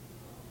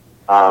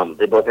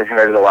 They both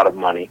inherited a lot of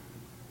money.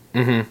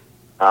 Mm-hmm.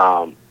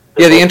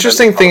 Yeah, the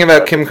interesting thing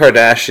about Kim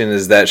Kardashian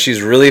is that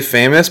she's really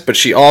famous, but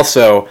she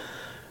also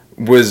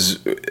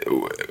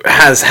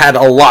has had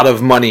a lot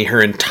of money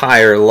her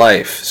entire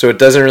life. So it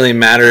doesn't really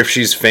matter if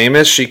she's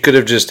famous. She could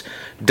have just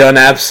done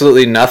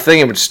absolutely nothing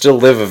and would still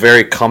live a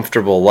very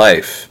comfortable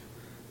life.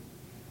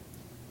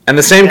 And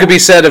the same could be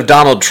said of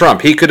Donald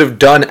Trump. He could have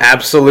done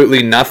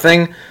absolutely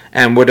nothing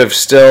and would have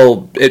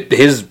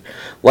his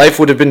life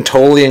would have been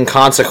totally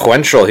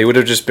inconsequential. He would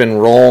have just been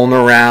rolling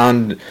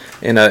around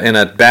in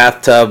a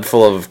bathtub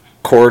full of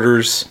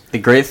quarters. The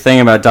great thing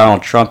about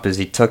Donald Trump is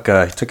he took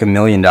 $1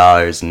 million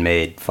and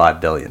made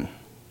 $5 billion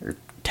or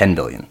 $10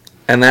 billion.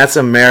 And that's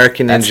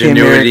American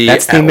ingenuity.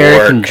 That's the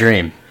American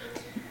dream.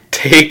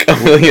 Take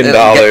 $1 million.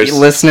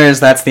 Listeners,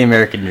 that's the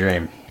American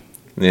dream.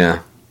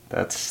 Yeah.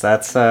 That's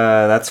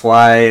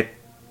why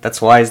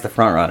he's the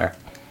front runner.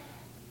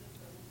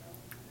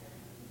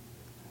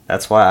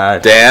 That's why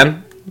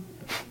Dan?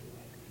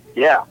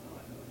 Yeah.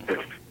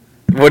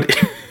 What?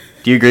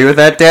 Do you agree with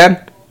that,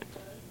 Dan?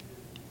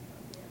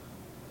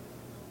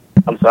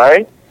 I'm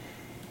sorry?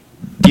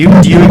 Do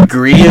you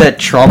agree that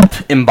Trump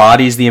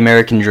embodies the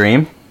American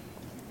dream?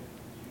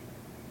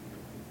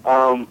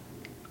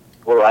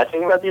 What do I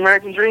think about the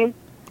American dream?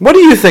 What do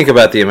you think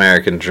about the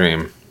American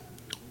dream?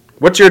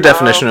 What's your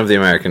definition of the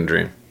American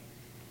dream?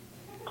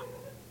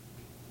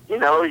 You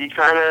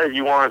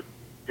want,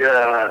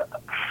 I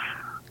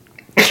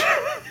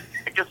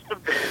guess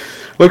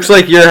Looks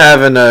like you're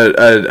having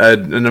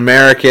an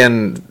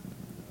American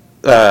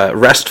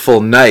restful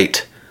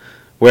night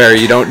where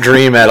you don't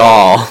dream at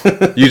all.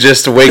 You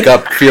just wake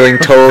up feeling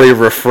totally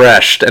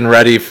refreshed and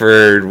ready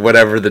for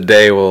whatever the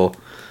day will...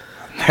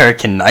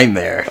 American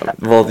Nightmare.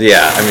 Well,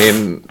 yeah, I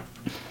mean,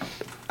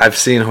 I've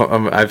seen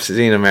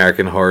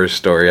American Horror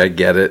Story. I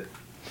get it.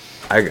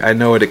 I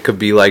know what it could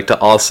be like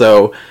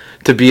to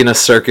be in a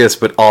circus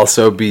but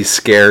also be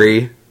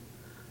scary.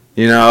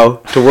 To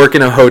work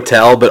in a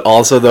hotel, but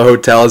also the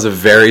hotel is a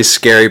very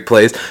scary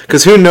place.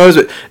 Because who knows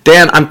what...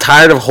 Dan, I'm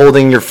tired of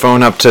holding your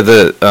phone up to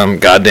the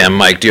goddamn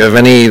mic. Do you have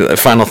any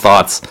final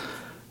thoughts?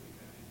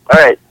 All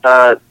right.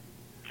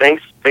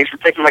 Thanks for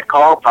taking my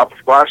call, Papa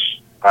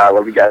Squash. I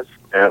love you guys.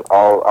 And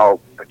I'll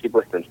keep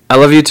listening. I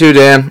love you too,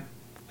 Dan.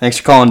 Thanks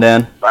for calling,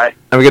 Dan. Bye.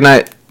 Have a good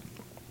night.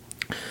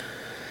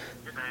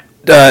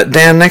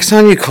 Dan, next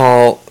time you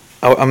call,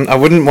 I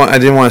didn't want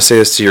to say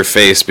this to your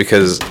face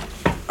because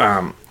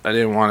I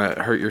didn't want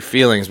to hurt your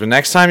feelings. But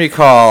next time you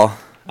call,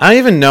 I don't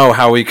even know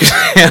how we could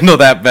handle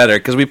that better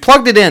because we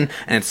plugged it in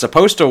and it's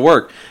supposed to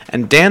work,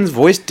 and Dan's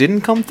voice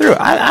didn't come through.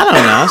 I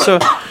don't know. So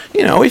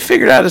we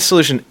figured out a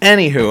solution.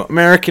 Anywho,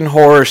 American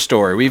Horror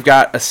Story. We've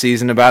got a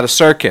season about a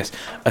circus,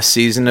 a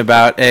season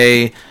about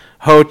a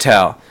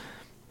hotel.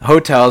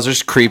 Hotels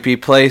are creepy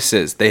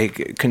places. They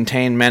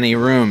contain many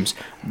rooms.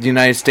 The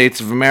United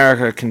States of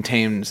America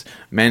contains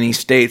many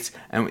states,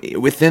 and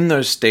within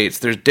those states,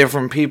 there's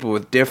different people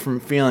with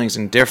different feelings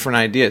and different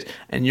ideas.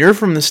 And you're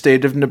from the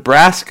state of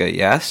Nebraska,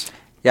 yes?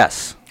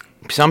 Yes.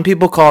 Some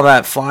people call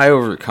that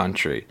flyover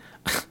country.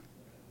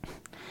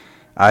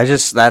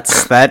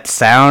 That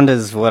sound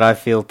is what I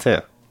feel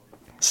too.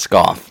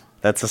 Scoff.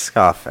 That's a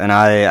scoff, and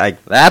I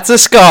That's a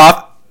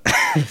scoff.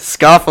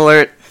 scoff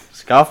alert,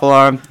 scoff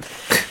alarm.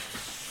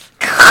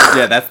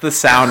 Yeah, that's the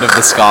sound of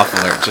the scoff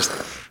alert. Just.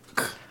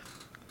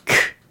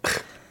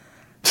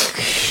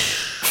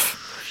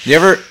 You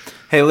ever?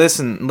 Hey,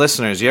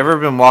 listeners. You ever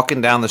been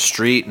walking down the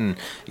street and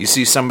you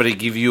see somebody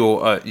give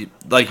you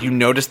you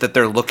notice that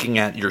they're looking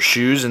at your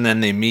shoes and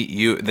then they meet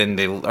you, then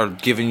they are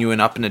giving you an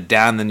up and a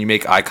down, then you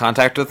make eye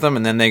contact with them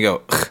and then they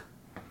go.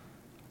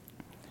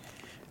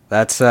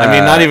 That's. I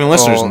mean, not even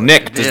listeners. well,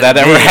 Nick, does yeah, that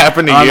ever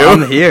happen to you?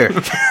 I'm here.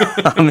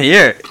 I'm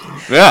here.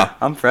 Yeah.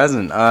 I'm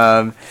present.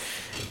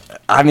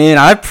 I mean,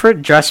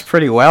 dress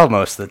pretty well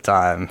most of the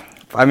time.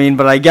 I mean,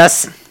 but I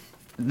guess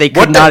they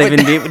could not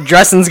even do.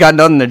 Dressing's got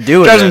nothing to do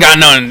with it. Dressing got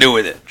nothing to do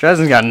with it.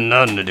 Dressing's got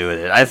nothing to do with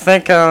it. I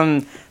think no,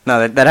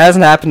 that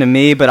hasn't happened to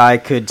me, but I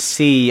could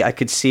see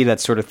that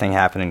sort of thing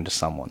happening to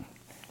someone.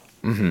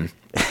 Mm-hmm.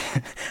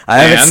 I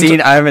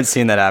haven't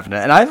seen that happen,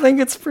 and I think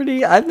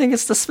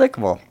it's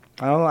despicable.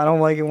 I don't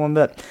like it one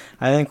bit.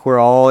 I think we're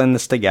all in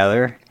this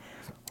together.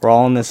 We're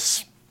all in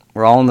this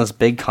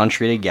big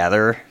country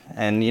together.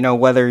 And, you know,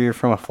 whether you're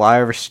from a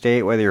flyover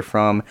state, whether you're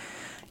from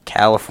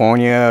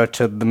California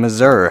to the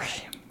Missouri,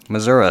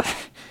 doesn't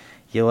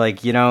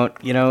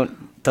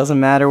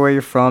matter where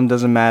you're from,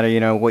 doesn't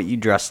matter, what you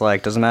dress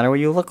like, doesn't matter what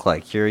you look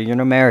like. You're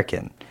an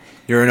American.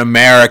 You're an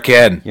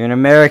American. You're an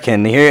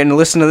American. Here, and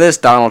listen to this,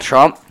 Donald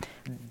Trump.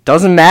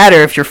 Doesn't matter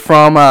if you're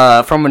from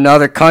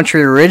another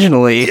country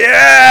originally.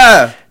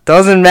 Yeah!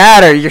 Doesn't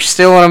matter. You're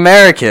still an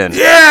American.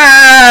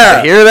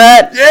 Yeah! You hear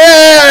that?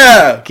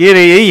 Yeah!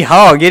 Giddy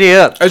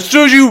up. As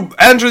soon as you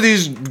enter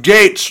these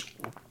gates,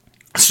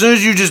 as soon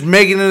as you just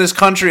make it into this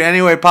country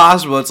any way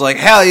possible, it's like,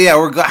 hell yeah,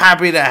 we're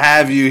happy to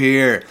have you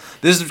here.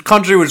 This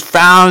country was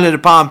founded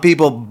upon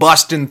people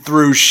busting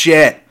through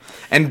shit.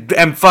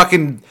 And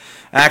fucking...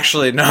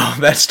 Actually, no,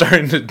 that's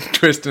starting to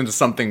twist into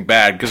something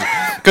bad.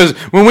 Because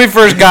when we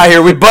first got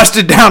here, we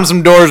busted down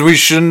some doors we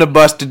shouldn't have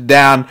busted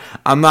down.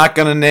 I'm not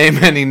going to name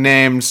any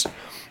names.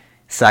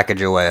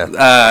 Sacagawea.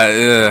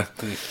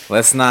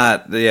 Let's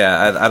not...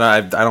 Yeah,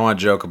 I don't want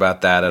to joke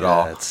about that at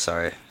all.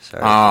 Sorry,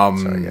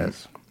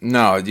 guys.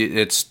 No,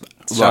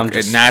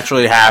 it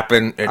naturally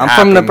happened.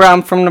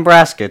 I'm from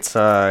Nebraska. It's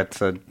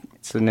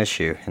an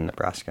issue in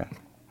Nebraska.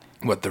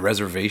 What, the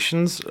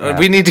reservations? Yeah.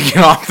 We need to get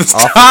off this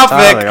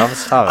topic. Off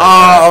this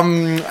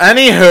topic.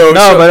 Anywho.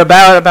 No, but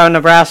about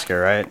Nebraska,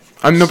 right?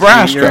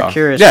 Nebraska. You're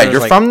curious. Yeah,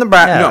 you're from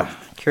Nebraska. Yeah, No.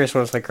 Curious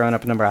what it's like growing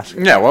up in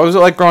Nebraska. Yeah, what was it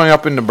like growing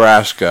up in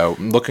Nebraska,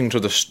 looking to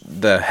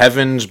the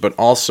heavens, but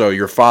also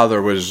your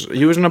father was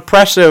an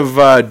oppressive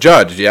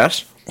judge,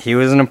 yes? He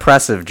was an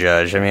oppressive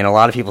judge. I mean, a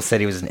lot of people said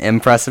he was an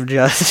impressive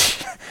judge.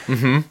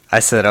 Mm-hmm. I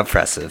said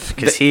oppressive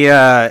because he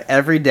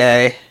every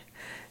day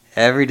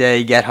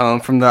you get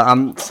home from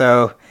the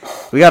so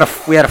we had a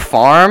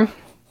farm.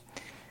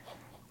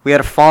 We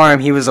had a farm.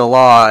 He was a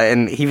law,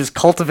 and he was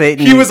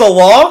cultivating. He was a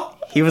law?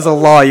 He was a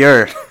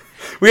lawyer.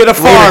 We had a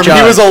farm.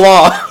 He was a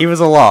law. He was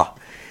a law.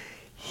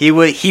 He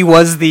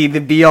was the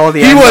be all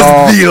the end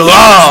all. He was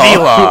the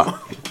law.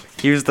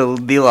 He was the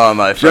law,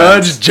 my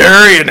friend. Judge,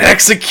 jury, and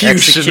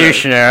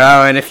executioner.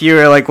 Oh, and if you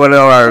were like one of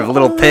our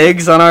little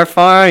pigs on our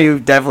farm, you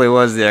definitely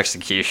was the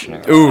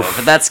executioner. Oof.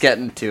 But that's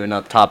getting to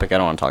another topic I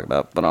don't want to talk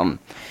about. But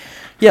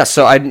yeah.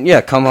 So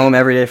I'd come home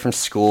every day from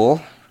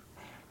school,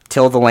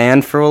 till the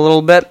land for a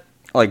little bit,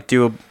 like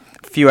do a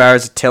few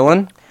hours of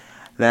tilling.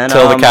 Then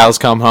till the cows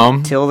come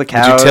home. Till the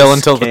cows. Did you till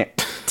until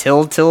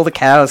till the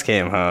cows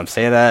came home.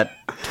 Say that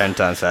 10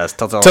 times fast.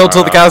 Till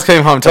the cows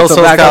came home. Till the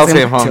cows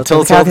came home. Till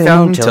the cows came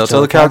home.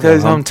 Till the cow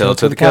came home. Till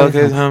the cow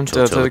came home.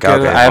 Till the cow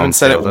came home. I haven't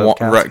said it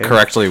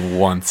correctly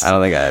once. I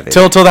don't think I have.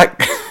 Till that.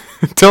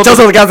 Till the cows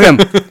come. Till the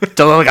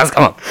cows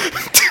come home.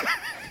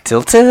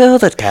 Till the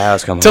cows come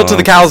home. Till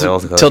the cows.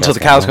 Till the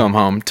cows come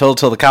home. Till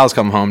the cows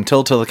come home.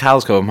 Till the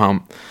cows come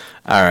home.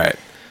 All right.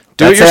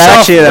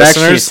 That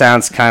actually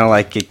sounds kind of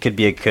like it could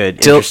be a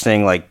good,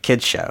 interesting like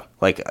kids show.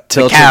 Like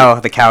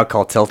the cow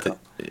called Tilted.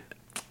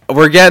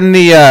 We're getting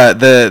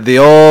the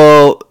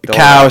old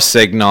cow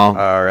signal.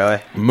 Oh,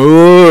 really?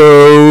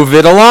 Move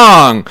it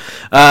along.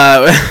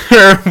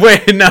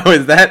 Wait, no,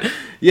 is that?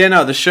 Yeah,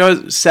 no. The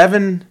show's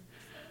seven.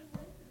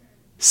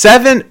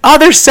 Oh,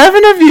 there's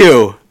 7 of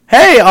you.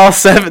 Hey, all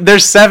 7.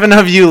 There's 7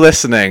 of you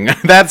listening.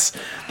 That's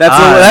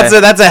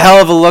a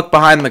hell of a look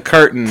behind the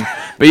curtain.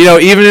 But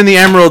even in the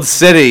Emerald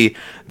City,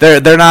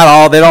 they're not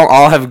all. They don't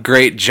all have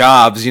great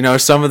jobs.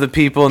 Some of the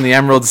people in the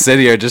Emerald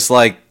City are just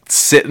like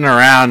sitting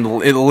around,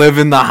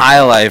 living the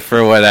high life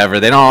or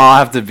whatever. They don't all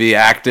have to be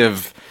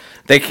active.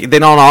 They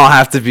don't all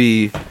have to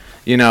be,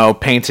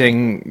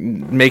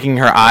 painting, making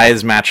her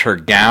eyes match her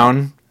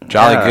gown.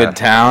 Jolly good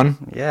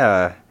town.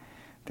 Yeah.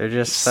 They're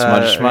just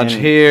Smudge, smudge I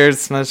mean, here,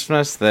 smudge,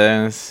 smudge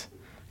there.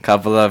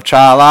 Couple of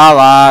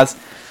tra-la-las.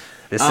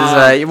 This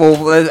is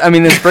well. I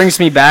mean, this brings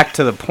me back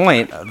to the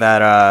point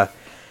that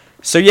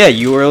so yeah,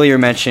 you earlier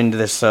mentioned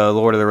this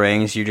Lord of the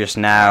Rings. You just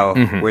now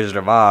Wizard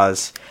of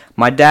Oz.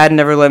 My dad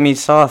never let me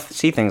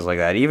see things like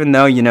that. Even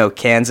though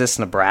Kansas,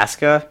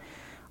 Nebraska,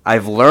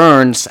 I've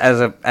learned as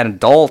an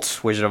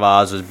adult Wizard of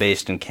Oz was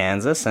based in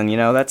Kansas, and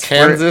that's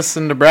Kansas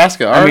and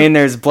Nebraska are I mean,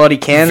 there's bloody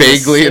Kansas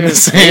vaguely in the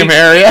same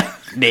area.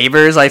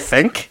 Neighbors, I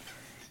think.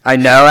 I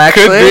know,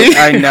 actually. Could be.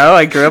 I know.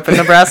 I grew up in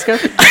Nebraska,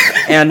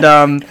 and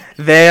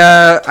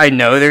I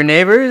know their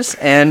neighbors,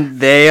 and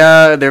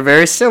they're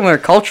very similar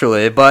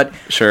culturally. But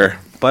Sure.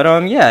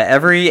 yeah,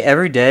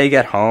 every day I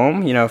get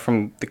home,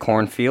 from the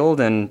cornfield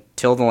and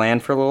till the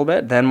land for a little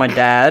bit. Then my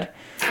dad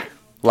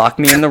locked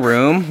me in the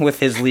room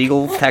with his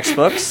legal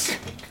textbooks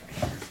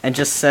and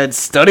just said,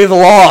 "Study the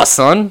law,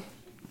 son."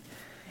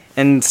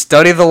 And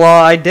study the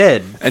law I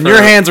did. And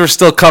your hands were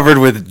still covered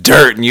with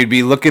dirt, and you'd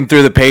be looking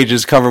through the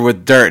pages covered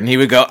with dirt, and he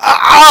would go,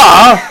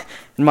 ah!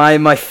 And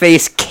my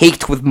face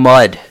caked with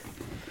mud.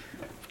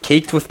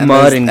 Caked with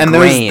mud and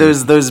grain.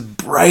 Those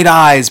bright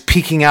eyes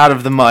peeking out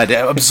of the mud,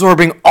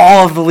 absorbing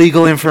all of the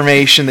legal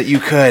information that you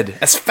could,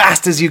 as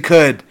fast as you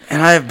could.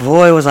 And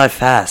boy, was I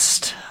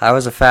fast. I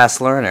was a fast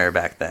learner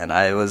back then.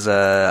 I was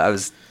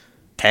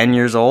 10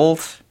 years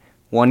old,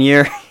 1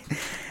 year,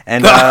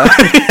 and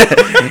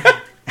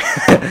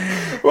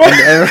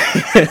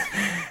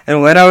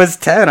and when I was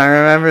 10, I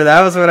remember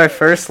that was when I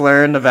first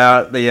learned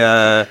about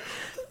the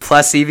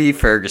Plessy v.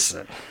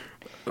 Ferguson.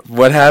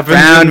 What happened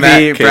Brown in that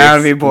v. case?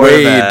 Brown v.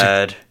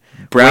 Borbad.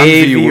 Brown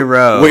Wade v. v.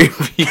 Roe. Wade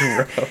v.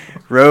 Roe.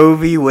 Roe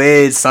v.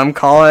 Wade. Some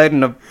call it.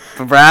 In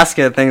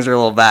Nebraska, things are a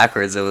little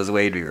backwards. It was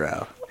Wade v.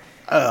 Roe.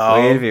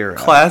 Oh, Wade v. Roe.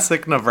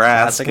 classic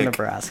Nebraska. Classic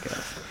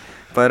Nebraska.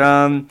 But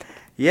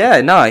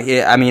yeah, no.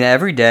 I mean,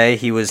 every day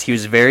he was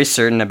very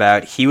certain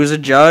about. He was a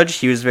judge.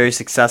 He was very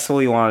successful.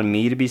 He wanted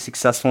me to be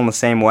successful in the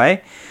same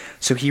way.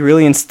 So he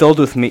really instilled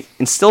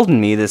in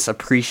me this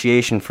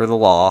appreciation for the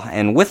law.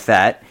 And with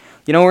that,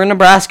 we're in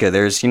Nebraska.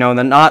 There's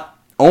not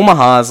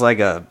Omaha is like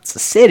it's a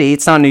city.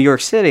 It's not New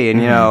York City,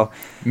 and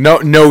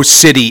No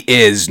city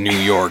is New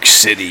York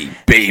City,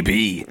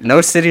 baby.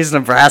 no city is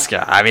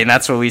Nebraska. I mean,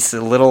 that's what we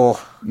said.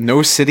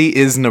 No city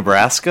is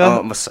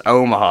Nebraska.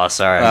 Omaha.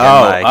 Sorry,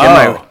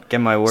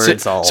 get my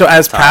words all. So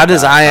as proud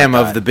as I am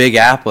tied. of the Big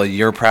Apple,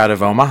 you're proud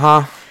of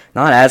Omaha.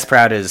 Not as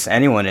proud as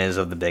anyone is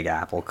of the Big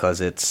Apple because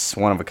it's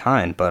one of a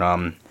kind. But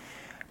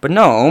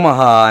no,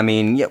 Omaha. I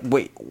mean, yeah,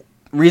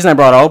 reason I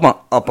brought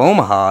up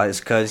Omaha is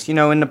because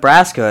in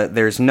Nebraska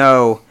there's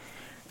no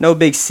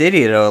big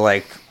city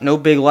to no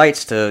big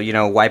lights to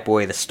wipe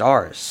away the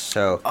stars.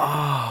 So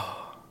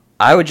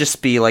I would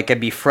just be I'd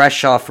be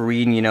fresh off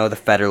reading the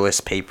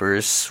Federalist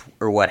Papers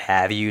or what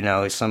have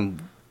you,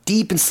 some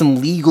deep in some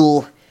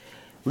legal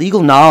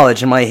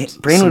knowledge, and my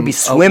brain would be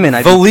swimming.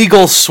 The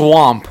legal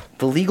swamp.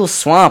 The legal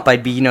swamp.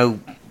 I'd be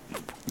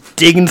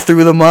digging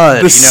through the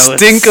mud. The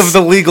stink of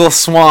the legal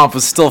swamp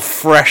was still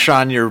fresh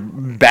on your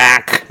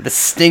back. The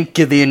stink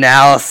of the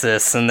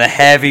analysis and the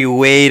heavy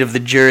weight of the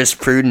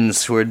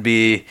jurisprudence would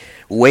be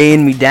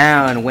weighing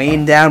down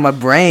my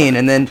brain.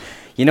 And then,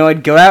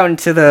 I'd go out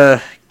into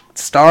the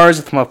stars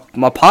with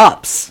my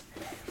pops.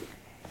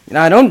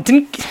 Didn't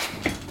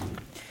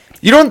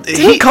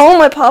call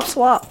my pops a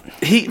lot.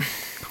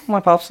 My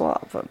pops a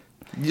lot, but...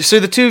 So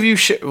the two of you,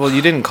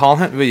 you didn't call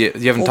him, but you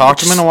haven't talked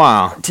to him in a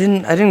while. I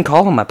didn't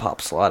call him my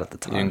pops a lot at the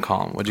time. You didn't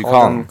call him. What'd you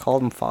call him?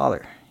 Called him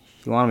father.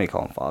 He wanted me to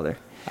call him father.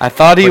 I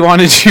thought he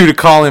wanted you to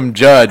call him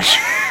Judge.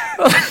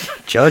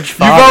 Judge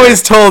father. You've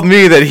always told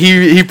me that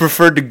he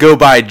preferred to go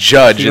by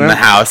Judge in the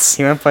house.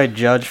 He went by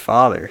Judge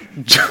father.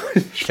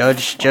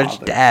 Judge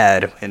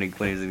dad when he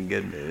was in a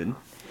good mood.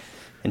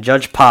 And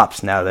Judge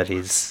Pops now that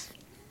he's...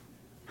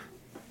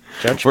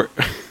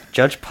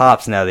 Judge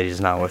Pops now that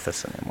he's not with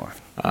us anymore.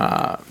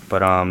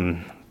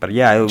 But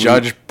yeah,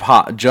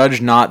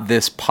 Judge not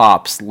this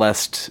Pops,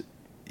 lest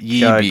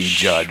ye be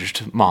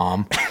judged,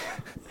 Mom.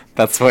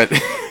 That's what.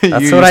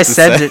 That's what I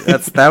said.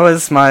 That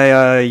was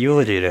my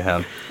eulogy to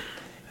him,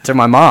 to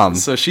my mom.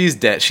 So she's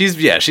dead. She's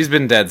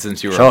been dead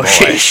since you were a boy.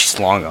 She's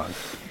long gone.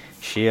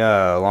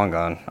 Long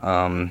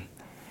gone.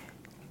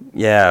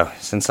 Yeah,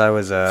 since I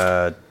was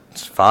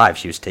 5,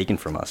 she was taken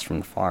from us from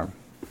the farm.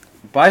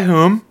 By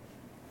whom?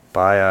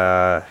 By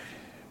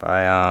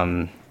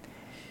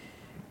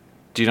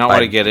Do you not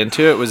want to get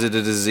into it? Was it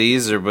a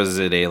disease or was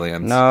it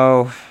aliens?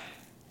 No.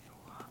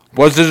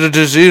 Was it a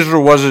disease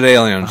or was it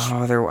aliens?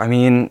 Oh,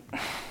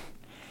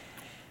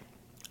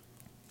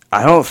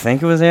 I don't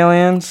think it was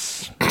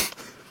aliens.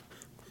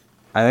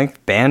 I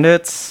think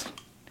bandits.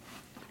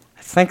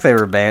 I think they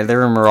were They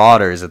were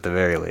marauders at the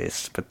very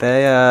least. But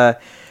they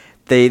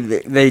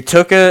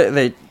took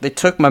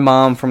my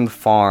mom from the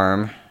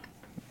farm.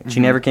 She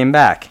never came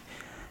back.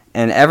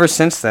 And ever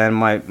since then,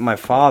 my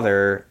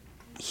father,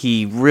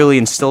 he really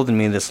instilled in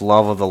me this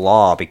love of the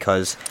law,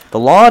 because the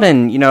law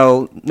in,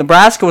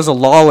 Nebraska was a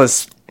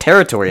lawless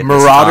territory at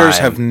Marauders this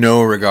time. have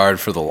no regard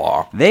for the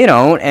law. They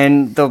don't,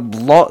 and the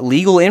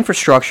legal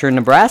infrastructure in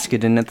Nebraska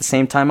didn't at the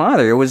same time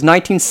either. It was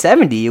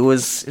 1970. It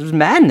was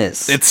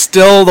madness. It's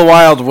still the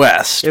Wild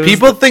West.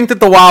 People think that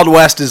the Wild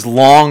West is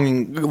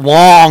long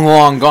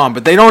gone,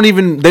 but they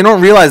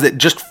don't realize that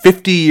just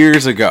 50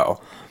 years ago,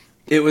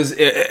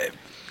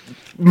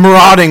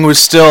 marauding was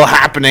still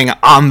happening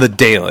on the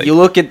daily. You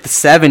look at the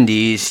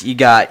 70s, you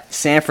got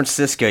San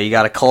Francisco, you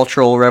got a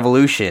cultural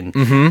revolution.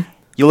 Mm-hmm.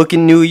 You look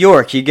in New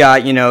York, you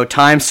got,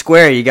 Times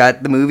Square, you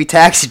got the movie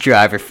Taxi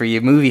Driver for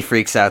you movie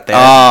freaks out there.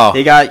 Oh.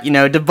 You got,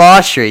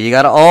 debauchery, you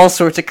got all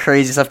sorts of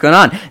crazy stuff going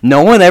on.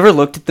 No one ever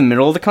looked at the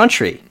middle of the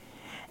country.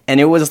 And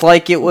it was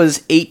like it was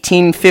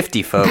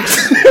 1850,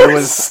 folks. It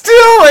was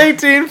still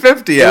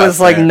 1850 It was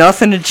like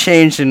nothing had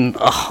changed in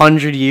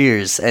 100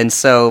 years. And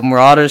so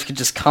marauders could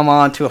just come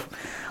on to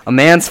a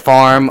man's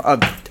farm, a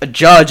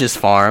judge's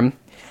farm,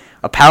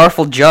 a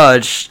powerful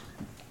judge,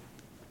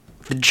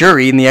 the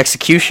jury and the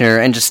executioner,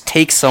 and just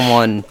take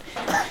someone,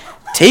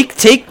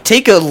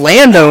 take a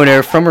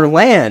landowner from her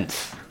land.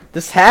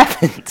 This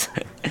happened.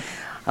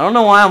 I don't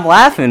know why I'm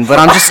laughing, but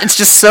it's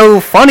just so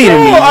funny to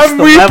me. I'm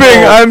weeping.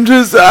 The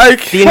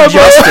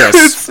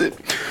injustice.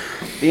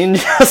 The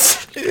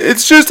injustice.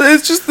 It's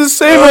just the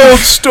same old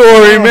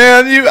story,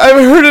 man. I've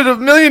heard it a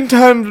million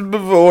times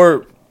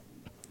before.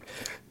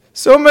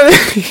 So many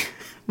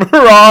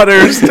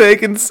marauders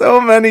taking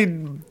so many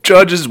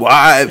judges'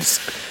 wives.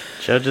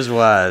 Judges'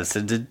 wives.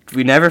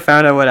 We never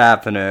found out what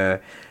happened to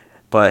her.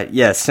 But,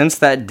 yeah, since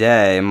that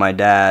day, my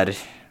dad,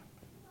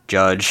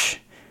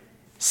 Judge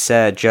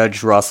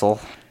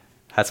Russell,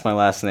 that's my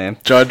last name.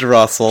 Judge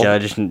Russell.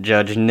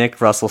 Judge Nick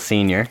Russell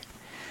Sr.,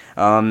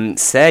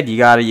 said you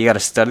gotta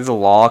study the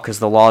law because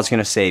the law is going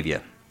to save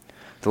you.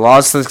 The law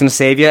is going to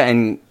save you,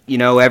 and,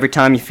 every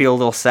time you feel a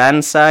little sad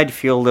inside, you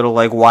feel a little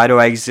like, why do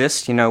I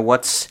exist?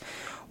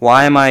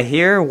 Why am I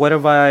here? What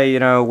have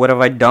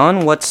I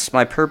done? What's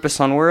my purpose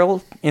on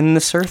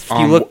this earth?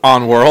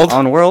 On world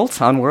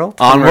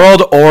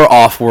or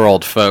off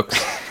world,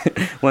 folks.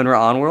 When we're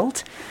on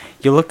world,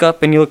 you look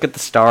up and you look at the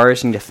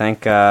stars and you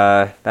think,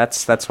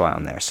 that's why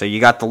I'm there. So you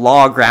got the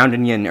law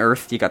grounding you in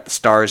Earth, you got the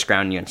stars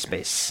grounding you in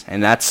space,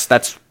 and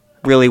that's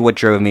really what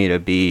drove me to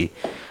be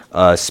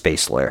a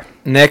space lawyer.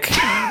 Nick,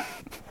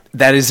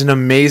 that is an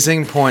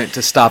amazing point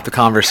to stop the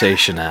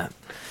conversation at.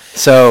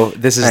 So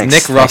this is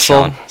Nick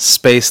Russell,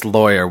 space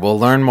lawyer. We'll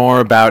learn more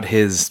about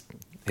his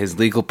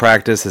legal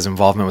practice, his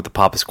involvement with the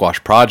Papa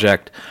Squash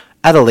Project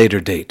at a later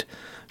date.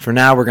 For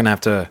now, we're going to have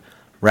to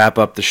wrap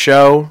up the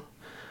show.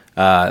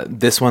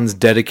 This one's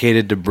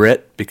dedicated to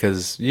Britt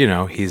because,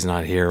 he's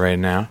not here right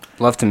now.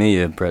 Love to meet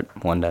you, Britt,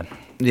 one day.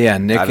 Yeah,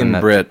 Nick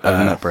and Britt. I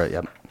haven't met Britt,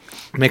 yep.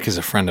 Nick is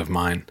a friend of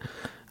mine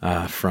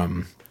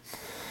from...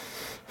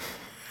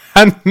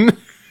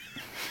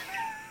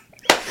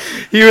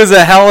 He was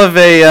a hell of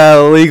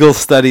a legal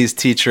studies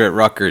teacher at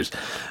Rutgers.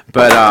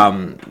 But,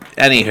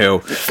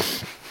 anywho,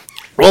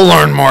 we'll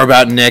learn more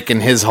about Nick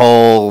and his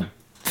whole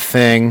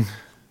thing,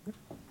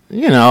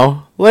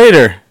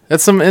 later.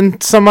 That's in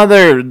some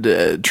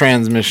other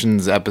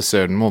transmissions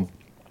episode, and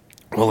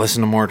we'll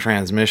listen to more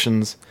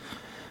transmissions.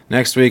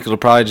 Next week, it'll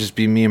probably just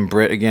be me and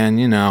Britt again,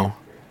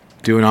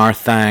 doing our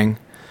thing.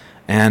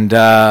 And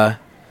the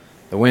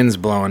wind's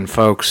blowing,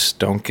 folks.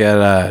 Don't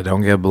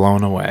get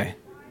blown away.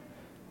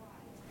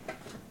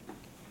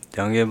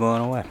 Don't get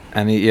blown away.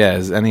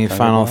 Any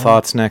final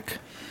thoughts, Nick?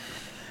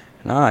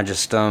 No,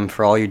 just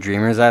for all you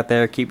dreamers out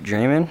there, keep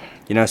dreaming.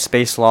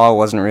 Space law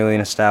wasn't really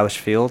an established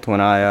field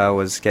when I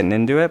was getting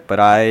into it,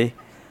 but I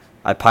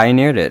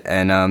pioneered it,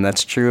 and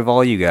that's true of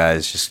all you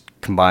guys, just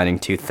combining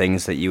two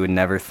things that you would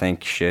never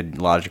think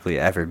should logically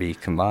ever be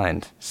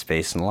combined,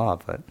 space and law,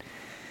 but...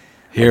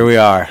 Here we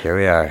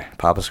are.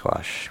 Papa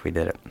Squash. We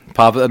did it.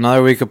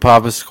 Another week of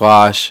Papa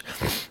Squash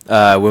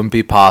wouldn't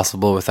be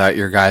possible without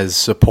your guys'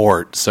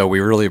 support, so we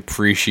really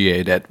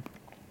appreciate it.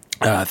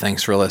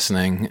 Thanks for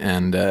listening,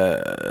 and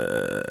I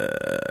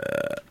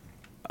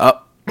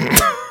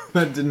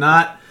did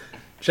not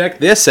check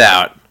this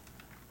out.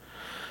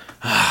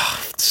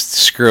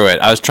 Screw it.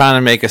 I was trying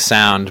to make a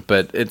sound,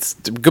 but it's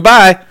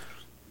goodbye.